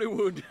much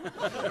Bollywood.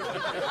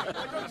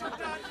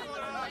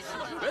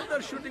 Bet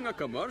they're shooting a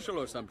commercial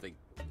or something.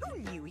 Who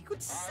knew he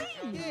could sing?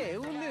 Yeah,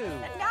 who knew?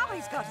 And now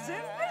he's got his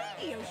own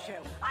radio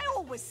show. I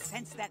always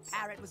sensed that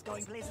parrot was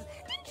going places.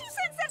 Didn't you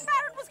sense that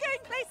parrot was going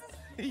places?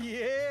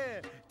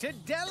 Yeah, to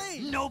Delhi.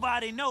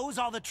 Nobody knows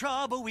all the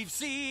trouble we've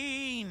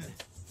seen.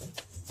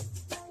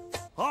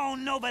 Oh,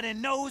 nobody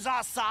knows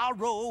our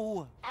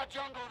sorrow. A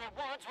jungle that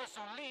once was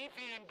so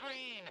leafy and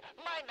green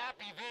might not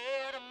be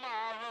there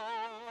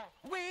tomorrow.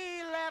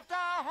 We left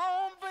our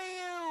home for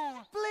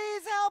you.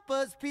 Please help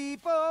us,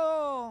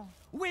 people.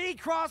 We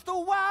crossed the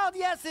wild,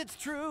 yes, it's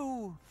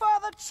true, for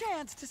the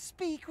chance to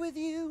speak with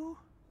you.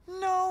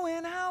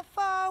 Knowing how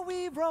far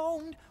we've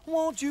roamed,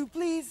 won't you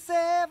please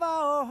save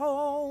our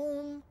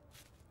home?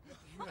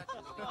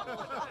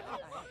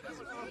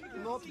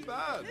 Not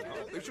bad.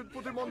 They should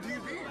put him on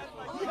TV.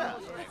 Yeah.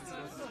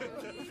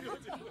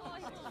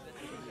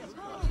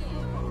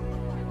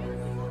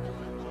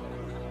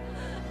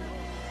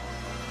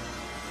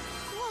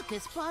 Look,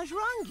 it's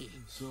Bajrangi.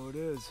 So it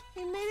is.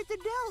 He made it to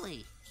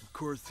Delhi. Of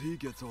course, he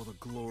gets all the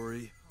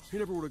glory. He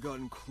never would have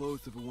gotten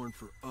close if it weren't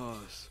for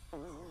us.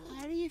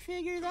 How do you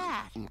figure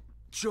that?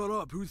 Shut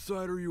up. Whose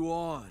side are you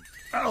on?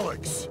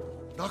 Alex!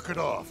 Knock it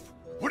off.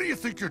 What do you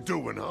think you're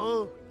doing,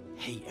 huh?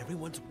 Hey,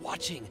 everyone's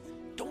watching.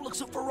 Don't look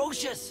so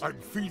ferocious. I'm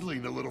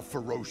feeling a little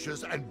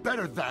ferocious, and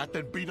better that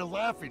than being a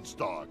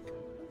laughingstock.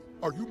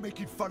 Are you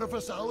making fun of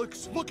us,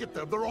 Alex? Look at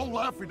them. They're all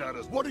laughing at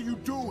us. What are you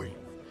doing?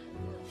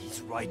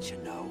 He's right, you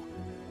know.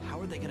 How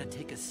are they gonna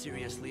take us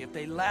seriously if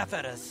they laugh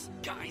at us?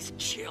 Guys,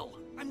 chill.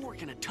 I'm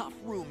working a tough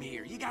room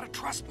here. You gotta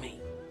trust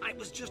me. I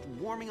was just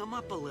warming them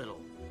up a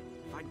little.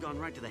 If I'd gone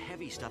right to the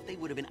heavy stuff, they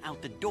would have been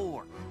out the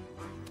door.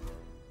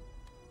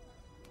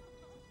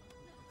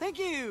 Thank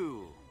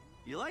you.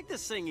 You like the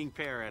singing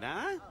parrot,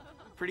 huh?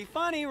 Pretty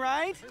funny,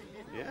 right?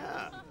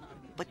 Yeah.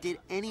 But did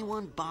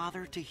anyone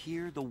bother to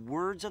hear the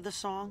words of the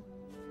song?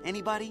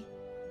 Anybody?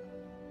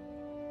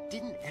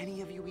 Didn't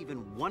any of you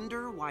even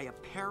wonder why a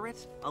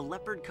parrot, a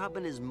leopard cub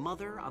and his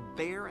mother, a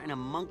bear and a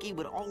monkey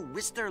would all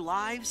risk their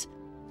lives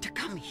to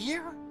come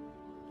here?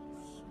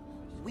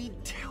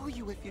 We'd tell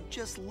you if you'd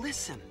just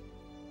listen.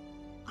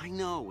 I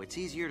know, it's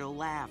easier to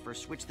laugh or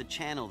switch the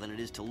channel than it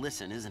is to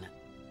listen, isn't it?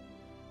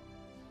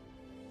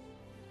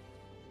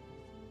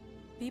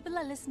 People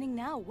are listening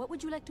now. What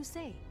would you like to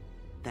say?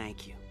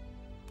 Thank you,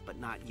 but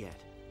not yet.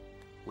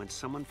 When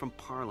someone from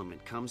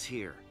Parliament comes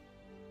here,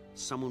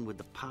 someone with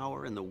the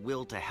power and the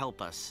will to help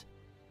us,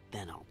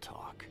 then I'll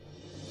talk.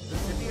 The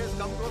city has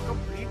come to a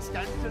complete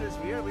standstill as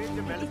we await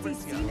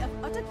developments It's a here. scene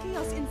of utter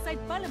chaos inside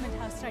Parliament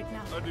House right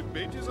now. A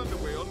debate is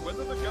underway on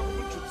whether the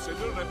government should send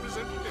a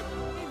representative.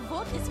 A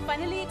vote is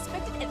finally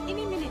expected at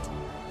any minute.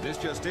 This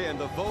just in,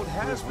 the vote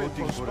has been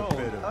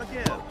postponed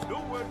again.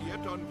 No word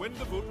yet on when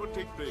the vote will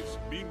take place.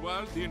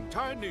 Meanwhile, the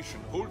entire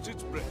nation holds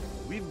its breath.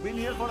 We've been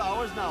here for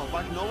hours now,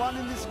 but no one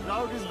in this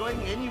crowd is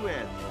going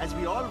anywhere, as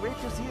we all wait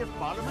to see if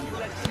Parliament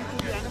will accede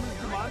to the animals'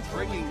 demands.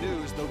 Breaking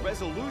news, the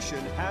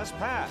resolution has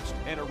passed,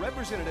 and a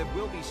representative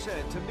will be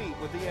sent to meet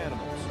with the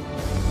animals.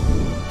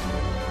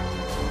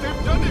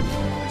 They've done it!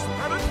 This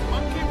parrot,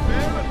 monkey,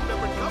 bear, and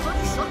leopard cub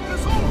have shut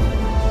this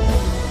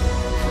off!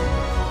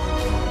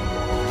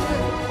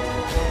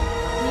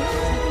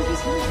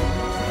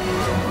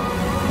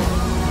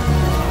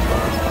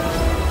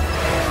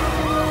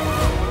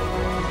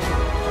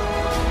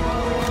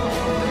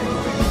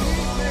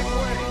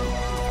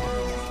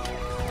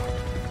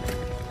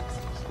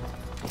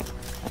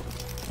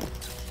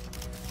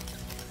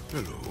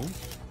 Hello.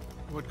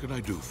 What can I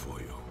do for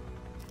you?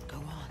 Go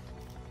on.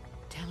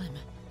 Tell him.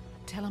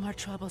 Tell him our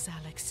troubles,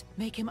 Alex.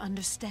 Make him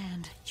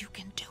understand. You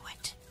can do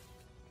it.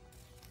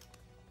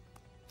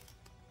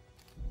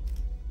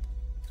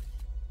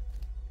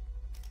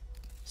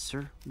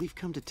 Sir, we've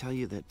come to tell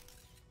you that...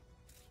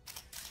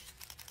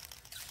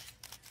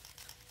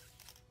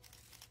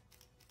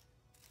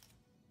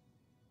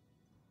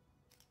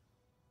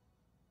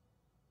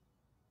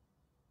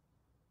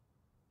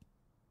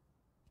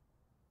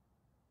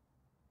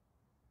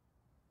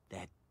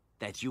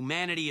 that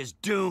humanity is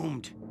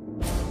doomed.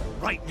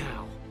 Right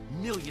now,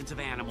 millions of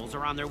animals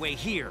are on their way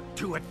here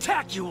to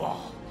attack you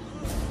all.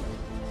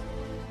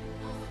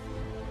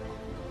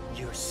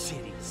 Your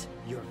cities,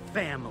 your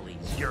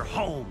families, your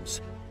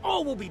homes,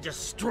 all will be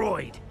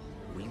destroyed.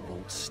 We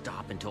won't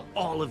stop until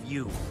all of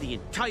you, the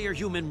entire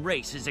human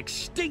race, is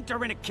extinct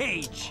or in a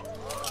cage.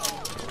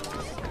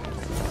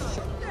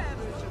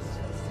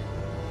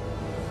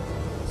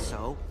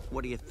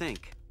 What do you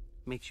think?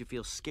 Makes you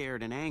feel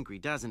scared and angry,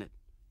 doesn't it?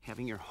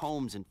 Having your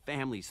homes and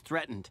families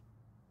threatened.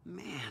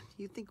 Man,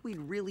 you think we'd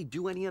really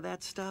do any of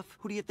that stuff?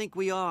 Who do you think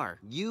we are?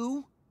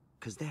 You?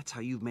 'Cause that's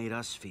how you've made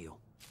us feel.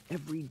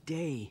 Every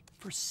day,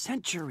 for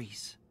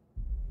centuries.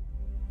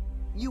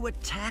 You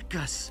attack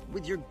us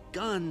with your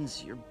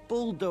guns, your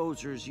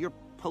bulldozers, your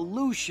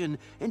pollution,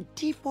 and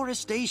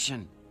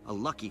deforestation. A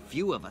lucky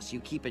few of us you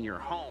keep in your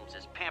homes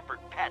as pampered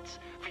pets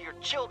for your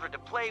children to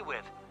play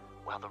with,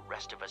 while the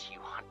rest of us you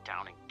hunt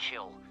down and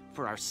kill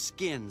for our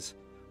skins,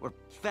 or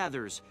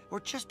feathers, or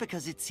just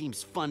because it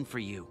seems fun for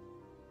you.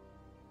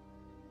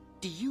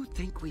 Do you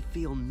think we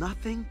feel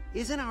nothing?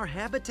 Isn't our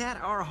habitat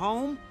our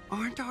home?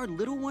 Aren't our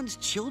little ones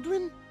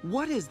children?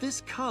 What has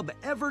this cub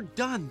ever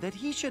done that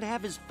he should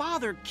have his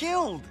father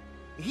killed?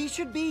 He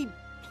should be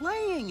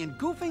playing and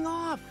goofing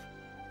off.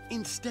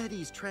 Instead,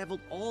 he's traveled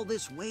all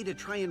this way to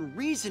try and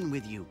reason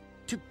with you,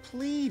 to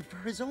plead for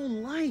his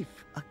own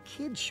life. A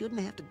kid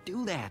shouldn't have to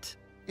do that.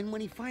 And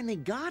when he finally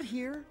got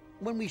here,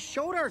 when we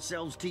showed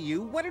ourselves to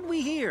you, what did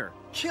we hear?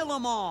 Kill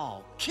them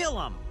all! Kill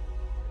them!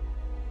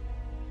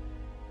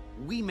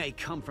 We may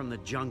come from the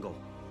jungle,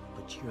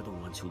 but you're the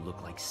ones who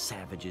look like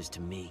savages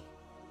to me.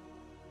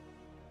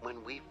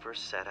 When we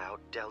first set out,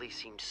 Delhi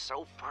seemed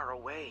so far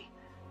away.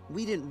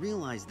 We didn't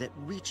realize that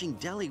reaching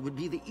Delhi would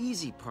be the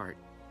easy part.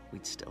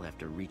 We'd still have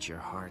to reach your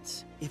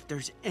hearts. If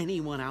there's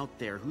anyone out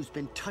there who's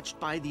been touched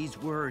by these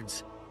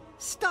words,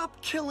 stop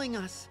killing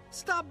us!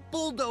 Stop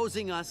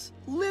bulldozing us!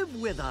 Live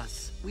with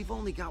us! We've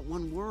only got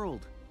one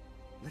world.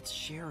 Let's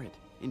share it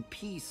in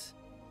peace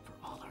for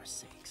all our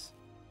sakes.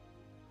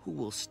 Who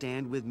will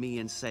stand with me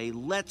and say,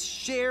 let's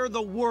share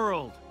the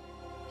world?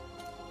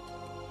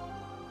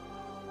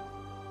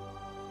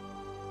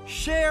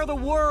 Share the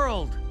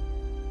world!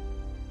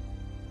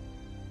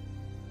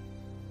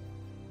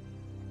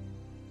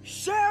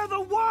 Share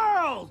the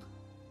world!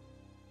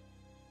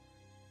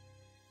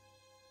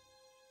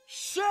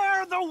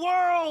 Share the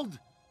world!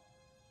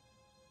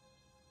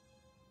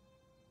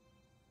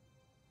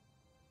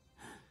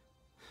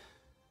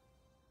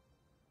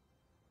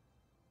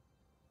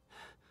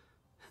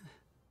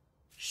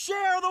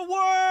 Share the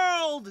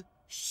world!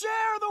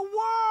 Share the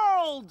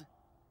world!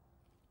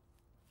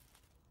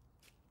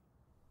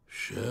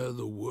 Share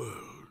the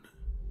world.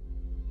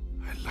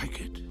 I like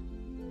it.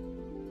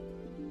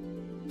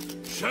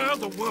 Share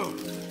the world.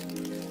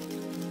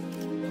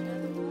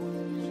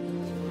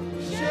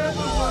 Share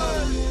the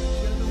world.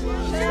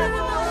 Share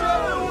the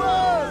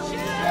world.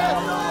 Share the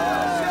world.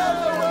 Share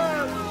the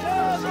world.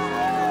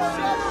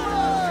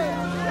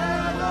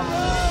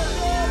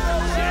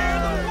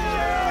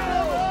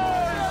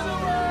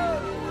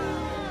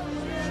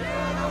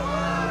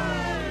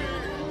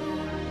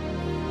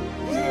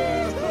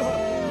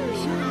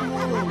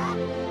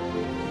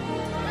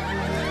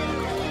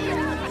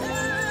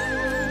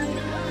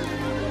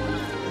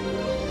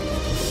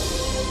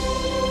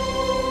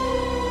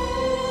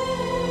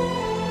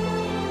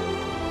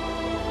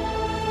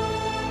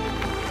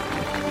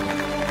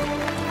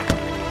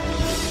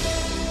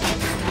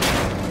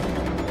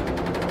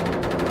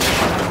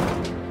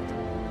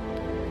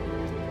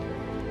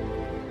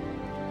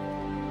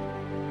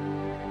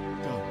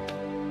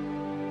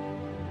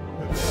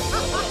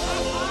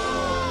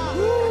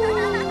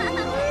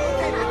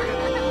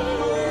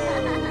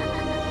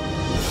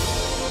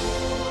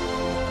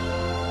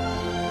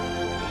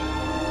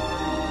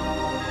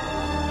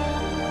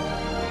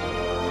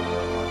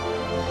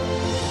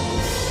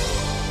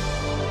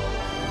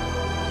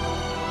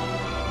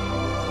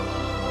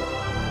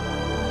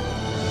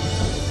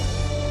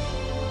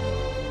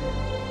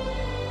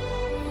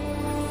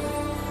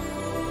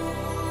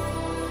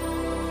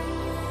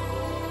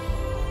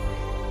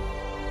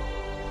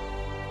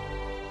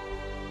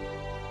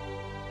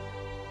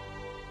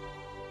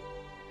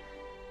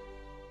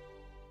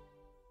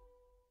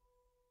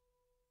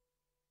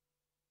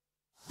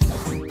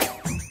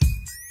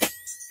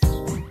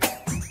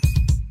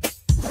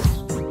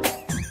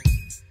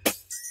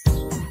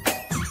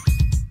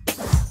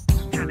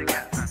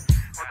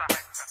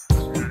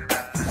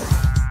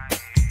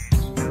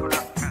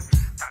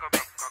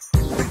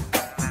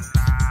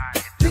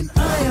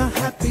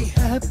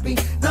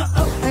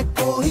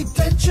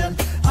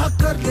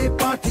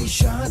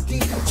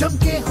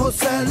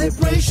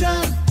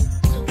 Celebration.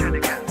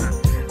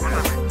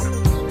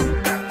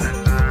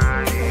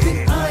 दिन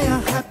आया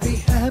happy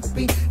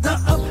happy ना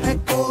अब है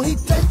कोई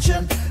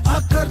tension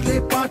आकर ले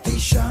party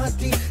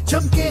शादी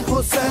जमके हो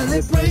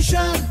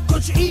celebration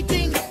कुछ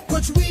eating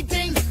कुछ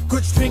weeding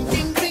कुछ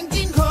drinking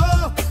drinking हो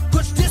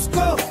कुछ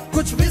disco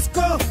कुछ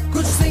visco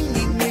कुछ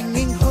singing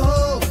ringing हो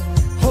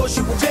होश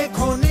मुझे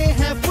खोने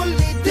हैं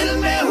fully दिल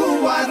में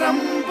हुआ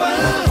rumble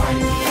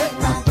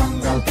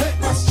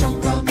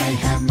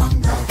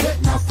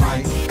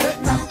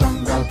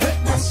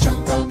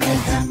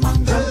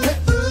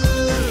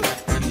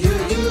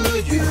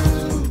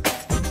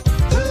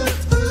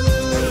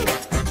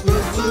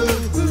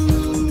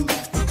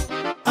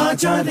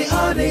are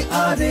are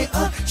are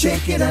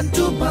shake it and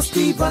do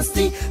masti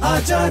basti.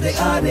 Aaja re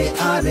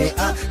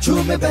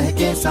झूमे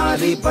बहके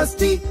सारी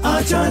बस्ती.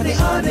 Aaja re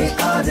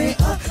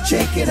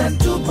shake it and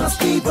do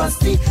masti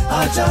basti.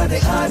 Aaja re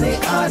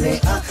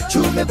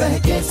झूमे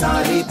बहके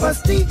सारी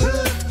बस्ती.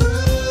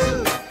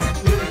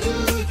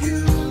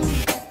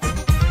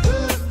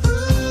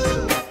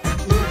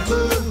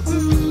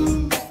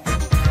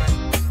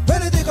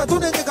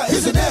 तूने देखा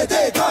इसने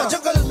देखा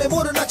जंगल में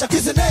मोर नाचा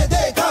किसने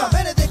देखा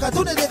मैंने देखा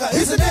तूने देखा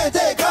इसने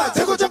देखा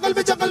देखो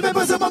जंगल में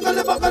बस मंगल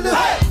मंगल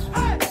है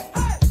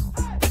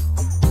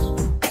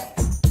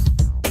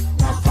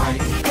ना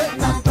फाइट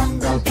ना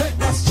दंगल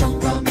बस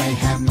जंगल में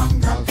है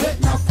मंगल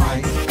ना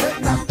फाइट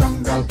ना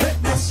दंगल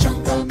बस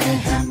जंगल में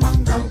है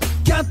मंगल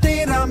क्या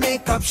तेरा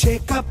मेकअप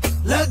शेकअप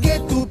लगे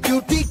तू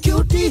ब्यूटी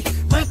क्यूटी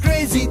मैं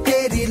क्रेजी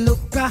तेरी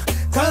लुक का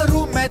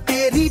करूं मैं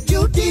तेरी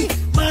ड्यूटी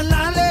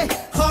मना ले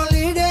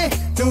हॉलीडे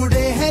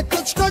टुडे है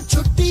तुझको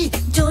छुट्टी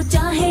जो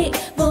चाहे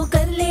वो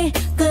कर ले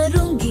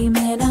करूंगी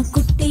मैं ना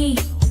कुट्टी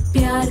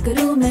प्यार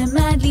करूं मैं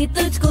मैडली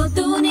तुझको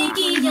तूने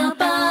किया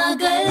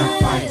पागल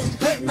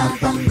ना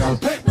दंगल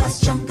बस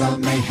जंगल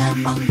में है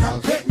मंगल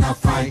ना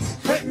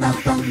फाइट ना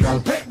दंगल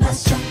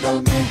बस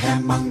जंगल में है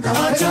मंगल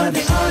आजा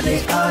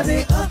रे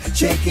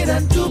shake it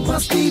and do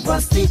masti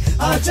basti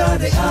आजा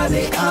रे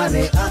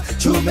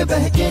झूमे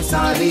बहके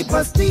सारी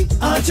बस्ती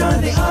आजा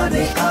रे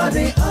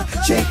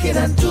shake it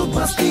and do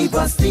masti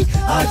basti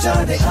आजा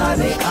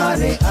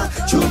रे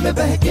झूमे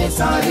बहके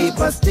सारी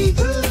बस्ती